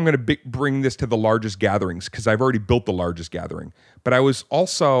I knew I'm going to bring this to the largest gatherings because I've already built the largest gathering. But I was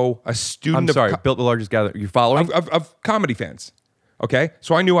also a student built the largest gathering. You following? Of comedy fans. Okay?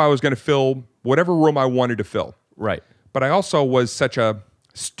 So I knew I was going to fill whatever room I wanted to fill. Right. But I also was such a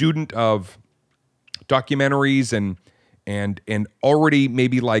student of documentaries and already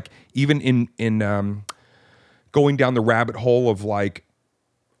maybe even in going down the rabbit hole of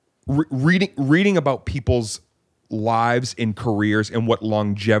reading about people's lives and careers and what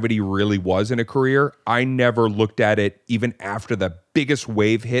longevity really was in a career. I never looked at it even after the biggest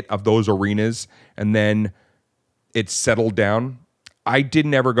wave hit of those arenas and then it settled down. I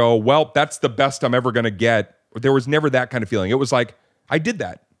didn't ever go, well, that's the best I'm ever going to get. There was never that kind of feeling. It was I did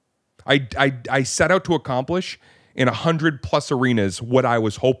that. I set out to accomplish in 100+ arenas what I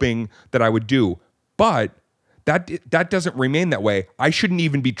was hoping that I would do. But that doesn't remain that way. I shouldn't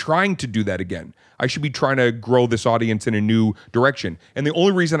even be trying to do that again. I should be trying to grow this audience in a new direction. And the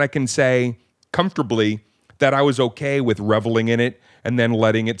only reason I can say comfortably that I was okay with reveling in it and then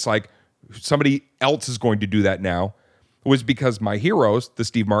letting it's somebody else is going to do that now was because my heroes, the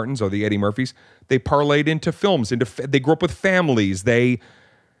Steve Martins or the Eddie Murphys, they parlayed into films. They grew up with families. They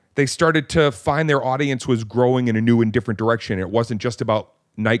started to find their audience was growing in a new and different direction. It wasn't just about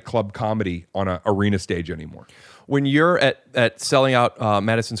nightclub comedy on an arena stage anymore. When you're at selling out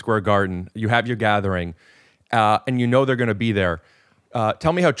Madison Square Garden, you have your gathering, and you know they're going to be there.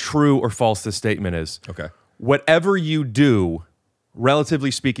 Tell me how true or false this statement is. Okay. Whatever you do, relatively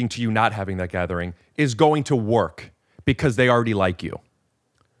speaking to you not having that gathering, is going to work because they already like you.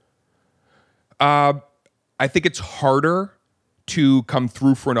 I think it's harder to come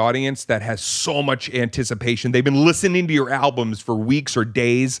through for an audience that has so much anticipation. They've been listening to your albums for weeks or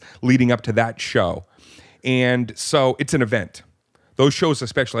days leading up to that show. And so it's an event. Those shows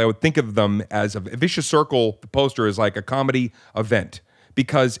especially, I would think of them as a Vicious Circle. The poster is like a comedy event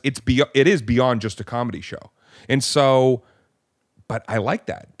because it is beyond just a comedy show. And so, but I like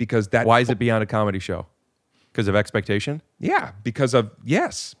that because that... Why is it beyond a comedy show? Because of expectation? Yeah, because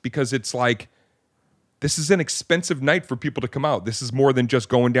it's this is an expensive night for people to come out. This is more than just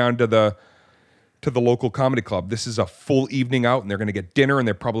going down to the local comedy club. This is a full evening out, and they're going to get dinner, and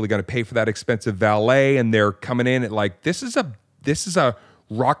they're probably going to pay for that expensive valet, and they're coming in at this is a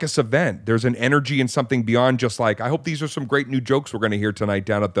raucous event. There's an energy and something beyond just I hope these are some great new jokes we're going to hear tonight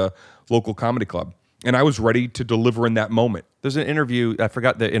down at the local comedy club. And I was ready to deliver in that moment. There's an interview, I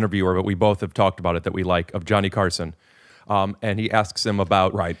forgot the interviewer, but we both have talked about it that we like, of Johnny Carson, and he asks him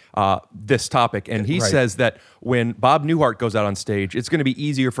about this topic. And he Right. says that when Bob Newhart goes out on stage, it's going to be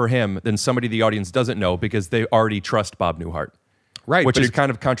easier for him than somebody the audience doesn't know because they already trust Bob Newhart. Right. Which but is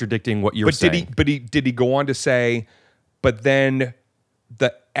kind of contradicting what you're but saying. did he go on to say, but then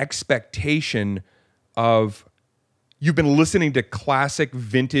the expectation of you've been listening to classic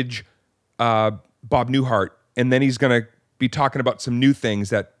vintage Bob Newhart, and then he's going to be talking about some new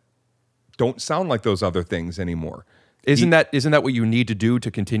things that don't sound like those other things anymore. Isn't that what you need to do to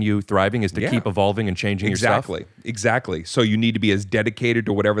continue thriving? Is to keep evolving and changing your stuff? Exactly. So you need to be as dedicated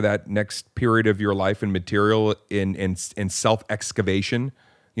to whatever that next period of your life and material in self excavation.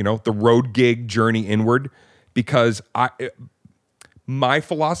 You know, the road gig journey inward. Because my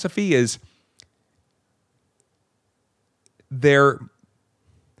philosophy is they're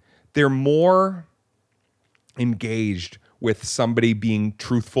more engaged with somebody being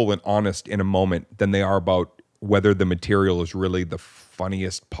truthful and honest in a moment than they are about whether the material is really the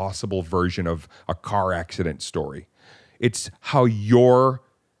funniest possible version of a car accident story. It's how you're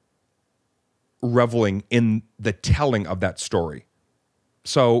reveling in the telling of that story.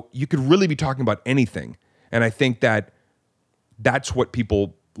 So you could really be talking about anything. And I think that that's what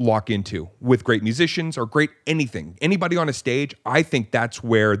people lock into with great musicians or great anything. Anybody on a stage, I think that's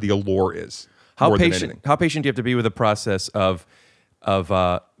where the allure is. How patient do you have to be with the process of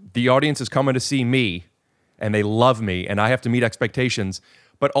the audience is coming to see me and they love me and I have to meet expectations,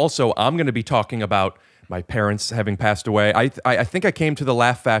 but also I'm going to be talking about my parents having passed away. I think I came to the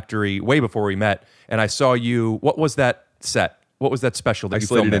Laugh Factory way before we met and I saw you. What was that set? What was that special that you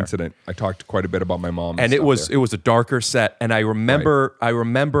filmed there? Incident. I talked quite a bit about my mom. And it was a darker set. And I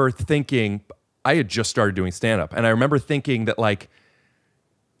remember thinking, I had just started doing stand-up. And I remember thinking that like,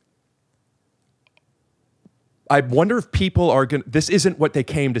 I wonder if people are going to, this isn't what they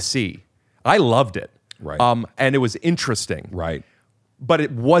came to see. I loved it. Right. And it was interesting. Right. But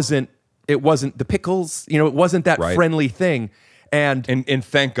it wasn't the Pickles, it wasn't that friendly thing. And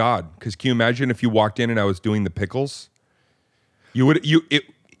thank God, because can you imagine if you walked in and I was doing the Pickles? You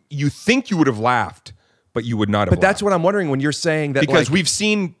think you would have laughed, but you would not have But laughed. that's what I'm wondering when you're saying that. Because we've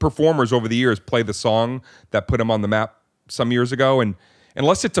seen performers over the years play the song that put them on the map some years ago, and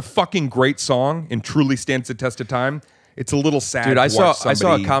unless it's a fucking great song and truly stands the test of time, it's a little sad. Dude, to I saw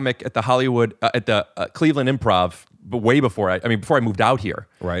somebody... a comic at the Hollywood at the Cleveland Improv, but way before before I moved out here.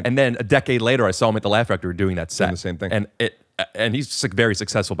 Right. And then a decade later, I saw him at the Laugh Factory doing that set. Doing the same thing. And he's very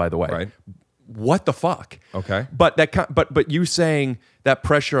successful, by the way. Right. What the fuck? Okay. But you saying that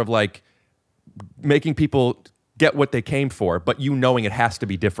pressure of like making people get what they came for, but you knowing it has to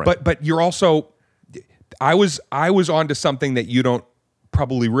be different. But you're also, I was onto something that you don't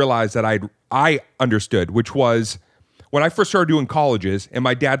probably realize that I understood, which was when I first started doing colleges, and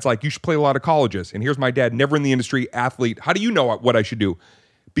my dad's like, you should play a lot of colleges. And here's my dad, never in the industry, athlete. How do you know what I should do?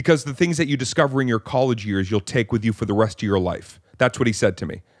 Because the things that you discover in your college years, you'll take with you for the rest of your life. That's what he said to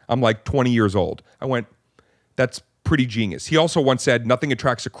me. I'm like 20 years old. I went, that's pretty genius. He also once said, nothing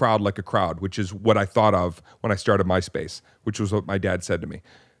attracts a crowd like a crowd, which is what I thought of when I started MySpace, which was what my dad said to me.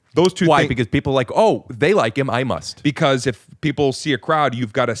 Those two Why? Because people are like, oh, they like him, I must. Because if people see a crowd,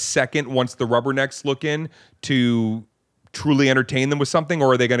 you've got a second once the rubbernecks look in to truly entertain them with something,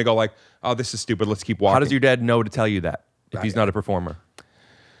 or are they going to go like, oh, this is stupid, let's keep walking? How does your dad know to tell you that if he's not a performer?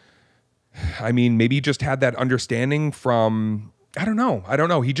 I mean, maybe he just had that understanding from... I don't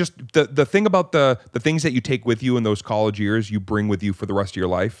know. He just, the thing about the things that you take with you in those college years, you bring with you for the rest of your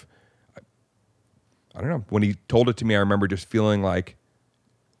life. I don't know. When he told it to me, I remember just feeling like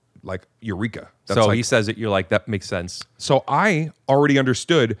eureka. He says it, you're like, that makes sense. So I already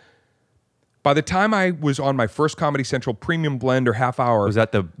understood. By the time I was on my first Comedy Central premium blend or half hour. Was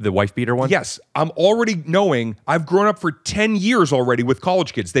that the wife beater one? Yes. I'm already knowing I've grown up for 10 years already with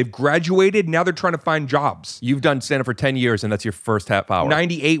college kids. They've graduated. Now they're trying to find jobs. You've done stand-up for 10 years and that's your first half hour.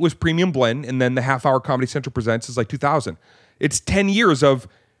 98 was premium blend. And then the half hour Comedy Central Presents is like 2000. It's 10 years of,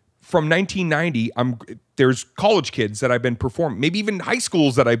 from 1990, there's college kids that I've been performing. Maybe even high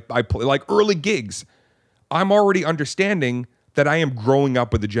schools that I play, like early gigs. I'm already understanding that I am growing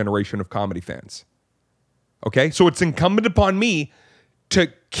up with a generation of comedy fans. Okay? So it's incumbent upon me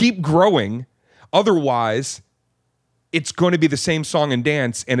to keep growing. Otherwise, it's going to be the same song and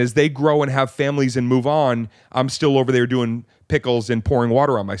dance. And as they grow and have families and move on, I'm still over there doing pickles and pouring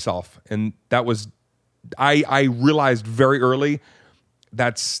water on myself. And that was, I realized very early,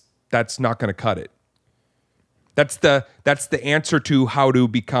 that's not going to cut it. That's the answer to how to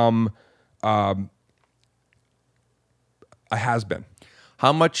become a has-been.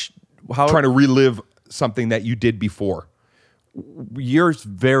 How trying to relive something that you did before. you're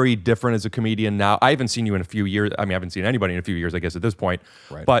very different as a comedian now. I haven't seen you in a few years. I mean, I haven't seen anybody in a few years, I guess, at this point.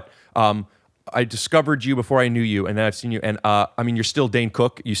 Right. But I discovered you before I knew you, and then I've seen you. And I mean, you're still Dane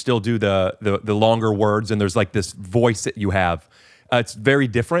Cook. You still do the longer words, and there's like this voice that you have. It's very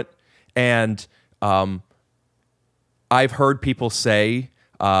different. And I've heard people say,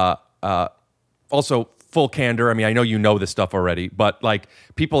 also full candor. I mean, I know you know this stuff already, but like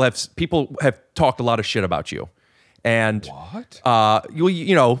people have talked a lot of shit about you. And what?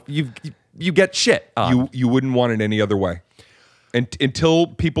 You get shit. You wouldn't want it any other way. And until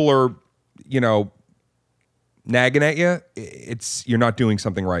people are, nagging at you, you're not doing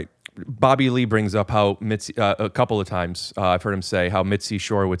something right. Bobby Lee brings up how Mitzi, a couple of times I've heard him say how Mitzi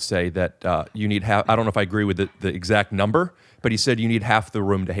Shore would say that you need half. I don't know if I agree with the exact number, but he said you need half the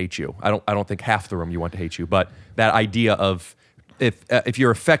room to hate you. I don't think half the room you want to hate you, but that idea of if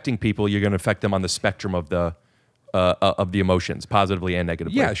you're affecting people, you're going to affect them on the spectrum of the emotions, positively and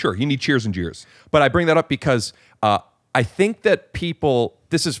negatively. Yeah, sure. You need cheers and jeers. But I bring that up because I think that people.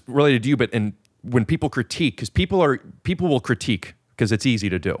 This is related to you, but when people critique, because people will critique because it's easy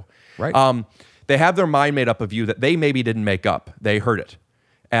to do. Right. They have their mind made up of you that they maybe didn't make up. They heard it.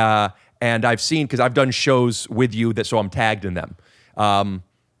 And I've seen, because I've done shows with you, so I'm tagged in them.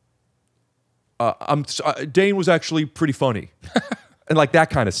 Dane was actually pretty funny. And like that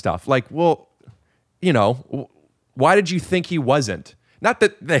kind of stuff. Like, well, why did you think he wasn't? Not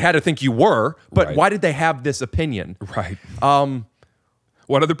that they had to think you were, but right. Why did they have this opinion? Right.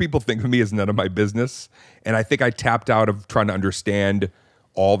 What other people think of me is none of my business. And I think I tapped out of trying to understand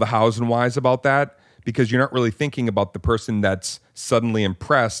all the hows and whys about that, because you're not really thinking about the person that's suddenly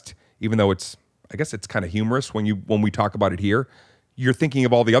impressed, even though I guess it's kind of humorous when we talk about it here. You're thinking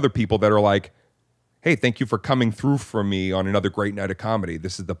of all the other people that are like, hey, thank you for coming through for me on another great night of comedy.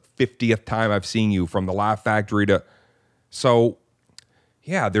 This is the 50th time I've seen you, from the Laugh Factory to... So,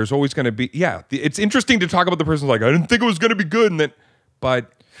 yeah, there's always going to be... Yeah, it's interesting to talk about the person like, I didn't think it was going to be good, and then...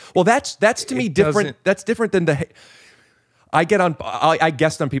 But... Well, that's to me different. That's different than I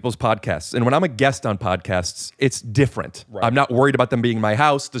guest on people's podcasts, and when I'm a guest on podcasts, it's different. Right. I'm not worried about them being in my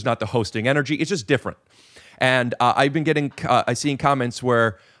house. There's not the hosting energy. It's just different. And I've been getting, I seen comments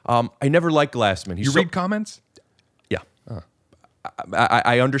where I never liked Glassman. You read comments? Yeah.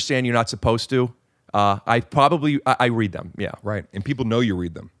 I understand you're not supposed to. I read them. Yeah. Right. And people know you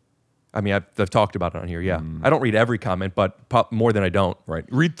read them. I mean, I've talked about it on here. Yeah. I don't read every comment, but more than I don't. Right.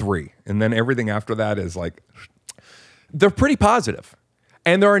 Read 3, and then everything after that is like... They're pretty positive.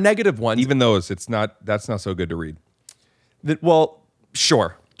 And there are negative ones. Even those, that's not so good to read. Well,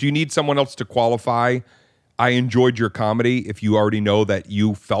 sure. Do you need someone else to qualify, I enjoyed your comedy, if you already know that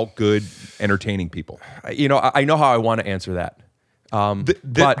you felt good entertaining people? I know how I want to answer that.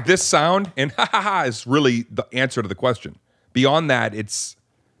 But this sound and ha is really the answer to the question. Beyond that, it's...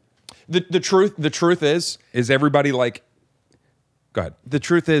 The truth is everybody like... Go ahead. The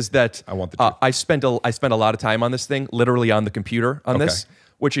truth is that I want the truth. I spent a lot of time on this thing, literally on the computer on this,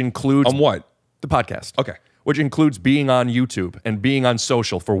 which includes... On what? The podcast. Okay. Which includes being on YouTube and being on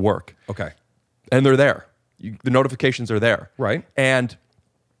social for work. Okay. And they're there. The notifications are there. Right. And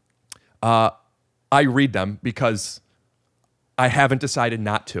I read them because I haven't decided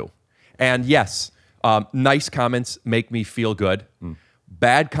not to. And yes, nice comments make me feel good.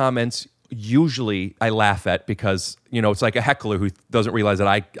 Bad comments... Usually I laugh at because, it's like a heckler who doesn't realize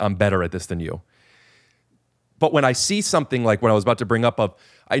that I'm better at this than you. But when I see something like what I was about to bring up of,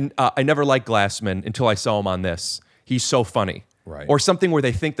 I never liked Glassman until I saw him on this. He's so funny. Right. Or something where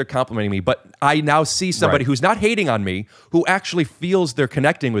they think they're complimenting me, but I now see somebody who's not hating on me, who actually feels they're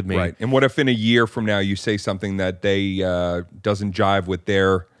connecting with me. Right. And what if in a year from now you say something that they doesn't jive with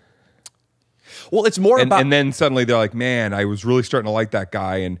their... Well, it's more about... And then suddenly they're like, man, I was really starting to like that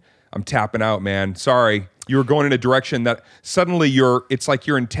guy, and I'm tapping out, man. Sorry. You were going in a direction that suddenly it's like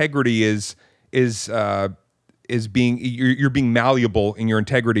your integrity is being, you're being malleable in your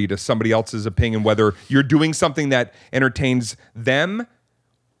integrity to somebody else's opinion, whether you're doing something that entertains them,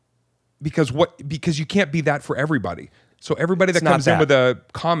 because you can't be that for everybody. So everybody that comes in with a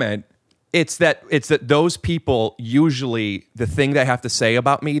comment, it's that those people, usually the thing they have to say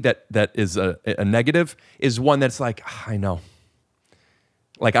about me that is a negative is one that's like, I know.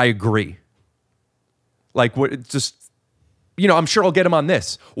 Like, I agree. Like, what? Just, I'm sure I'll get him on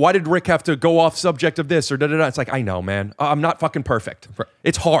this. Why did Rick have to go off subject of this or da-da-da? It's like, I know, man. I'm not fucking perfect.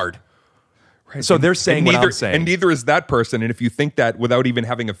 It's hard. Right. So they're saying what I'm saying. And neither is that person. And if you think that without even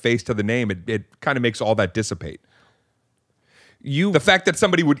having a face to the name, it kind of makes all that dissipate. The fact that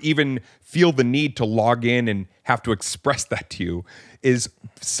somebody would even feel the need to log in and have to express that to you is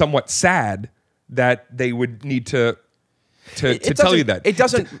somewhat sad, that they would need to... to tell you that. It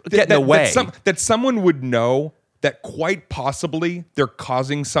doesn't get in the way. That someone would know that quite possibly they're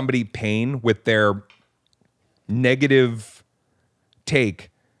causing somebody pain with their negative take.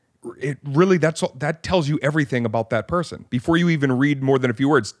 It really, that tells you everything about that person before you even read more than a few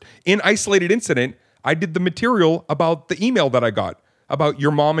words. In Isolated Incident, I did the material about the email that I got about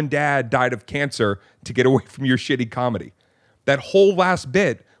your mom and dad died of cancer to get away from your shitty comedy. That whole last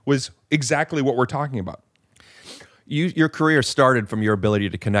bit was exactly what we're talking about. Your career started from your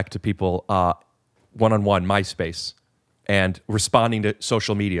ability to connect to people one-on-one, MySpace, and responding to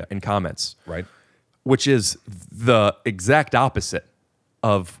social media and comments. Right. Which is the exact opposite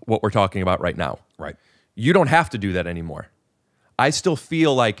of what we're talking about right now. Right. You don't have to do that anymore. I still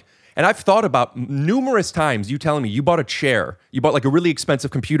feel like, and I've thought about numerous times you telling me you bought a chair, you bought like a really expensive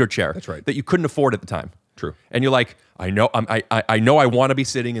computer chair. That's right. That you couldn't afford at the time. True. And you're like, I know I want to be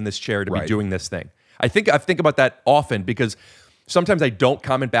sitting in this chair to be doing this thing. I think about that often because sometimes I don't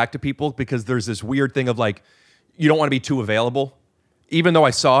comment back to people because there's this weird thing of like, you don't want to be too available, even though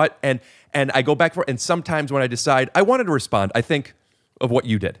I saw it. And I go back and sometimes when I decide I wanted to respond, I think of what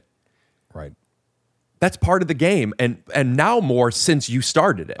you did. Right. That's part of the game. And now more since you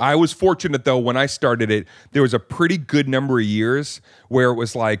started it. I was fortunate though, when I started it, there was a pretty good number of years where it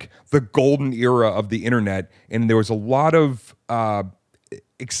was like the golden era of the internet. And there was a lot of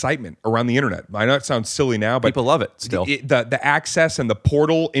excitement around the internet. I know it sounds silly now, but people love it still. The access and the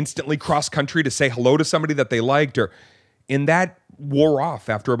portal instantly cross country to say hello to somebody that they liked, and that wore off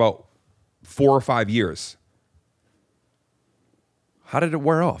after about 4 or 5 years. How did it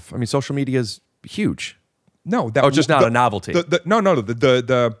wear off? I mean, social media is huge. No, it's just not a novelty.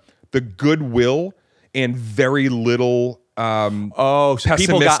 The goodwill and very little. So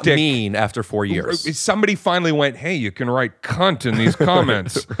people got mean after 4 years. Somebody finally went, hey, you can write cunt in these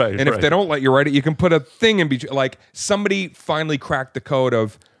comments. Right, and if they don't let you write it, you can put a thing in between. Like somebody finally cracked the code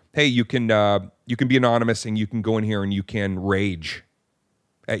of, hey, you can be anonymous and you can go in here and you can rage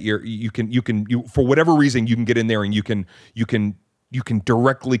at you for whatever reason you can get in there and you can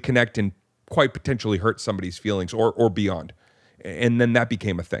directly connect and quite potentially hurt somebody's feelings or beyond. And then that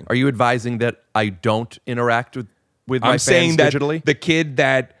became a thing. Are you advising that I don't interact with my I'm fans saying that digitally? The kid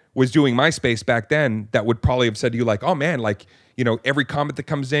that was doing MySpace back then that would probably have said to you like, oh man, like, you know, every comment that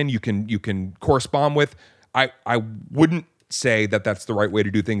comes in, you can correspond with. I wouldn't say that that's the right way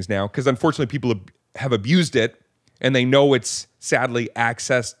to do things now because unfortunately people have abused it and they know it's sadly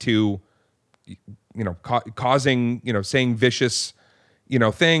access to, you know, causing, you know, saying vicious, you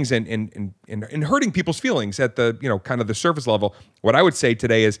know, things and hurting people's feelings at the, you know, kind of the surface level. What I would say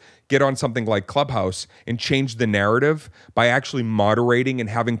today is get on something like Clubhouse and change the narrative by actually moderating and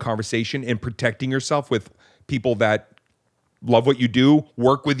having conversation and protecting yourself with people that love what you do,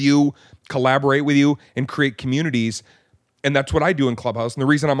 work with you, collaborate with you, and create communities. And that's what I do in Clubhouse. And the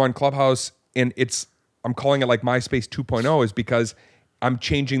reason I'm on Clubhouse and I'm calling it like MySpace 2.0 is because I'm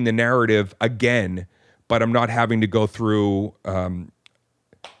changing the narrative again, but I'm not having to go through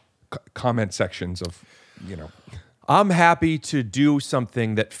comment sections of, you know. I'm happy to do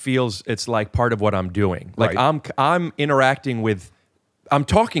something that feels it's like part of what I'm doing. Like I'm interacting with, I'm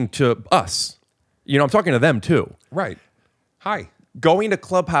talking to us. You know, I'm talking to them too. Right. Hi. Going to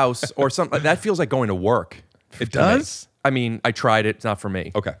Clubhouse or something, that feels like going to work. It does? I mean, I tried it. It's not for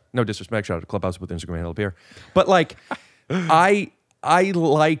me. Okay. No disrespect. Shout out to Clubhouse with Instagram handle here. But like, I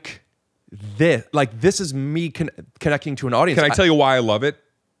like this. Like, this is me connecting to an audience. Can I tell you why I love it?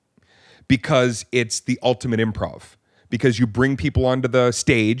 Because it's the ultimate improv. Because you bring people onto the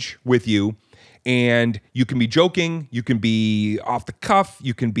stage with you and you can be joking, you can be off the cuff,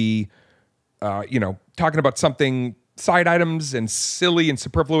 you can be, you know, talking about something, side items and silly and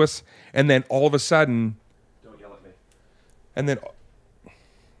superfluous. And then all of a sudden, don't yell at me. And then,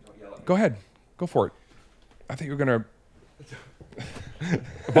 go ahead, go for it. I think you're going to.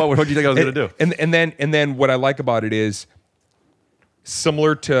 Well, what do you think I was going to do? And then what I like about it is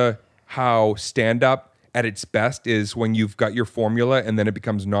similar to how stand-up at its best is when you've got your formula and then it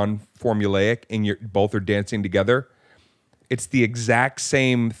becomes non-formulaic and you both are dancing together. It's the exact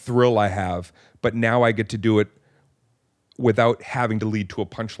same thrill I have, but now I get to do it without having to lead to a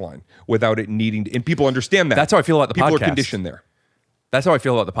punchline, without it needing to, and people understand that. That's how I feel about the podcast. People are conditioned there. That's how I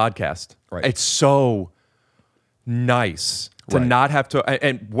feel about the podcast. Right. It's so nice to not have to,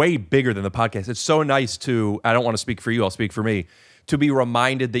 and way bigger than the podcast. It's so nice to, I don't want to speak for you, I'll speak for me, to be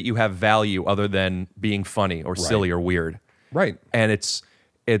reminded that you have value other than being funny or silly or weird. Right. And it's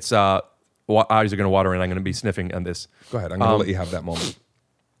eyes are going to water and I'm going to be sniffing on this. Go ahead. I'm going to let you have that moment.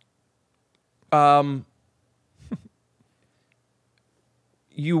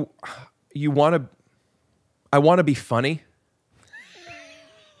 You want to, I want to be funny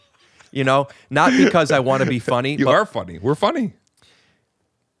You know, not because I want to be funny. You are funny. We're funny.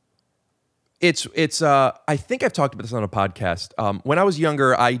 I think I've talked about this on a podcast. When I was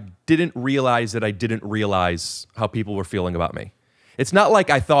younger, I didn't realize that I didn't realize how people were feeling about me. It's not like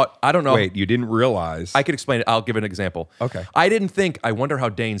I thought, I don't know. Wait, you didn't realize? I could explain it. I'll give an example. Okay. I didn't think, I wonder how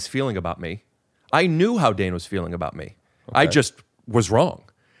Dane's feeling about me. I knew how Dane was feeling about me. Okay. I just was wrong.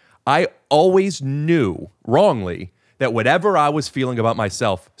 I always knew, wrongly, that whatever I was feeling about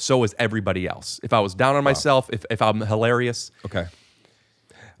myself, so was everybody else. If I was down on myself, if I'm hilarious. Okay.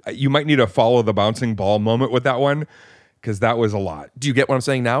 You might need a follow the bouncing ball moment with that one, because that was a lot. Do you get what I'm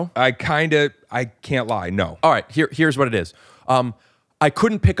saying now? I can't lie, no. All right, here's what it is. I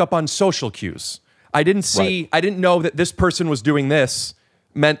couldn't pick up on social cues. I didn't know that this person was doing this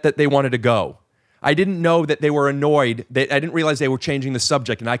meant that they wanted to go. I didn't know that they were annoyed. I didn't realize they were changing the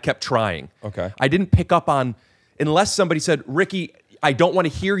subject, and I kept trying. Okay. I didn't pick up on, unless somebody said, Ricky, I don't want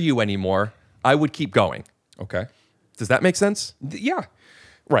to hear you anymore, I would keep going. Okay. Does that make sense? Yeah.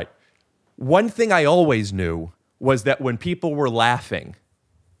 Right. One thing I always knew was that when people were laughing,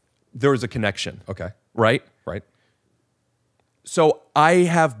 there was a connection. Okay. Right? Right. So I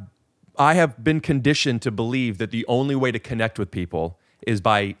have been conditioned to believe that the only way to connect with people is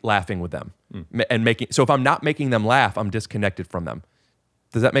by laughing with them and making. So if I'm not making them laugh, I'm disconnected from them.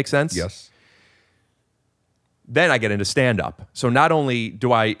 Does that make sense? Yes. Then I get into stand-up. So not only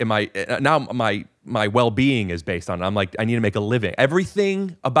now my well-being is based on it. I'm like, I need to make a living.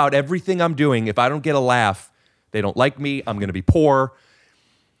 Everything I'm doing, if I don't get a laugh, they don't like me, I'm going to be poor.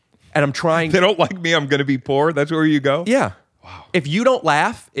 And I'm trying. They don't like me, I'm going to be poor? That's where you go? Yeah. Wow. If you don't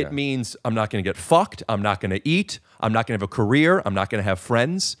laugh, it means I'm not going to get fucked, I'm not going to eat, I'm not going to have a career, I'm not going to have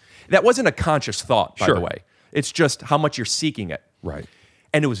friends. That wasn't a conscious thought, by the way. It's just how much you're seeking it. Right.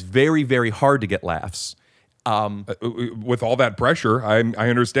 And it was very, very hard to get laughs. With all that pressure, I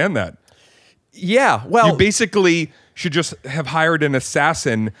understand that. Yeah, well, you basically should just have hired an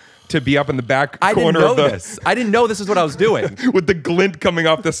assassin to be up in the back corner. I didn't know this is what I was doing. With the glint coming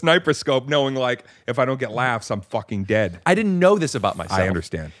off the sniper scope, knowing like, if I don't get laughs, I'm fucking dead. I didn't know this about myself. I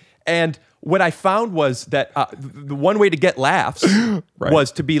understand. And what I found was that the one way to get laughs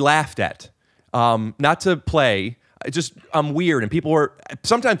was to be laughed at, not to play. I'm weird, and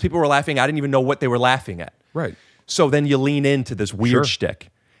sometimes people were laughing. I didn't even know what they were laughing at. Right. So then you lean into this weird shtick.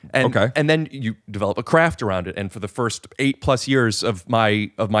 And, okay. And then you develop a craft around it. And for the first 8+ years of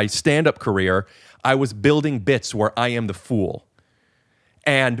my stand-up career, I was building bits where I am the fool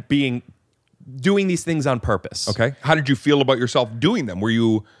and doing these things on purpose. Okay. How did you feel about yourself doing them? Were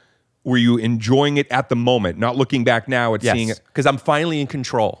you enjoying it at the moment, not looking back now at seeing it? Because I'm finally in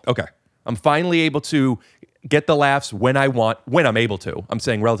control. Okay. I'm finally able to get the laughs when I'm able to. I'm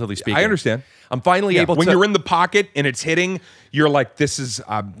saying relatively speaking. I understand. I'm finally able to. When you're in the pocket and it's hitting, you're like, this is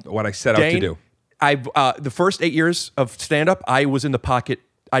what I set out to do. The first 8 years of stand-up, I was in the pocket,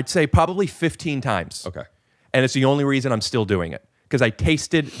 I'd say probably 15 times. Okay. And it's the only reason I'm still doing it. Because I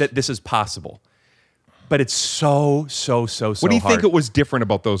tasted that this is possible. But it's so What do you think it was different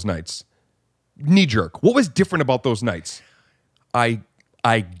about those nights? Knee jerk. What was different about those nights? I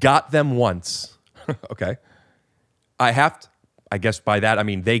got them once. Okay. I guess by that I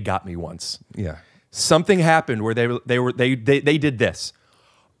mean they got me once. Yeah. Something happened where they did this.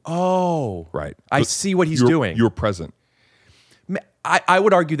 Oh, right. I see what he's doing. You were present. I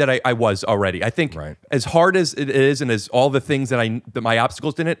would argue that I was already. I think as hard as it is, and as all the things that my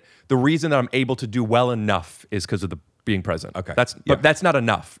obstacles in it, the reason that I'm able to do well enough is because of the being present. Okay. But that's not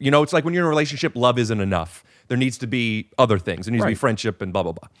enough. You know, it's like when you're in a relationship, love isn't enough. There needs to be other things. There needs to be friendship and blah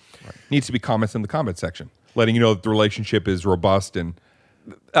blah blah. Right. Needs to be comments in the comment section, letting you know that the relationship is robust and.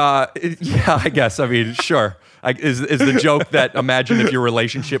 Yeah, I guess. I mean, sure. Is the joke that imagine if your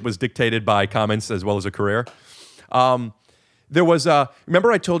relationship was dictated by comments as well as a career? There was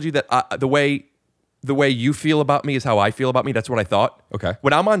remember I told you that the way you feel about me is how I feel about me. That's what I thought. Okay.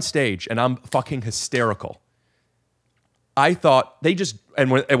 When I'm on stage and I'm fucking hysterical, I thought and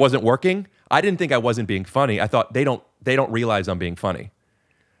when it wasn't working, I didn't think I wasn't being funny. I thought they don't realize I'm being funny.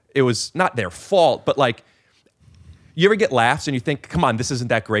 It was not their fault, but like, you ever get laughs and you think, come on, this isn't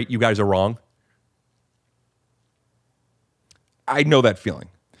that great. You guys are wrong. I know that feeling.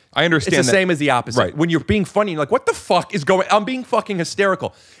 I understand. It's the same as the opposite. Right. When you're being funny, you're like, what the fuck is going on? I'm being fucking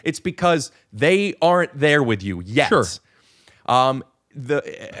hysterical. It's because they aren't there with you yet. Sure.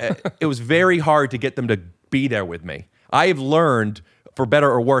 It was very hard to get them to be there with me. I have learned, for better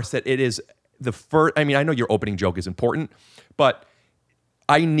or worse, that it is the first. I mean, I know your opening joke is important, but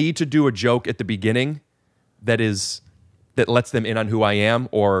I need to do a joke at the beginning that lets them in on who I am,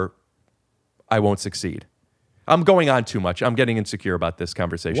 or I won't succeed. I'm going on too much. I'm getting insecure about this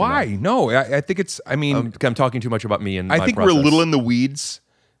conversation. Why? Now. No, I think it's. I mean, I'm talking too much about me and I my think process. we're a little in the weeds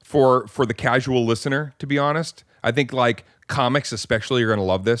for the casual listener. To be honest, I think like comics especially are going to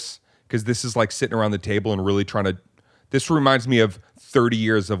love this because this is like sitting around the table and really trying to. This reminds me of 30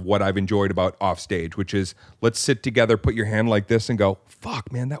 years of what I've enjoyed about offstage, which is let's sit together, put your hand like this, and go,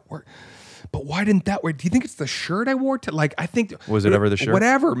 "Fuck, man, that worked." But why didn't that work? Do you think it's the shirt I wore? I think was it ever the shirt?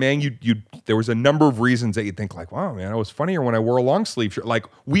 Whatever, man. There was a number of reasons that you think like, wow, man, I was funnier when I wore a long sleeve shirt. Like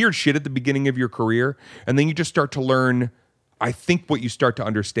weird shit at the beginning of your career, and then you just start to learn. I think what you start to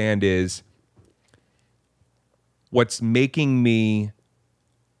understand is what's making me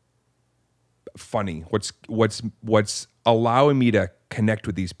funny. What's allowing me to connect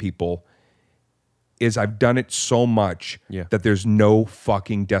with these people is I've done it so much that there's no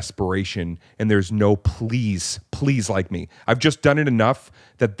fucking desperation and there's no please like me. I've just done it enough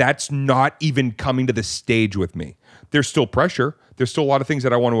that that's not even coming to the stage with me. There's still pressure. There's still a lot of things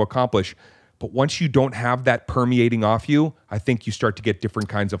that I want to accomplish. But once you don't have that permeating off you, I think you start to get different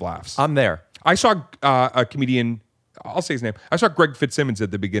kinds of laughs. I'm there. I saw a comedian, I'll say his name. I saw Greg Fitzsimmons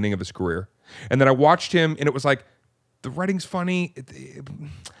at the beginning of his career. And then I watched him and it was like, the writing's funny,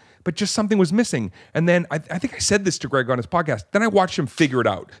 but just something was missing. And then I think I said this to Greg on his podcast. Then I watched him figure it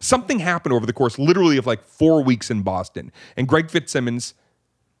out. Something happened over the course literally of like 4 weeks in Boston. And Greg Fitzsimmons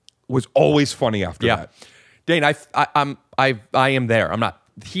was always funny after that. Dane, I am there. I'm not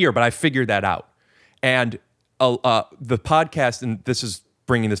here, but I figured that out. And the podcast, and this is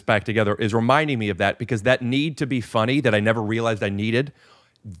bringing this back together, is reminding me of that because that need to be funny that I never realized I needed,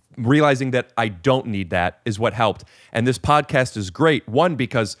 realizing that I don't need that is what helped. And this podcast is great. One,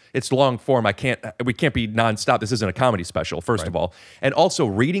 because it's long form. We can't be nonstop. This isn't a comedy special, first of all. And also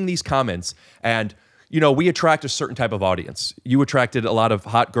reading these comments and, we attract a certain type of audience. You attracted a lot of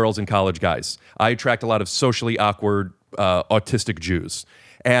hot girls and college guys. I attract a lot of socially awkward, autistic Jews.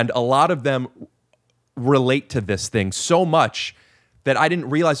 And a lot of them relate to this thing so much that I didn't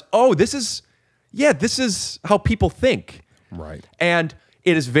realize, this is how people think. Right. And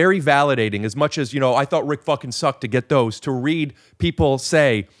it is very validating as much as, I thought Rick fucking sucked to get those, to read people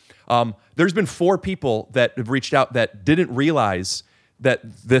say, there's been 4 people that have reached out that didn't realize that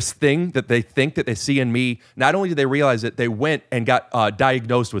this thing that they think that they see in me, not only did they realize it, they went and got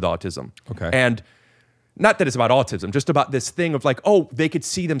diagnosed with autism. Okay. And not that it's about autism, just about this thing of like, they could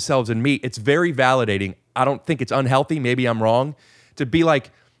see themselves in me. It's very validating. I don't think it's unhealthy. Maybe I'm wrong. To be like,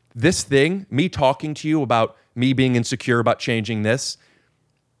 this thing, me talking to you about me being insecure about changing this,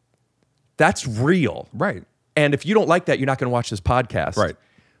 that's real. Right. And if you don't like that, you're not going to watch this podcast. Right.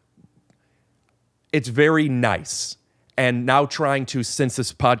 It's very nice. And now trying to, since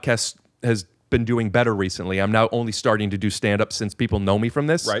this podcast has been doing better recently, I'm now only starting to do stand-up since people know me from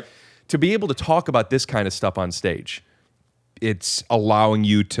this. Right. To be able to talk about this kind of stuff on stage. It's allowing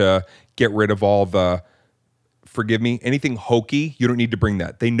you to get rid of all the, forgive me, anything hokey, you don't need to bring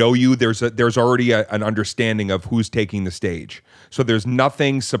that. They know you. There's already an understanding of who's taking the stage. So there's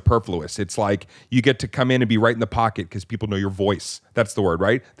nothing superfluous. It's like you get to come in and be right in the pocket because people know your voice. That's the word,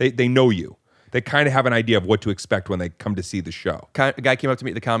 right? They know you. They kind of have an idea of what to expect when they come to see the show. A guy came up to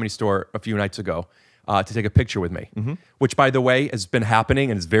me at the Comedy Store a few nights ago to take a picture with me, which, by the way, has been happening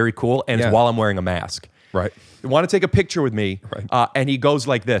and is very cool, and it's while I'm wearing a mask. Right. They want to take a picture with me, and he goes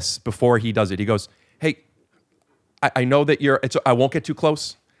like this before he does it. He goes, hey, I know that I won't get too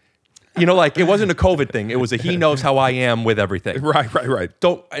close. Like it wasn't a COVID thing. It was he knows how I am with everything. Right.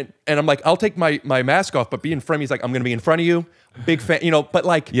 And I'm like, I'll take my mask off, but be in front of me. He's like, I'm going to be in front of you. Big fan, but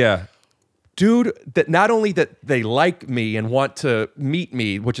like, yeah. Dude, that not only that they like me and want to meet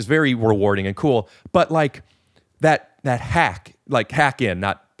me, which is very rewarding and cool, but like that hack in,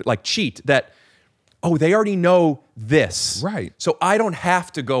 not like cheat, that, they already know this. Right. So I don't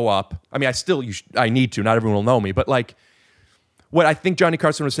have to go up. I mean, I need to. Not everyone will know me, but like what I think Johnny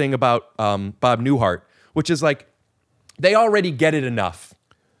Carson was saying about Bob Newhart, which is like, they already get it enough.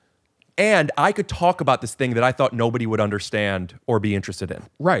 And I could talk about this thing that I thought nobody would understand or be interested in.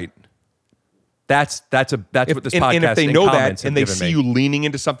 Right. That's what this podcast and if they know that and they see me. you leaning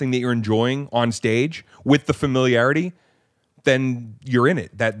into something that you're enjoying on stage with the familiarity, then you're in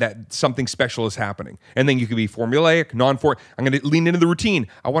it. That something special is happening. And then you can be formulaic, non-formulaic. I'm going to lean into the routine.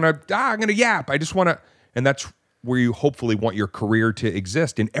 I'm going to yap. I just want to, and that's where you hopefully want your career to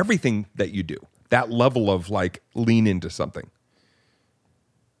exist in everything that you do. That level of like lean into something.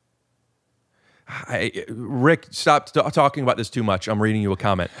 Rick, stop talking about this too much. I'm reading you a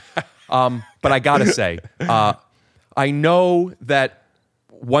comment. But I gotta say, I know that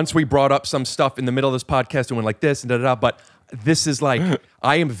once we brought up some stuff in the middle of this podcast and went like this and but this is like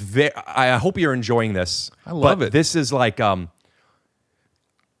I hope you're enjoying this. I love it. This is like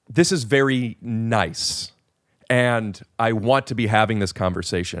this is very nice, and I want to be having this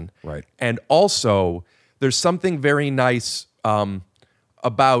conversation. Right. And also, there's something very nice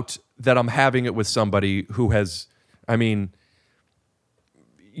about that I'm having it with somebody who has. I mean,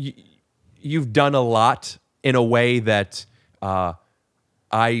 you've done a lot in a way that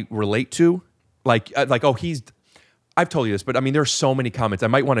I relate to. Like, oh, I've told you this, but I mean, there are so many comments. I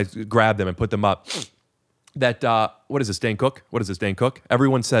might want to grab them and put them up. That, what is this, Dane Cook? What is this, Dane Cook?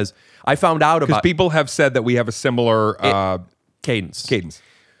 Everyone says, I found out about... Because people have said that we have a similar... cadence.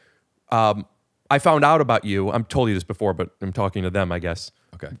 I found out about you. I've told you this before, but I'm talking to them, I guess.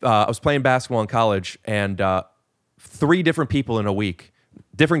 Okay. I was playing basketball in college, and 3 different people in a week,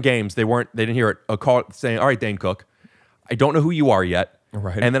 different games, they didn't hear it, a call saying, all right, Dane Cook, I don't know who you are yet.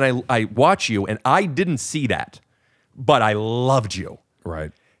 Right. And then I watch you, and I didn't see that, but I loved you.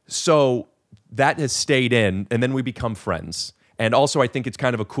 Right. So that has stayed in, and then we become friends. And also, I think it's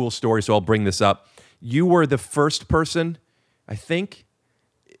kind of a cool story, so I'll bring this up. You were the first person, I think,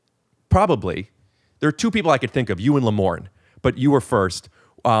 probably. There are 2 people I could think of, you and Lamorne, but you were first,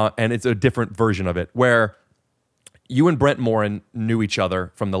 and it's a different version of it, where you and Brent Morin knew each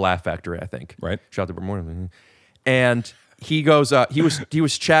other from the Laugh Factory, I think. Right. Shout out to Brent Morin. And he goes, he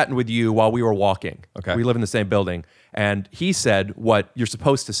was chatting with you while we were walking. Okay. We live in the same building. And he said what you're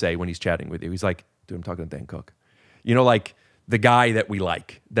supposed to say when he's chatting with you. He's like, dude, I'm talking to Dan Cook. You know, like the guy that we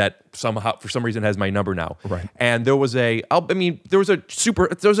like, that somehow, for some reason, has my number now. Right. And there was a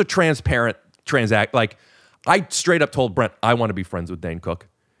transparent transact. Like, I straight up told Brent, I want to be friends with Dane Cook.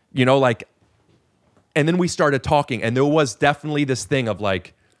 You know, like, and then we started talking, and there was definitely this thing of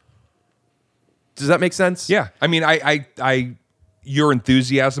like, does that make sense? Yeah. I mean, I your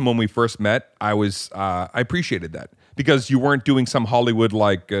enthusiasm when we first met, I appreciated that, because you weren't doing some Hollywood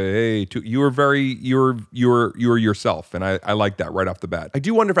like, hey, you were yourself, and I like that right off the bat. I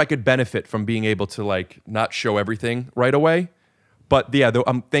do wonder if I could benefit from being able to like not show everything right away. But yeah,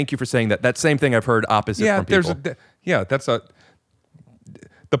 thank you for saying that. That same thing I've heard opposite from people. That's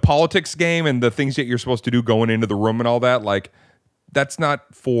the politics game and the things that you're supposed to do going into the room and all that. Like, that's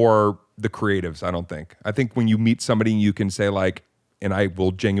not for the creatives, I don't think. I think when you meet somebody, you can say like, and I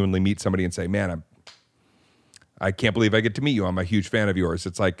will genuinely meet somebody and say, man, I can't believe I get to meet you. I'm a huge fan of yours.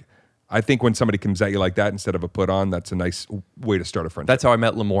 It's like, I think when somebody comes at you like that instead of a put on, that's a nice way to start a friendship. That's how I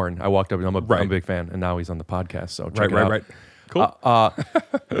met Lamorne. I walked up and I'm a big fan, and now he's on the podcast. So check it out. Right. Cool.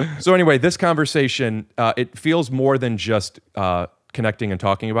 So anyway, this conversation, it feels more than just connecting and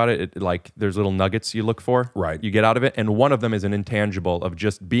talking about it. Like, there's little nuggets you look for. Right. You get out of it. And one of them is an intangible of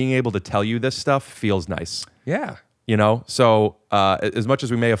just being able to tell you this stuff feels nice. Yeah. You know? So as much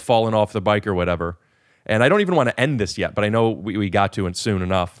as we may have fallen off the bike or whatever, and I don't even want to end this yet, but I know we got to, and soon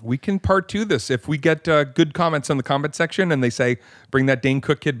enough. We can part 2 this. If we get good comments in the comment section and they say, bring that Dane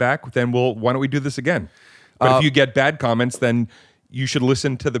Cook kid back, then why don't we do this again? But if you get bad comments, then you should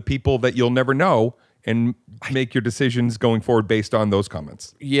listen to the people that you'll never know and make your decisions going forward based on those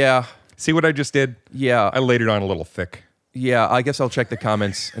comments. Yeah. See what I just did? Yeah. I laid it on a little thick. Yeah, I guess I'll check the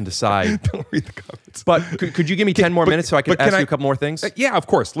comments and decide. Don't read the comments. But could you give me 10 more minutes so I can ask you a couple more things? Yeah, of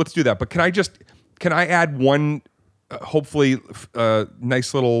course. Let's do that. But can I add one, hopefully,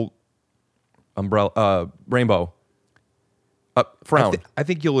 nice little umbrella, rainbow, frown? I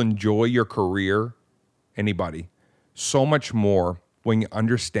think you'll enjoy your career, anybody, so much more when you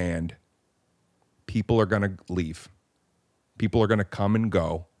understand people are going to leave. People are going to come and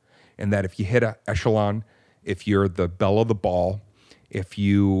go. And that if you hit an echelon, if you're the belle of the ball, if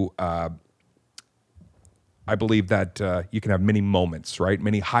you, I believe that you can have many moments, right?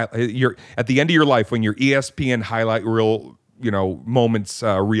 You're at the end of your life when your ESPN highlight reel, moments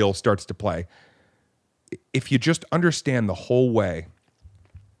reel starts to play. If you just understand the whole way,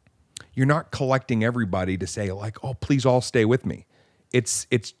 you're not collecting everybody to say like, oh, please all stay with me. It's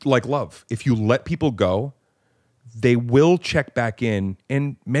like love. If you let people go, they will check back in,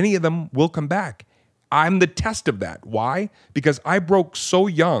 and many of them will come back. I'm the test of that. Why? Because I broke so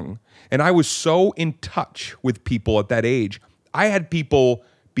young, and I was so in touch with people at that age. I had people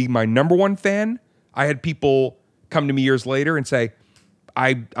be my number one fan. I had people come to me years later and say,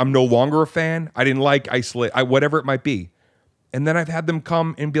 I'm no longer a fan. I didn't like Isolate, whatever it might be. And then I've had them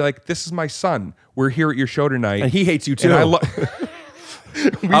come and be like, this is my son. We're here at your show tonight. And he hates you too. I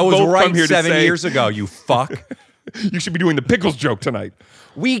was right 7 years ago, you fuck. You should be doing the Pickles joke tonight.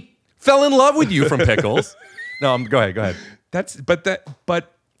 We fell in love with you from Pickles. No, go ahead.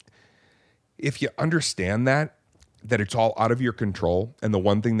 But if you understand that it's all out of your control, and the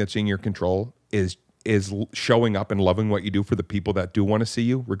one thing that's in your control is showing up and loving what you do for the people that do want to see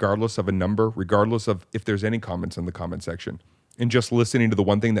you, regardless of a number, regardless of if there's any comments in the comment section. And just listening to the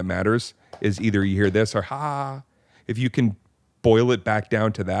one thing that matters is either you hear this or ha. If you can boil it back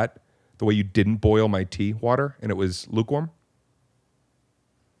down to that, the way you didn't boil my tea water and it was lukewarm.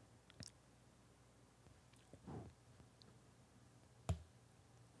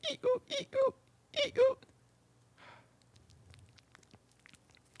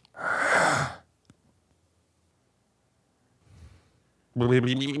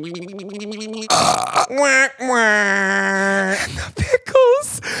 And the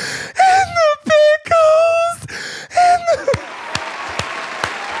pickles, and the pickles, and the...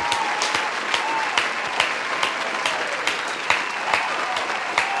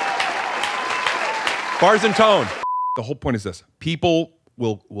 Bars and tone. The whole point is this: people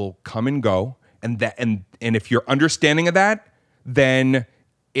will come and go, and if you're understanding of that, then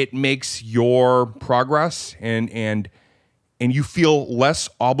it makes your progress and you feel less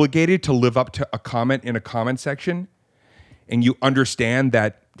obligated to live up to a comment in a comment section, and you understand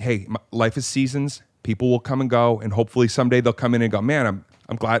that, hey, life is seasons. People will come and go, and hopefully someday they'll come in and go, man,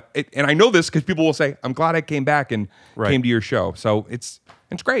 I'm glad. And I know this because people will say, I'm glad I came back and came to your show. So it's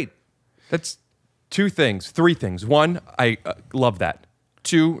great. That's three things. One, I love that.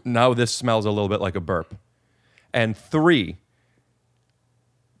 Two, now this smells a little bit like a burp. And three,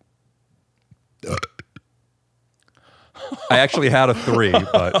 I actually had a 3,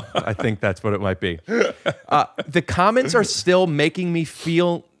 but I think that's what it might be. The comments are still making me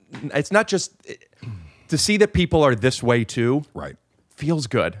feel, it's not just, to see that people are this way too. Right. Feels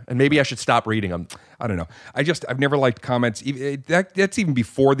good. And maybe I should stop reading them. I don't know. I've never liked comments. That's even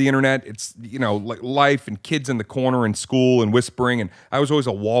before the internet. It's, like life and kids in the corner and school and whispering. And I was always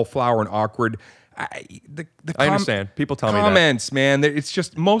a wallflower and awkward. I understand. People tell me that. Comments, man. It's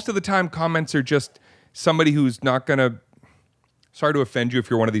just, most of the time comments are just somebody who's not going to, sorry to offend you if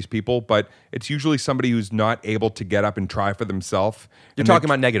you're one of these people, but it's usually somebody who's not able to get up and try for themselves. You're talking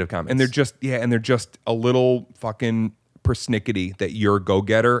about negative comments. And they're just a little fucking persnickety that you're a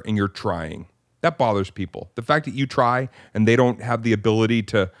go-getter and you're trying. That bothers people. The fact that you try and they don't have the ability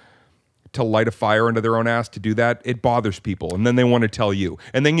to light a fire under their own ass to do that, it bothers people. And then they want to tell you.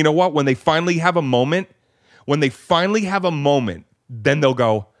 And then you know what? When they finally have a moment, then they'll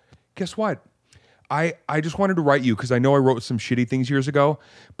go, guess what? I just wanted to write you because I know I wrote some shitty things years ago,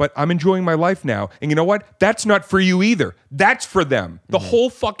 but I'm enjoying my life now. And you know what? That's not for you either. That's for them. The whole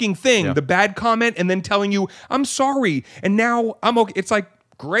fucking thing, the bad comment, and then telling you, I'm sorry, and now I'm okay. It's like,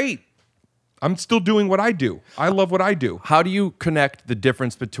 great. I'm still doing what I do. I love what I do. How do you connect the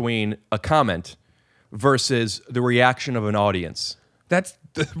difference between a comment versus the reaction of an audience? That's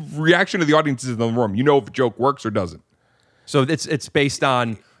the reaction of the audience is in the room. You know if a joke works or doesn't. So it's based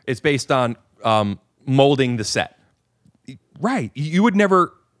on molding the set. Right. You would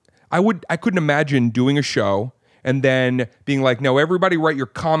never, I couldn't imagine doing a show and then being like, no, everybody write your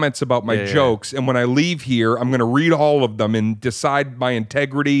comments about my jokes. And when I leave here, I'm going to read all of them and decide my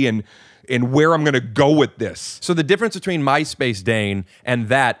integrity and where I'm going to go with this. So the difference between MySpace, Dane, and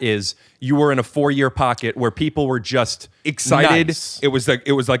that is you were in a 4-year pocket where people were just excited. Nice. It was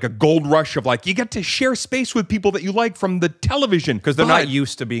like a gold rush of like, you get to share space with people that you like from the television. Because they're not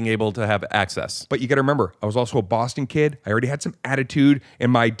used to being able to have access. But you got to remember, I was also a Boston kid. I already had some attitude.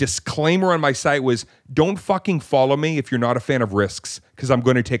 And my disclaimer on my site was, don't fucking follow me if you're not a fan of risks, because I'm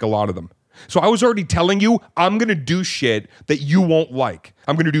going to take a lot of them. So I was already telling you, I'm going to do shit that you won't like.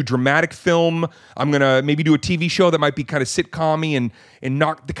 I'm going to do dramatic film. I'm going to maybe do a TV show that might be kind of sitcom-y and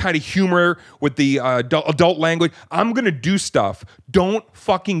not the kind of humor with the adult language. I'm going to do stuff. Don't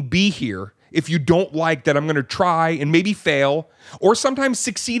fucking be here if you don't like that I'm going to try and maybe fail or sometimes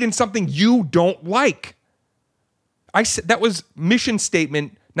succeed in something you don't like. That was mission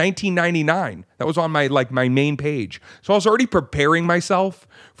statement 1999. That was on my main page. So I was already preparing myself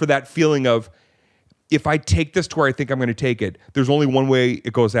for that feeling of, if I take this to where I think I'm going to take it, there's only one way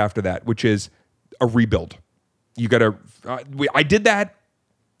it goes after that, which is a rebuild. You got to, I did that.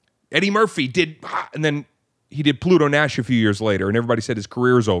 Eddie Murphy did, and then he did Pluto Nash a few years later, and everybody said his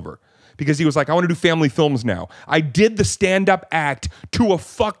career's over because he was like, I want to do family films now. I did the stand-up act to a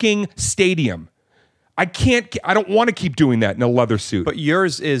fucking stadium. I don't want to keep doing that in a leather suit. But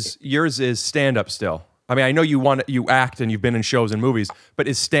yours is stand-up still. I mean, I know you act and you've been in shows and movies, but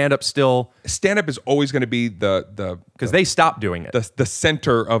is stand-up still? Stand-up is always going to be because they stopped doing it. The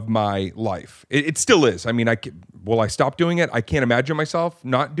center of my life. It still is. I mean, will I stop doing it? I can't imagine myself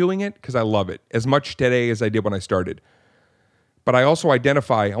not doing it because I love it as much today as I did when I started. But I also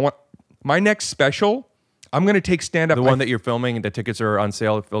identify, I want my next special, I'm going to take stand-up. The one that you're filming, the tickets are on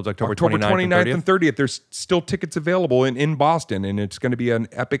sale. It fills October 29th and 30th. There's still tickets available in Boston, and it's going to be an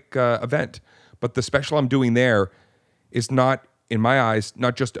epic event. But the special I'm doing there is not, in my eyes,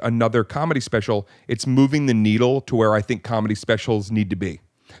 not just another comedy special. It's moving the needle to where I think comedy specials need to be.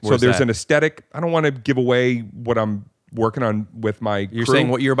 So there's an aesthetic. I don't want to give away what I'm working on with my You're crew. saying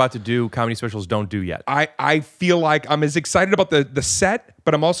what you're about to do, comedy specials don't do yet. I feel like I'm as excited about the set,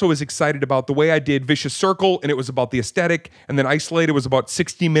 but I'm also as excited about the way I did Vicious Circle, and it was about the aesthetic, and then Isolated was about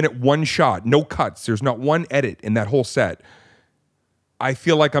 60-minute one shot, no cuts. There's not one edit in that whole set. I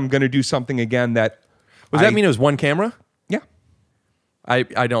feel like I'm going to do something again that... Does that mean it was one camera? Yeah.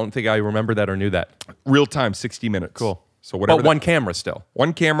 I don't think I remember that or knew that. Real time, 60 minutes. Cool. So whatever. But one camera still.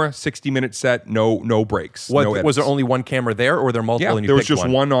 One camera, 60-minute set, no breaks. No Was there only one camera there, or were there multiple? Yeah, and you there was picked just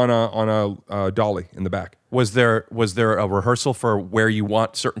one on a dolly in the back. Was there a rehearsal for where you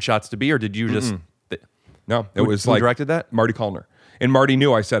want certain shots to be, or did you just? No, it was who like directed that? Marty Kullner. And Marty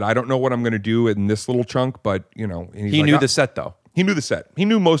knew. I said, I don't know what I'm going to do in this little chunk, but you know, and he knew the set though. He knew the set. He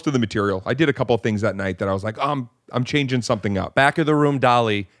knew most of the material. I did a couple of things that night that I was like, I'm changing something up. Back of the room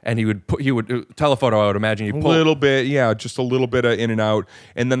dolly, and he would telephoto. I would imagine you a little bit, yeah, just a little bit of in and out,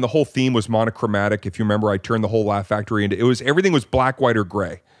 and then the whole theme was monochromatic. If you remember, I turned the whole Laugh Factory into everything was black, white, or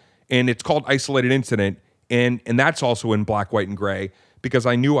gray, and it's called Isolated Incident, and that's also in black, white, and gray because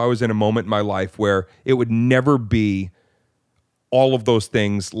I knew I was in a moment in my life where it would never be all of those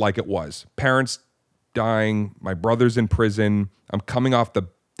things like it was. Parents dying, my brother's in prison. I'm coming off the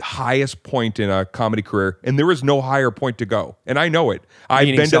highest point in a comedy career, and there is no higher point to go. And I know it. I've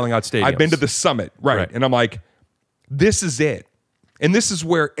been selling out stadiums. I've been to the summit, right? And I'm like, this is it. And this is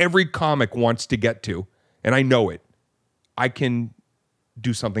where every comic wants to get to. And I know it. I can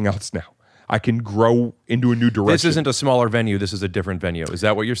do something else now. I can grow into a new direction. This isn't a smaller venue. This is a different venue. Is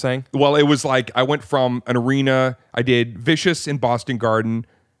that what you're saying? Well, it was like I went from an arena. I did Vicious in Boston Garden,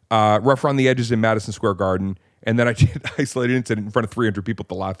 Rough Around the Edges in Madison Square Garden, and then I did Isolated Incident in front of 300 people at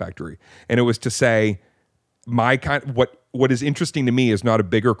the Laugh Factory. And it was to say, what is interesting to me is not a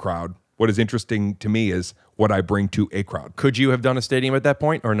bigger crowd. What is interesting to me is what I bring to a crowd. Could you have done a stadium at that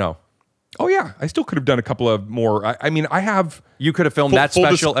point or no? Oh, yeah. I still could have done a couple of more. I mean, I have... You could have filmed that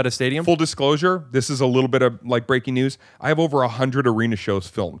special at a stadium? Full disclosure, this is a little bit of like breaking news. I have over 100 arena shows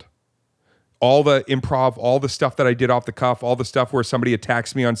filmed. All the improv, all the stuff that I did off the cuff, all the stuff where somebody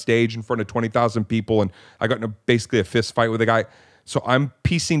attacks me on stage in front of 20,000 people and I got in basically a fist fight with a guy. So I'm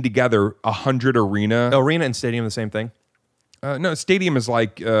piecing together 100 arena... Arena and stadium the same thing? No, stadium is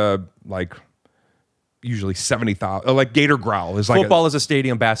like usually 70,000. Like Gator Growl is like football is a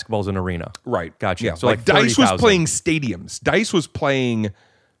stadium, basketball is an arena. Right. Gotcha. Yeah. So like Dice was playing stadiums. Dice was playing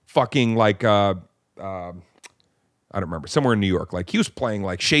fucking like I don't remember, somewhere in New York. Like he was playing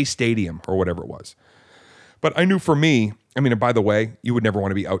like Shea Stadium or whatever it was. But I knew for me, I mean, and by the way, you would never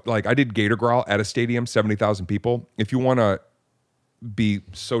want to be out. Like I did Gator Growl at a stadium, 70,000 people. If you want to be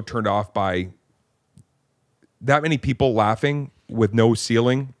so turned off by that many people laughing with no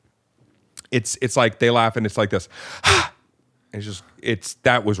ceiling, it's like they laugh and it's like this.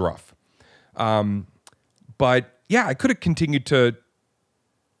 That was rough. But yeah, I could have continued to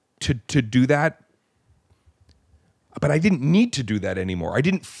do that, but I didn't need to do that anymore. I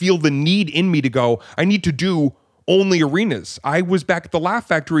didn't feel the need in me to go, I need to do only arenas. I was back at the Laugh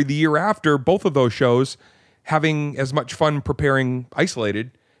Factory the year after both of those shows, having as much fun preparing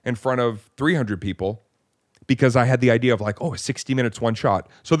Isolated in front of 300 people because I had the idea of like, 60 minutes, one shot.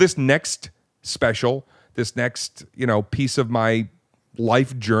 So this next special, this next, piece of my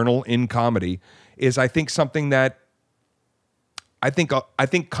life journal in comedy is, I think, something that I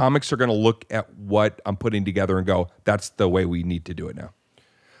think comics are going to look at what I'm putting together and go, that's the way we need to do it now.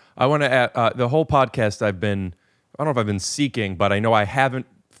 I want to add, the whole podcast I don't know if I've been seeking, but I know I haven't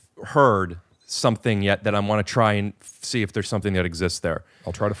heard something yet that I want to try and see if there's something that exists there.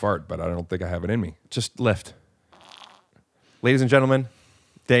 I'll try to fart, but I don't think I have it in me. Just lift. Ladies and gentlemen,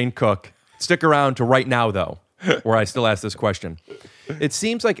 Dane Cook. Stick around to right now, though, where I still ask this question. It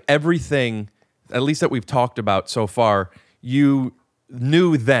seems like everything, at least that we've talked about so far, you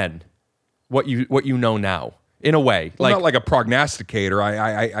knew then what you know now, in a way. Well, not like a prognosticator.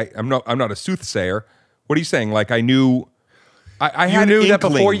 I'm not a soothsayer. What are you saying? Like I knew. I had knew inklings. that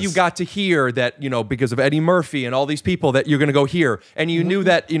before you got to here that, because of Eddie Murphy and all these people that you're going to go here. And you knew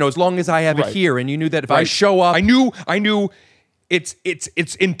that, as long as I have it here, and you knew that if I show up. I knew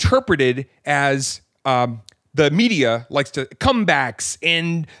it's interpreted as the media likes to comebacks,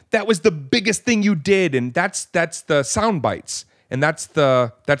 and that was the biggest thing you did. And that's the sound bites. And that's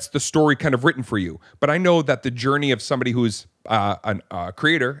the story kind of written for you. But I know that the journey of somebody who's a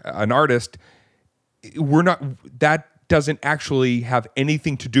creator, an artist, we're not, that doesn't actually have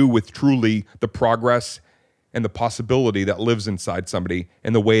anything to do with truly the progress and the possibility that lives inside somebody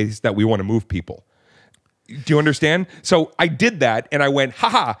and the ways that we want to move people. Do you understand? So I did that and I went,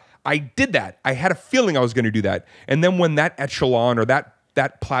 haha, I did that. I had a feeling I was going to do that. And then when that echelon or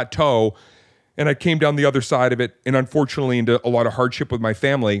that plateau, and I came down the other side of it, and unfortunately into a lot of hardship with my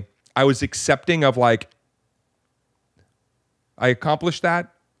family, I was accepting of like, I accomplished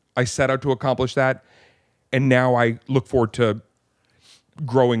that. I set out to accomplish that. And now I look forward to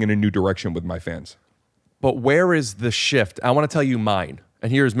growing in a new direction with my fans. But where is the shift? I want to tell you mine.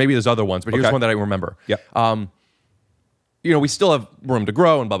 And maybe there's other ones, but here's one that I remember. Yeah. We still have room to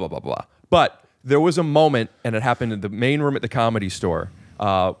grow and blah, blah, blah, blah. But there was a moment, and it happened in the main room at the Comedy Store.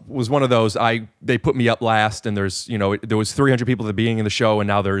 Was one of those, they put me up last, and there was 300 people at the beginning of the show, and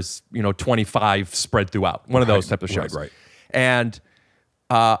now there's, 25 spread throughout. One of those type of shows. Right. And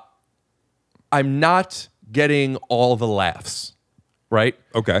I'm not getting all the laughs, right?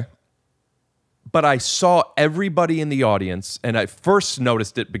 Okay. But I saw everybody in the audience, and I first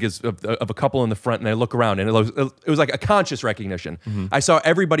noticed it because of a couple in the front, and I look around, and it was like a conscious recognition. Mm-hmm. I saw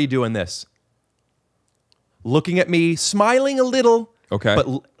everybody doing this, looking at me, smiling a little, but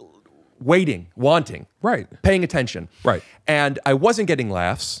waiting, wanting, right, paying attention. Right. And I wasn't getting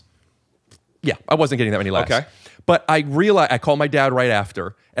laughs. Yeah, I wasn't getting that many laughs. Okay. But I realized, I called my dad right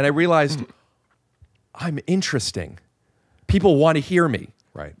after, and I realized I'm interesting. People want to hear me.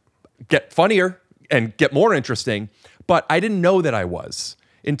 Right. Get funnier and get more interesting, but I didn't know that I was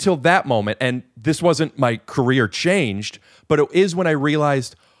until that moment. And this wasn't my career changed, but it is when I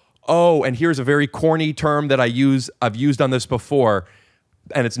realized, oh, and here's a very corny term that I've used on this before,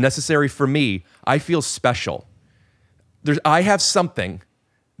 and it's necessary for me. I feel special. I have something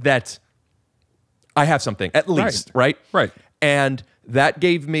at least, right? Right. And that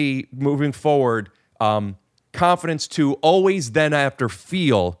gave me, moving forward, confidence to always then after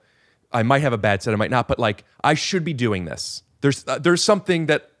feel, I might have a bad set, I might not, but like, I should be doing this. There's something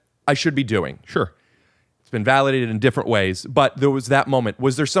that I should be doing. Sure. It's been validated in different ways, but there was that moment.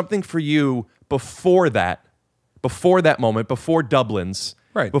 Was there something for you before that moment, before Dublin's,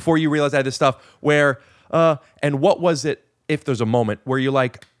 right, before you realized I had this stuff, where, and what was it, if there's a moment, where you're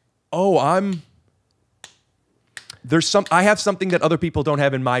like, oh, I have something that other people don't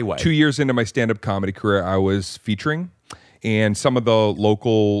have in my way. 2 years into my stand-up comedy career, I was featuring, and some of the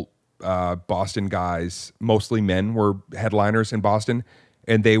local Boston guys, mostly men, were headliners in Boston,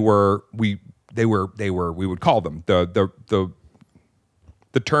 and we would call them the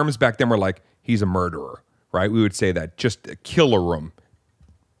terms back then were like, he's a murderer, right? We would say that, just a killer room,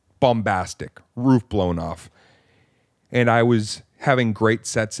 bombastic, roof blown off, and I was having great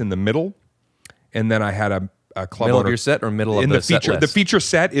sets in the middle, and then I had a club middle owner, of your set or middle of in the feature set list? The feature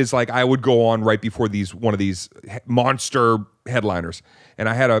set is like, I would go on right before one of these monster headliners, and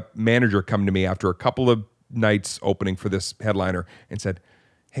I had a manager come to me after a couple of nights opening for this headliner and said,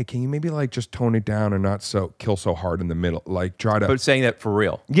 hey, can you maybe like just tone it down and not kill so hard in the middle, like try to, but saying that for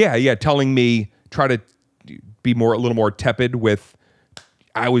real. Yeah, telling me, try to be a little more tepid with,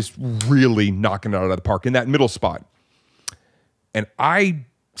 I was really knocking it out of the park in that middle spot, and I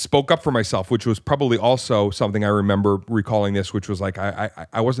spoke up for myself, which was probably also something I remember recalling this, which was like,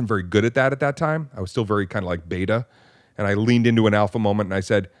 I wasn't very good at that time. I was still very kind of like beta, and I leaned into an alpha moment and I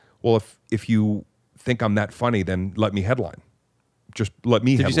said, well, if you think I'm that funny, then let me headline. Just let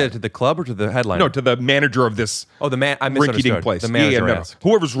me headline. Did you say it to the club or to the headliner? No, to the manager of this I misunderstood. place. The manager no.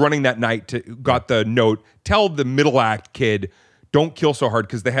 Whoever's running that night got the note, tell the middle act kid, don't kill so hard,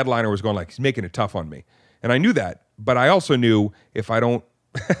 because the headliner was going like, he's making it tough on me. And I knew that, but I also knew if I don't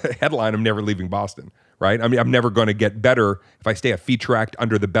headline, I'm never leaving Boston, right? I mean, I'm never going to get better if I stay a feature act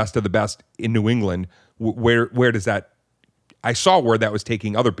under the best of the best in New England. Where does that? I saw where that was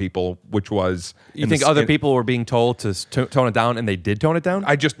taking other people, which was... You think other people were being told to tone it down, and they did tone it down?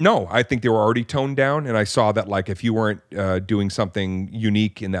 No, I think they were already toned down, and I saw that like if you weren't doing something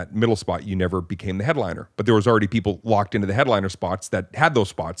unique in that middle spot, you never became the headliner. But there was already people locked into the headliner spots that had those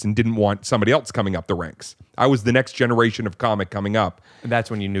spots and didn't want somebody else coming up the ranks. I was the next generation of comic coming up. And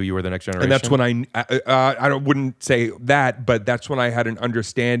that's when you knew you were the next generation? And that's when I wouldn't say that, but that's when I had an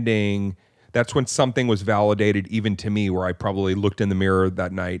understanding... That's when something was validated, even to me, where I probably looked in the mirror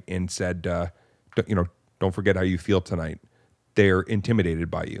that night and said, don't forget how you feel tonight. They're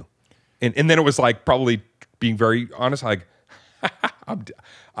intimidated by you. And then it was like probably being very honest, like,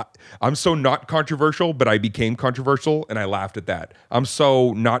 I'm so not controversial, but I became controversial, and I laughed at that. I'm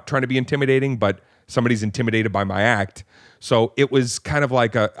so not trying to be intimidating, but somebody's intimidated by my act. So it was kind of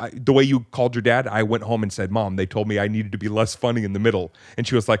like the way you called your dad. I went home and said, Mom, they told me I needed to be less funny in the middle. And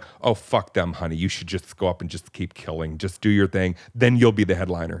she was like, oh, fuck them, honey. You should just go up and just keep killing. Just do your thing. Then you'll be the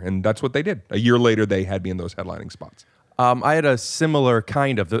headliner. And that's what they did. A year later, they had me in those headlining spots. I had a similar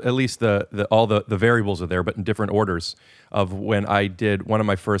kind of, at least all the variables are there, but in different orders of when I did one of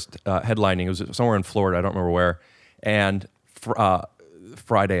my first headlining. It was somewhere in Florida. I don't remember where. And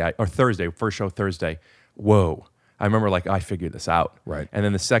Thursday, first show Thursday. Whoa. I remember like, I figured this out. Right. And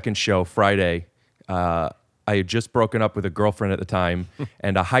then the second show, Friday, I had just broken up with a girlfriend at the time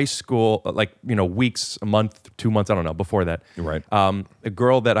and a high school, weeks, a month, 2 months, I don't know, before that. Right. A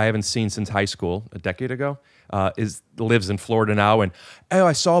girl that I haven't seen since high school, a decade ago, lives in Florida now. And, oh,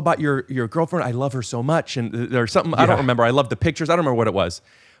 I saw about your girlfriend. I love her so much. And there's something, I don't remember. I love the pictures. I don't remember what it was.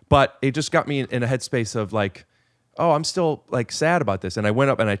 But it just got me in a headspace of like, oh, I'm still like sad about this. And I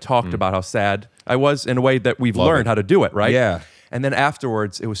went up and I talked about how sad I was in a way that we've learned how to do it, right? Yeah. And then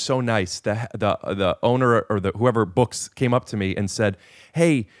afterwards, it was so nice. The owner or whoever books came up to me and said,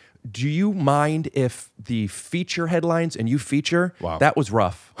 hey, do you mind if the feature headlines and you feature? Wow. That was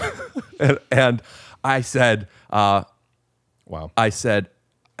rough. and I said, wow. I said,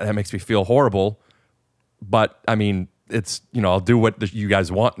 that makes me feel horrible. But I mean, it's, I'll do what you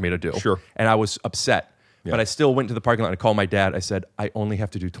guys want me to do. Sure. And I was upset. Yeah. But I still went to the parking lot and called my dad. I said, I only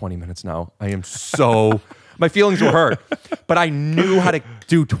have to do 20 minutes now. I am so... My feelings were hurt. But I knew how to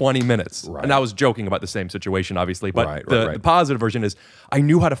do 20 minutes. Right. And I was joking about the same situation, obviously. But Right. the positive version is I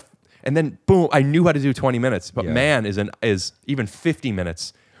knew how to... And then, boom, I knew how to do 20 minutes. But man, is even 50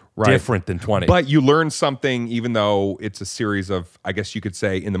 minutes different than 20. But you learn something, even though it's a series of, I guess you could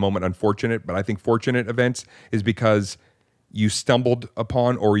say, in the moment, unfortunate, but I think fortunate events, is because you stumbled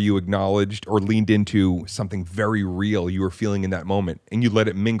upon or you acknowledged or leaned into something very real you were feeling in that moment, and you let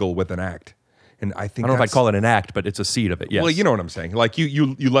it mingle with an act. And I think I don't know if I'd call it an act, but it's a seed of it, yes. Well, you know what I'm saying. Like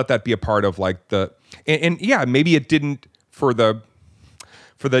you let that be a part of like and yeah, maybe it didn't for the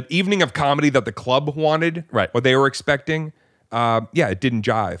evening of comedy that the club wanted, right? What they were expecting. It didn't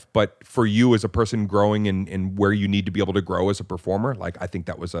jive. But for you as a person growing in where you need to be able to grow as a performer, like I think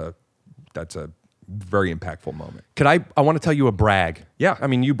that's a very impactful moment. I want to tell you a brag. Yeah. I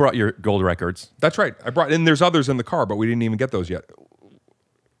mean, you brought your gold records. That's right. And there's others in the car, but we didn't even get those yet.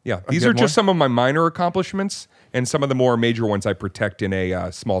 Yeah. These are just some of my minor accomplishments, and some of the more major ones I protect in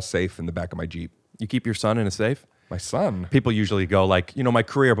a small safe in the back of my Jeep. You keep your son in a safe? My son? People usually go like, my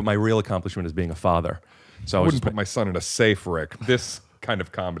career, but my real accomplishment is being a father. So I wouldn't put my son in a safe, Rick. This kind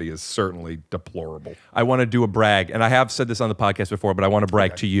of comedy is certainly deplorable. I want to do a brag, and I have said this on the podcast before, but I want to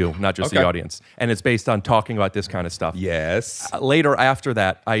brag to you, not just the audience. And it's based on talking about this kind of stuff. Yes. Later after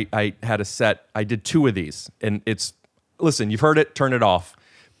that, I had a set. I did 2 of these, and listen, you've heard it, turn it off.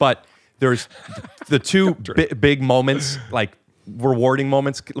 But there's the 2 big moments, like rewarding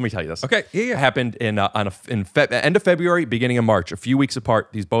moments. Let me tell you this. Okay. Yeah. Happened in end of February, beginning of March, a few weeks apart.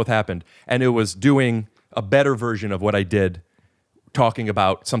 These both happened, and it was doing a better version of what I did, talking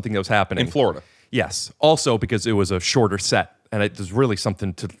about something that was happening in Florida. Yes. Also because it was a shorter set, and there's really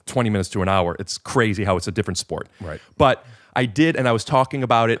something to 20 minutes to an hour. It's crazy how it's a different sport. Right. But I did, and I was talking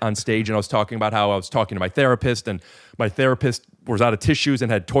about it on stage, and I was talking about how I was talking to my therapist, and my therapist was out of tissues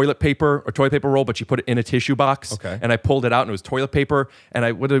and had toilet paper roll, but she put it in a tissue box. Okay. And I pulled it out, and it was toilet paper.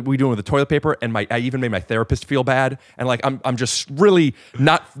 And what are we doing with the toilet paper? And I even made my therapist feel bad. And like I'm just really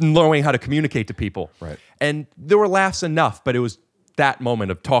not knowing how to communicate to people. Right. And there were laughs enough, but it was that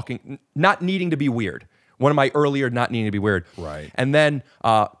moment of talking, not needing to be weird. One of my earlier not needing to be weird. Right. And then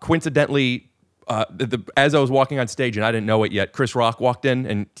coincidentally, as I was walking on stage, and I didn't know it yet, Chris Rock walked in,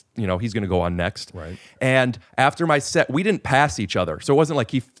 and he's going to go on next. Right. And after my set, we didn't pass each other, so it wasn't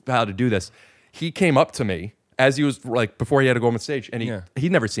like he knew how to do this. He came up to me as he was like before he had to go on stage, and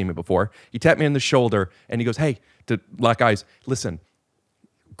he'd never seen me before. He tapped me on the shoulder, and he goes, "Hey," to lock eyes. "Listen,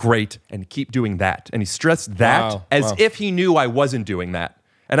 great, and keep doing that." And he stressed that as if he knew I wasn't doing that.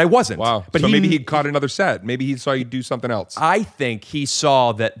 And I wasn't. Wow. But so maybe he caught another set. Maybe he saw you do something else. I think he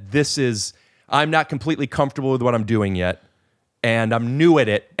saw that I'm not completely comfortable with what I'm doing yet, and I'm new at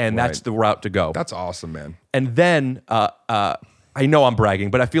it, and that's the route to go. That's awesome, man. And then I know I'm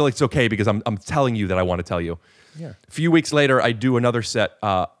bragging, but I feel like it's okay because I'm telling you that I want to tell you. Yeah. A few weeks later, I do another set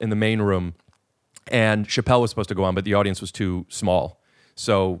in the main room, and Chapelle was supposed to go on, but the audience was too small,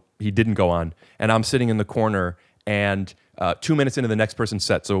 so he didn't go on. And I'm sitting in the corner, and 2 minutes into the next person's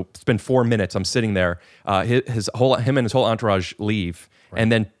set, so it's been 4 minutes. I'm sitting there. Him and his whole entourage leave, and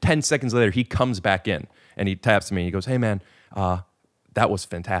then 10 seconds later, he comes back in, and he taps me. He goes, "Hey, man, that was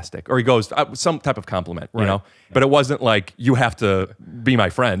fantastic. Or he goes, some type of compliment, you Right. know? But it wasn't like, you have to be my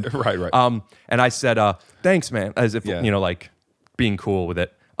friend. Right, right. And I said, thanks, man, as if, Yeah. you know, like being cool with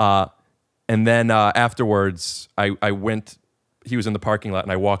it. And then afterwards, I went, he was in the parking lot,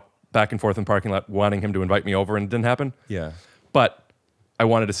 and I walked back and forth in the parking lot wanting him to invite me over, and it didn't happen. Yeah. But I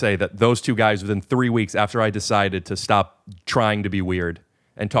wanted to say that those two guys, within 3 weeks after I decided to stop trying to be weird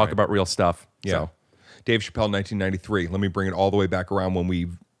and talk about real stuff. Yeah. So. Dave Chapelle, 1993. Let me bring it all the way back around when we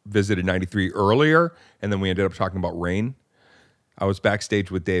visited 93 earlier, and then we ended up talking about rain. I was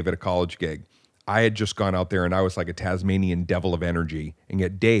backstage with Dave at a college gig. I had just gone out there, and I was like a Tasmanian devil of energy, and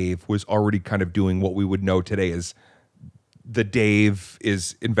yet Dave was already kind of doing what we would know today as the Dave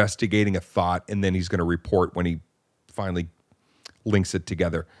is investigating a thought, and then he's going to report when he finally links it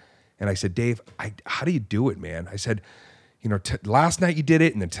together. And I said, Dave, how do you do it, man? I said, you know, last night you did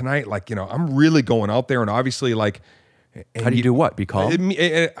it, and then tonight, like, you know, I'm really going out there, and obviously, like, how do you do what? Be calm?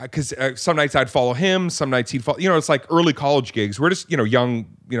 Because some nights I'd follow him, some nights he'd follow. You know, it's like early college gigs. We're just, you know,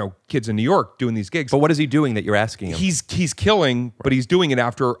 young, you know, kids in New York doing these gigs. But what is he doing that you're asking him? He's killing, but he's doing it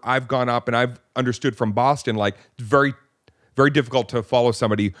after I've gone up and I've understood from Boston, like, it's very, very difficult to follow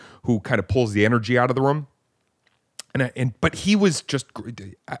somebody who kind of pulls the energy out of the room. But he was just,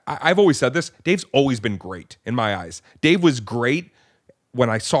 I've always said this, Dave's always been great in my eyes. Dave was great when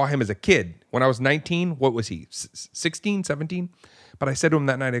I saw him as a kid. When I was 19, what was he, 16, 17? But I said to him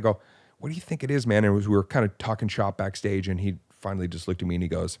that night, I go, what do you think it is, man? And we were kind of talking shop backstage, and he finally just looked at me and he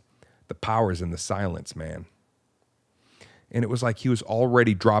goes, the power's in the silence, man. And it was like he was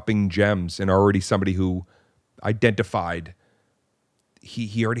already dropping gems and already somebody who identified,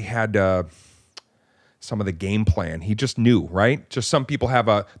 he already had some of the game plan. He just knew, right? Just some people have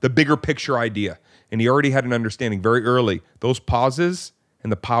the bigger picture idea. And he already had an understanding very early. Those pauses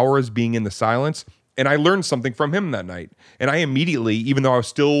and the power is being in the silence. And I learned something from him that night. And I immediately, even though I was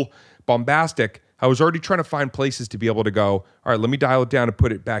still bombastic, I was already trying to find places to be able to go, all right, let me dial it down and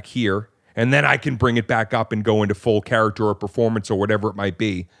put it back here. And then I can bring it back up and go into full character or performance or whatever it might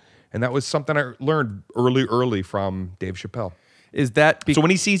be. And that was something I learned early from Dave Chapelle. Is that so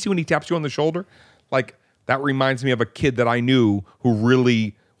when he sees you and he taps you on the shoulder, like, that reminds me of a kid that I knew who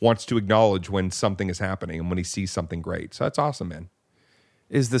really wants to acknowledge when something is happening and when he sees something great. So that's awesome, man.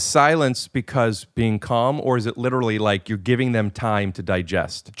 Is the silence because being calm, or is it literally like you're giving them time to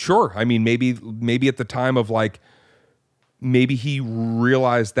digest? Sure. I mean, maybe at the time of, like, maybe he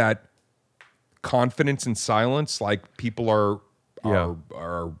realized that confidence in silence, like, people are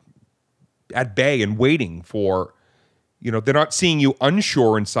at bay and waiting for, you know, they're not seeing you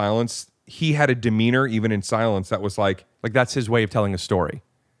unsure in silence. He had a demeanor even in silence that was like that's his way of telling a story.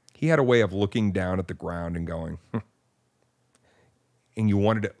 He had a way of looking down at the ground and going, and you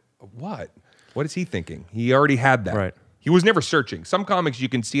wanted to, what is he thinking? He already had that. Right. He was never searching. Some comics you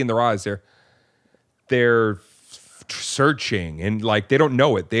can see in their eyes, they're searching, and like they don't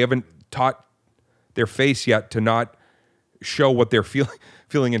know it. They haven't taught their face yet to not show what they're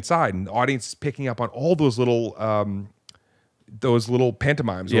feeling inside, and the audience is picking up on all those little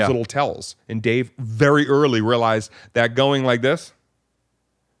pantomimes, those little tells. And Dave very early realized that going like this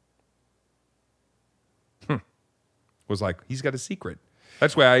was like, he's got a secret.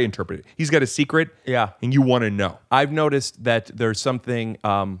 That's the way I interpret it. He's got a secret, and you want to know. I've noticed that there's something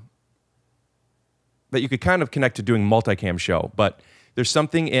that you could kind of connect to doing multicam show, but there's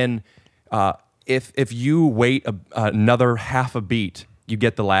something in if you wait another half a beat, you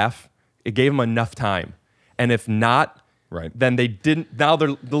get the laugh. It gave them enough time, and if not, right, then they didn't. Now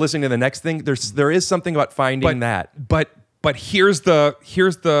they're listening to the next thing. There is something about finding that. But here's the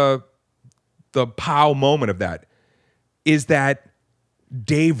pow moment of that is that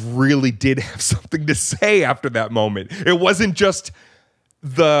Dave really did have something to say after that moment. It wasn't just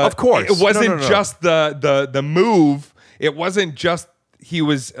of course. It wasn't just the move. It wasn't just he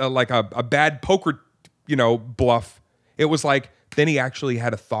was like a bad poker, bluff. It was like then he actually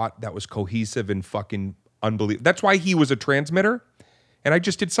had a thought that was cohesive and fucking unbelievable. That's why he was a transmitter. And I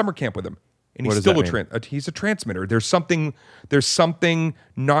just did summer camp with him. And he's still he's a transmitter. There's something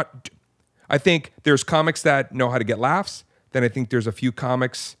not. I think there's comics that know how to get laughs. Then I think there's a few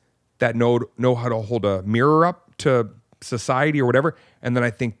comics that know how to hold a mirror up to society or whatever. And then I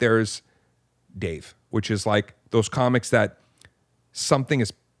think there's Dave, which is like those comics that something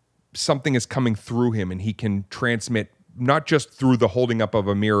is coming through him and he can transmit not just through the holding up of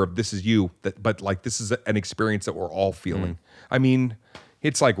a mirror of this is you, but like this is an experience that we're all feeling. I mean,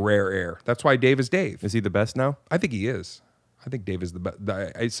 it's like rare air. That's why Dave is Dave. Is he the best now? I think he is. I think Dave is the best.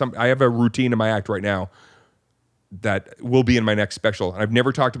 I have a routine in my act right now that will be in my next special. I've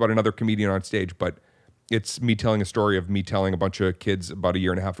never talked about another comedian on stage, but it's me telling a story of me telling a bunch of kids about a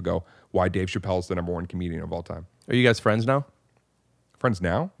year and a half ago why Dave Chapelle is the #1 comedian of all time. Are you guys friends now? Friends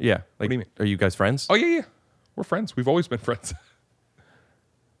now? Yeah. What do you mean? Are you guys friends? Oh, yeah. We're friends. We've always been friends.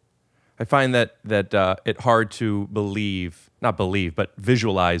 I find that it hard to not believe, but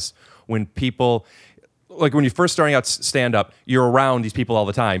visualize when people, like when you're first starting out stand-up, you're around these people all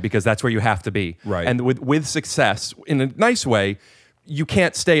the time because that's where you have to be. Right. And with success, in a nice way, you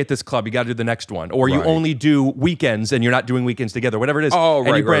can't stay at this club. You got to do the next one. Or you Right. only do weekends and you're not doing weekends together, whatever it is. Oh,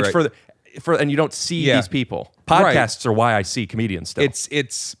 and right, you branch right. further. And you don't see Yeah. these people. Right. Podcasts are why I see comedians still.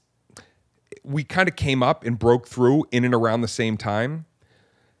 We kind of came up and broke through in and around the same time.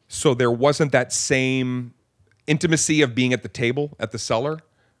 So there wasn't that same intimacy of being at the table at the cellar.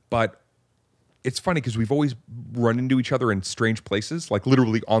 But it's funny because we've always run into each other in strange places, like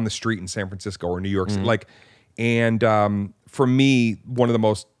literally on the street in San Francisco or New York City. For me, one of the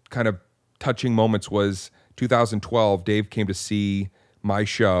most kind of touching moments was 2012. Dave came to see my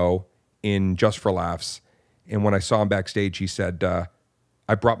show in Just for Laughs. And when I saw him backstage, he said,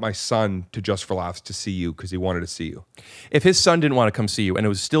 I brought my son to Just for Laughs to see you because he wanted to see you. If his son didn't want to come see you and it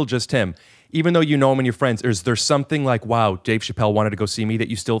was still just him, even though you know him and you're friends, is there something like, wow, Dave Chapelle wanted to go see me that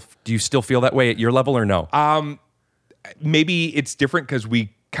do you still feel that way at your level or no? Maybe it's different because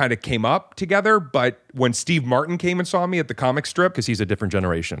we kind of came up together, but when Steve Martin came and saw me at the comic strip, because he's a different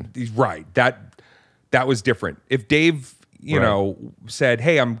generation. He's right. That was different. If Dave, said,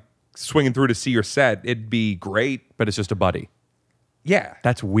 hey, I'm swinging through to see your set, it'd be great. But it's just a buddy. Yeah.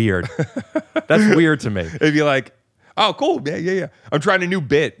 That's weird. That's weird to me. It'd be like, oh, cool. Yeah. I'm trying a new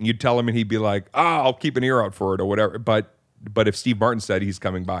bit. And you'd tell him and he'd be like, oh, I'll keep an ear out for it or whatever. But if Steve Martin said he's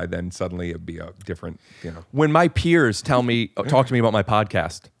coming by, then suddenly it'd be a different, When my peers talk to me about my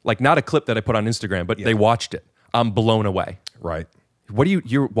podcast, like not a clip that I put on Instagram, but they watched it, I'm blown away. Right. What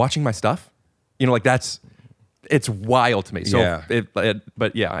you're watching my stuff? It's wild to me. So, Yeah.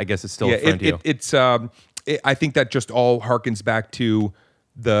 but yeah, I guess it's still a friend to you. I think that just all harkens back to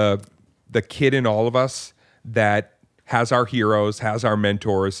the kid in all of us that has our heroes, has our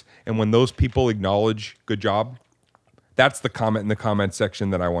mentors, and when those people acknowledge, good job, that's the comment in the comment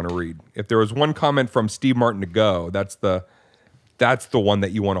section that I want to read. If there was one comment from Steve Martin to go, that's the one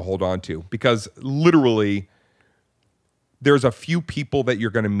that you want to hold on to, because literally there's a few people that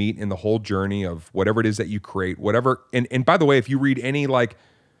you're going to meet in the whole journey of whatever it is that you create, whatever. And by the way, if you read any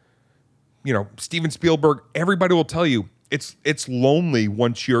Steven Spielberg, everybody will tell you it's lonely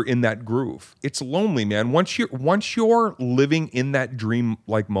once you're in that groove. It's lonely, man. Once you're living in that dream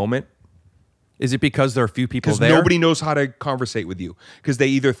like moment. Is it because there are a few people there? Nobody knows how to conversate with you because they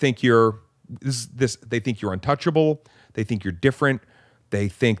either think they think you're untouchable, they think you're different, they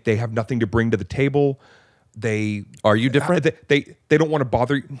think they have nothing to bring to the table. Are you different? They don't want to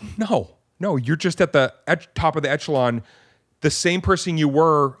bother you. No, you're just at the top of the echelon, the same person you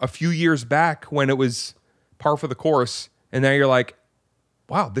were a few years back when it was par for the course, and now you're like,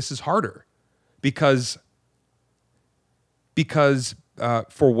 wow, this is harder because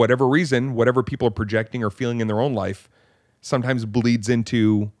for whatever reason, whatever people are projecting or feeling in their own life sometimes bleeds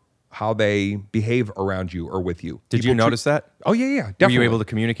into how they behave around you or with you. Did you notice that? Oh, yeah, definitely. Were you able to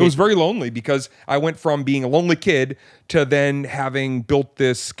communicate? It was very lonely because I went from being a lonely kid to then having built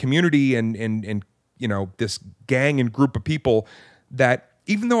this community and this gang and group of people that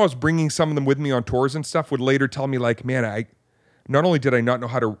even though I was bringing some of them with me on tours and stuff, would later tell me like, man, I not only did I not know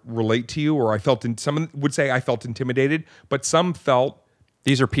how to relate to you, or some would say I felt intimidated, but some felt...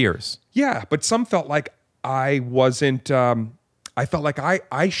 These are peers. Yeah, but some felt like I wasn't... I felt like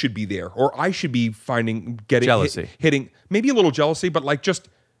I should be there, or I should be getting jealousy, hitting, maybe a little jealousy, but like just,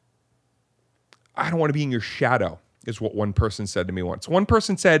 I don't want to be in your shadow, is what one person said to me once. One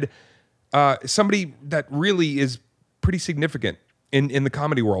person said, somebody that really is pretty significant in the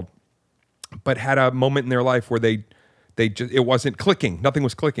comedy world, but had a moment in their life where it wasn't clicking, nothing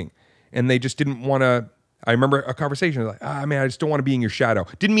was clicking, and they just didn't want to. I remember a conversation like, man, I just don't want to be in your shadow.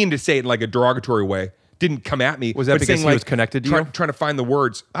 Didn't mean to say it in like a derogatory way. Didn't come at me. Was that because he was connected to you? Trying to find the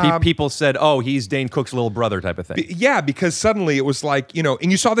words. People said, oh, he's Dane Cook's little brother type of thing. Yeah, because suddenly it was like,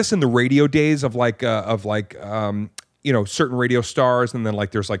 and you saw this in the radio days of certain radio stars, and then like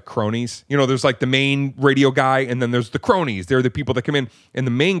there's like cronies. There's like the main radio guy, and then there's the cronies. They're the people that come in, and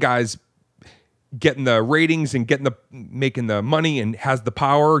the main guy's getting the ratings and making the money and has the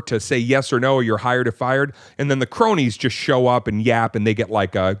power to say yes or no, or you're hired or fired. And then the cronies just show up and yap, and they get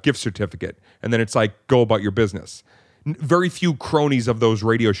like a gift certificate. And then it's like, go about your business. Very few cronies of those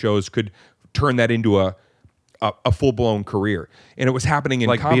radio shows could turn that into a full-blown career. And it was happening in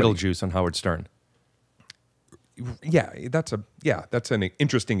like comedy. Beetlejuice on Howard Stern. Yeah, that's an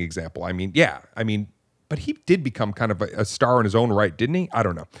interesting example. but he did become kind of a star in his own right, didn't he? I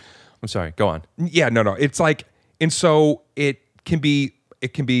don't know. I'm sorry. Go on. Yeah, no. It's like, and so it can be,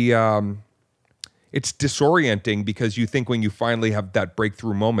 it's disorienting because you think when you finally have that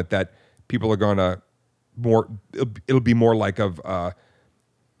breakthrough moment that people are gonna it'll be more like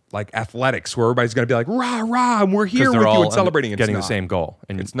athletics where everybody's gonna be like rah rah and we're here with you and celebrating. Getting the same goal,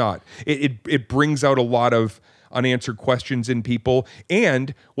 and it's not. It brings out a lot of unanswered questions in people,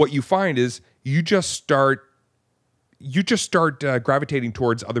 and what you find is you just start gravitating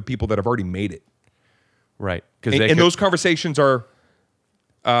towards other people that have already made it. Right. And those conversations are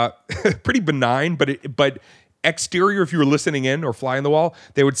pretty benign, but exterior, if you were listening in or fly on the wall,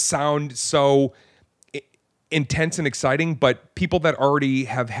 they would sound so intense and exciting. But people that already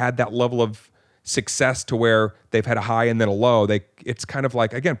have had that level of success to where they've had a high and then a low, it's kind of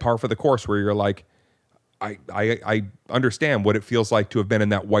like, again, par for the course, where you're like, I understand what it feels like to have been in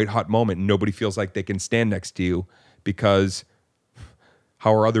that white hot moment and nobody feels like they can stand next to you because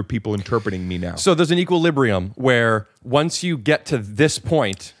how are other people interpreting me now? So there's an equilibrium where once you get to this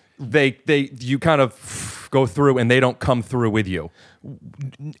point, you kind of go through and they don't come through with you.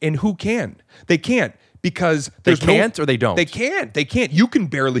 And who can? They can't because they can't or they don't. They can't. You can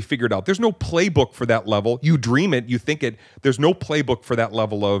barely figure it out. There's no playbook for that level. You dream it, you think it. There's no playbook for that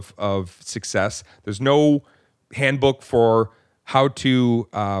level of success. There's no handbook for how to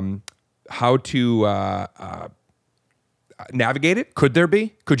navigate it. Could there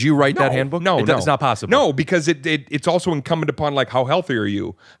be? Could you write that handbook? No, it's not possible. No, because it's also incumbent upon like how healthy are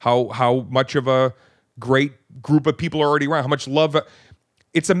you? How much of a great group of people are already around? How much love?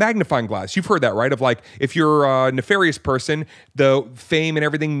 It's a magnifying glass. You've heard that, right? Of like, if you're a nefarious person, the fame and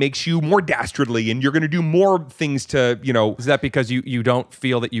everything makes you more dastardly and you're going to do more things to, Is that because you don't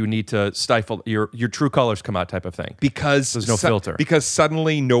feel that you need to stifle your true colors come out type of thing? Because there's no filter. Because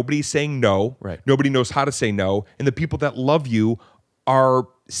suddenly nobody's saying no. Right. Nobody knows how to say no. And the people that love you are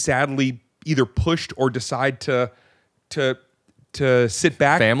sadly either pushed or decide to sit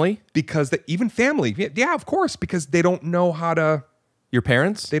back. Family? Because even family. Yeah, of course. Because they don't know how to... Your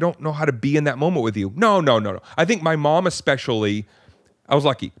parents? They don't know how to be in that moment with you. No. I think my mom especially, I was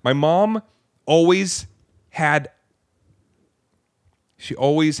lucky. My mom always had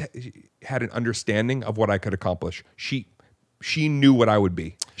an understanding of what I could accomplish. She knew what I would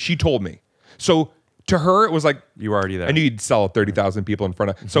be. She told me. So to her, it was like... You were already there. I knew you'd sell 30,000 people in front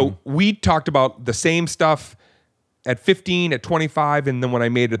of... So we talked about the same stuff at 15, at 25, and then when I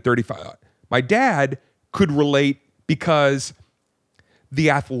made it at 35. My dad could relate because... the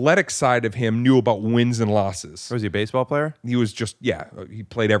athletic side of him knew about wins and losses. Was he a baseball player? He was he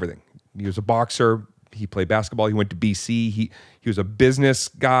played everything. He was a boxer. He played basketball. He went to BC. He was a business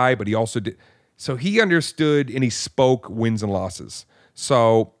guy, but he also did. So he understood and he spoke wins and losses.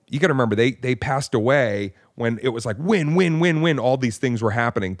 So you got to remember, they passed away when it was like win, win, win, win. All these things were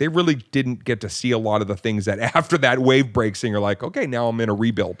happening. They really didn't get to see a lot of the things that after that wave breaks and you're like, okay, now I'm in a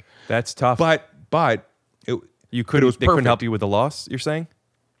rebuild. That's tough. But they couldn't help you with the loss, you're saying?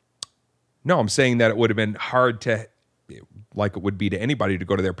 No, I'm saying that it would have been hard to, like it would be to anybody, to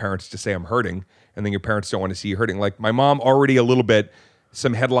go to their parents to say I'm hurting, and then your parents don't want to see you hurting. Like my mom already a little bit,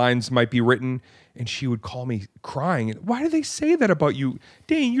 some headlines might be written, and she would call me crying. Why do they say that about you?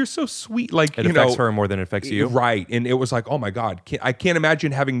 Dane, you're so sweet. Like, it affects her more than it affects you. Right. And it was like, oh my God, I can't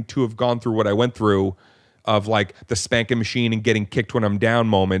imagine having to have gone through what I went through of like the spanking machine and getting kicked when I'm down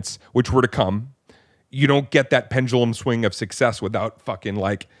moments, which were to come. You don't get that pendulum swing of success without fucking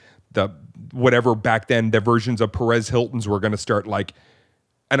like the whatever back then the versions of Perez Hilton's were going to start like,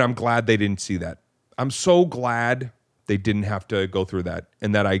 and I'm glad they didn't see that. I'm so glad they didn't have to go through that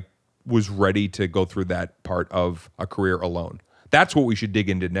and that I was ready to go through that part of a career alone. That's what we should dig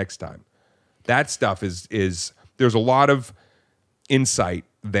into next time. That stuff is there's a lot of insight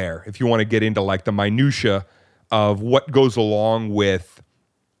there if you want to get into like the minutia of what goes along with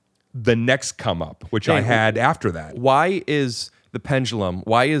the next come up, which I had after that. Why is the pendulum,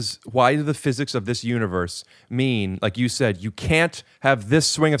 why do the physics of this universe mean, like you said, you can't have this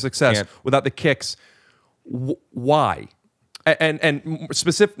swing of success without the kicks? Why? And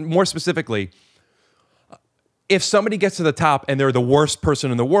more specifically, if somebody gets to the top and they're the worst person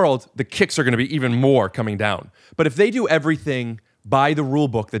in the world, the kicks are going to be even more coming down. But if they do everything by the rule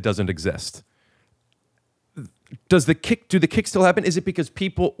book that doesn't exist, do the kicks still happen? Is it because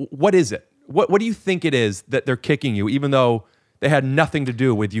people, what is it? What do you think it is that they're kicking you, even though they had nothing to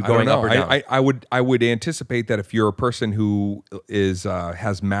do with you going up or down? I would anticipate that if you're a person who is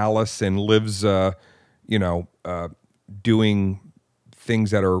has malice and lives, doing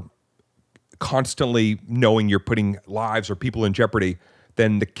things that are constantly knowing you're putting lives or people in jeopardy,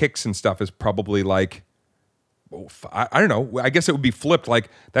 then the kicks and stuff is probably like I don't know. I guess it would be flipped. Like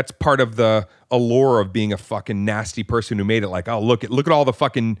that's part of the allure of being a fucking nasty person who made it. Like, oh, look at all the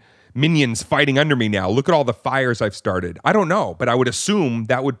fucking minions fighting under me now. Look at all the fires I've started. I don't know, but I would assume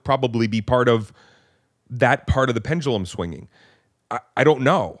that would probably be part of that part of the pendulum swinging. I don't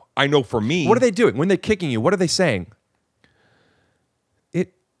know. I know for me. What are they doing when they're kicking you? What are they saying?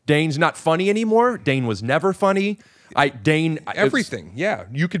 Dane's not funny anymore. Dane was never funny. Dane everything. Yeah,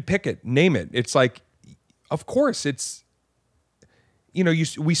 you could pick it, name it. It's like, of course, it's.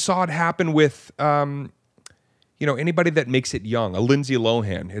 We saw it happen with. Anybody that makes it young, a Lindsay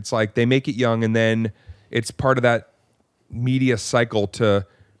Lohan. It's like they make it young, and then it's part of that media cycle to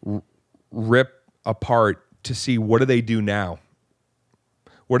rip apart to see what do they do now.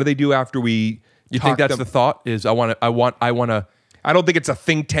 What do they do after we? You think that's the thought? Is I want to. I don't think it's a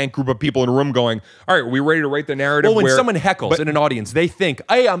think tank group of people in a room going, all right, are we ready to write the narrative? Well, when someone heckles in an audience, they think,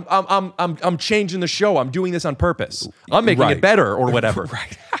 hey, I'm changing the show. I'm doing this on purpose. I'm making it better or whatever.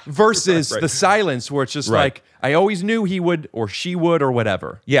 Right. Versus the silence where it's just like, I always knew he would or she would or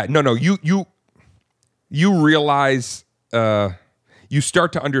whatever. Yeah, no. You realize, you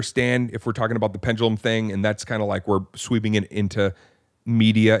start to understand if we're talking about the pendulum thing, and that's kind of like we're sweeping it into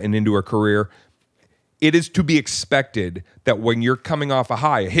media and into a career. It is to be expected that when you're coming off a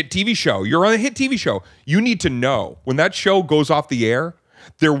high, a hit TV show, you're on a hit TV show, you need to know when that show goes off the air,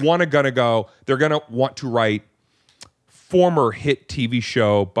 they're going to want to write former hit TV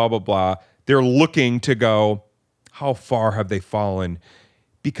show, blah, blah, blah. They're looking to go, how far have they fallen?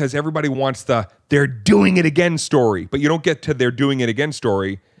 Because everybody wants the they're doing it again story, but you don't get to they're doing it again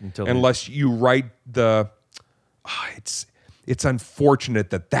story unless you write the, it's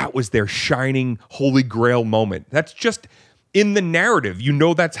unfortunate that was their shining holy grail moment. That's just in the narrative.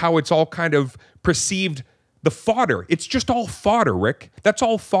 That's how it's all kind of perceived, the fodder. It's just all fodder, Rick. That's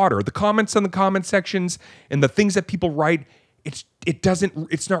all fodder. The comments in the comment sections and the things that people write, it's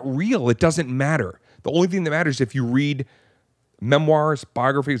not real. It doesn't matter. The only thing that matters is if you read memoirs,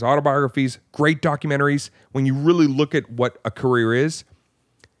 biographies, autobiographies, great documentaries, when you really look at what a career is,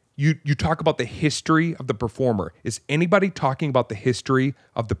 You talk about the history of the performer. Is anybody talking about the history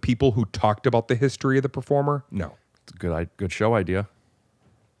of the people who talked about the history of the performer? No. It's a good show idea.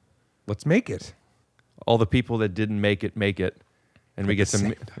 Let's make it. All the people that didn't make it, and we get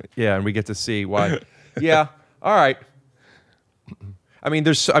to see why. Yeah. All right.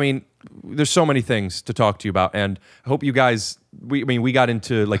 There's so many things to talk to you about, and I hope you guys. We got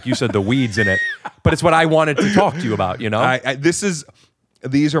into, like you said, the weeds in it, but it's what I wanted to talk to you about.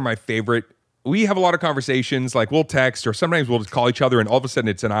 These are my favorite. We have a lot of conversations, like we'll text or sometimes we'll just call each other and all of a sudden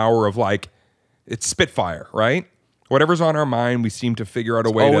it's an hour of like, it's spitfire, right? Whatever's on our mind, we seem to figure out a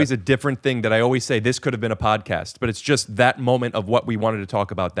way. It's always a different thing that I always say, this could have been a podcast, but it's just that moment of what we wanted to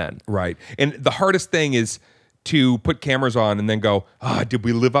talk about then. Right. And the hardest thing is to put cameras on and then go, did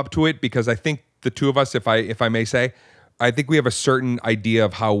we live up to it? Because I think the two of us, if I may say, I think we have a certain idea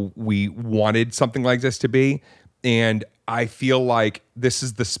of how we wanted something like this to be. And I feel like this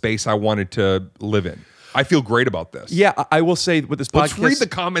is the space I wanted to live in. I feel great about this. Yeah, I will say with this podcast. Let's read the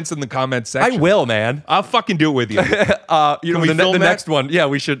comments in the comments section. I will, man. I'll fucking do it with you. The next one. Yeah,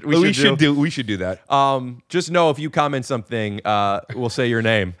 we should do that. Just know if you comment something, we'll say your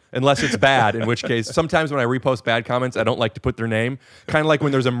name, unless it's bad. In which case, sometimes when I repost bad comments, I don't like to put their name. Kind of like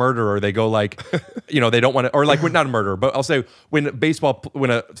when there's a murderer, they go like, they don't want to, or like not a murderer, but I'll say when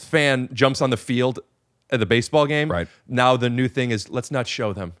a fan jumps on the field at the baseball game. Right. Now the new thing is let's not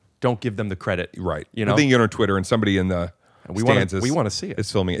show them. Don't give them the credit. Right. I think you get on Twitter and somebody in the stands we want to see it.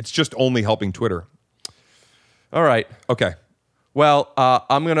 Is filming. It's just only helping Twitter. All right. Okay. Well,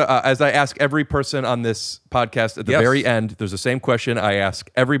 I'm going to, as I ask every person on this podcast at the very end, there's the same question I ask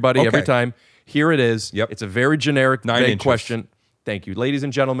everybody every time. Here it is. Yep. It's a very generic, 9 vague inches. question. Thank you. Ladies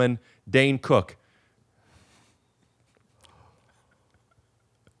and gentlemen, Dane Cook.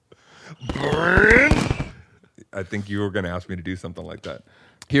 I think you were going to ask me to do something like that.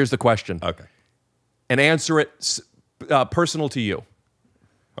 Here's the question. Okay. And answer it personal to you.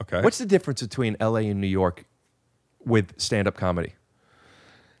 Okay. What's the difference between LA and New York with stand-up comedy?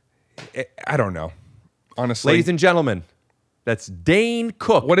 I don't know. Honestly. Ladies and gentlemen, that's Dane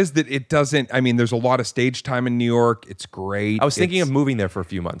Cook. What is that? It doesn't, there's a lot of stage time in New York. It's great. I was thinking of moving there for a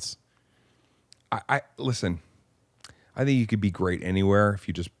few months. Listen, I think you could be great anywhere if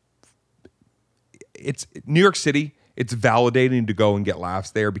you just, it's New York City. It's validating to go and get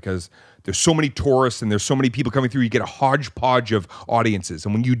laughs there because there's so many tourists and there's so many people coming through. You get a hodgepodge of audiences.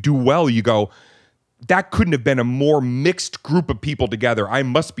 And when you do well, you go, that couldn't have been a more mixed group of people together. I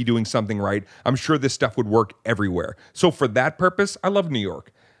must be doing something right. I'm sure this stuff would work everywhere. So for that purpose, I love New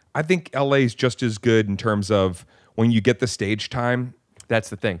York. I think LA is just as good in terms of when you get the stage time. That's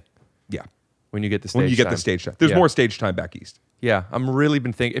the thing. Yeah. When you get the stage time. When you get the stage time. There's more stage time back east. Yeah. I'm really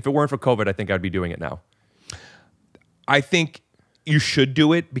been thinking, if it weren't for COVID, I think I'd be doing it now. I think you should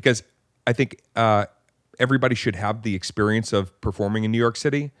do it because I think everybody should have the experience of performing in New York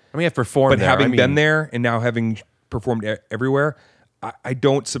City. I mean, I've performed there. But having been there and now having performed everywhere, I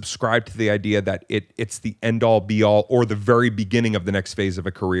don't subscribe to the idea that it's the end-all, be-all, or the very beginning of the next phase of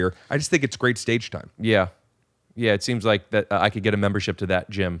a career. I just think it's great stage time. Yeah. Yeah, it seems like that I could get a membership to that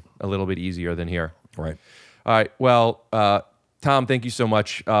gym a little bit easier than here. Right. All right. Well, Tom, thank you so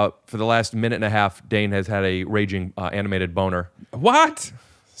much. For the last minute and a half, Dane has had a raging animated boner. What?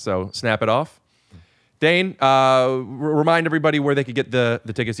 So snap it off. Dane, remind everybody where they could get the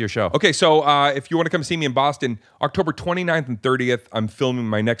tickets to your show. Okay, so if you want to come see me in Boston, October 29th and 30th, I'm filming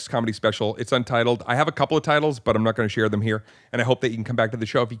my next comedy special. It's untitled. I have a couple of titles, but I'm not going to share them here. And I hope that you can come back to the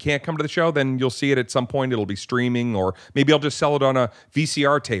show. If you can't come to the show, then you'll see it at some point. It'll be streaming, or maybe I'll just sell it on a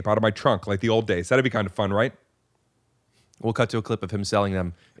VCR tape out of my trunk like the old days. That'd be kind of fun, right? We'll cut to a clip of him selling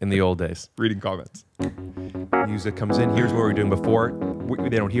them in the old days. Reading comments. Music comes in. Here's what we were doing before.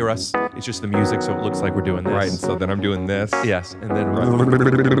 They don't hear us. It's just the music, so it looks like we're doing this. Right, and so then I'm doing this. Yes, and then right.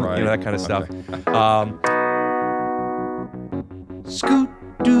 You know, that kind of stuff. Scoot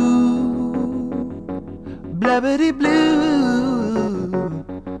doo, blabbity blue,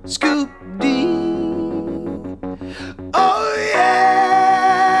 scoop.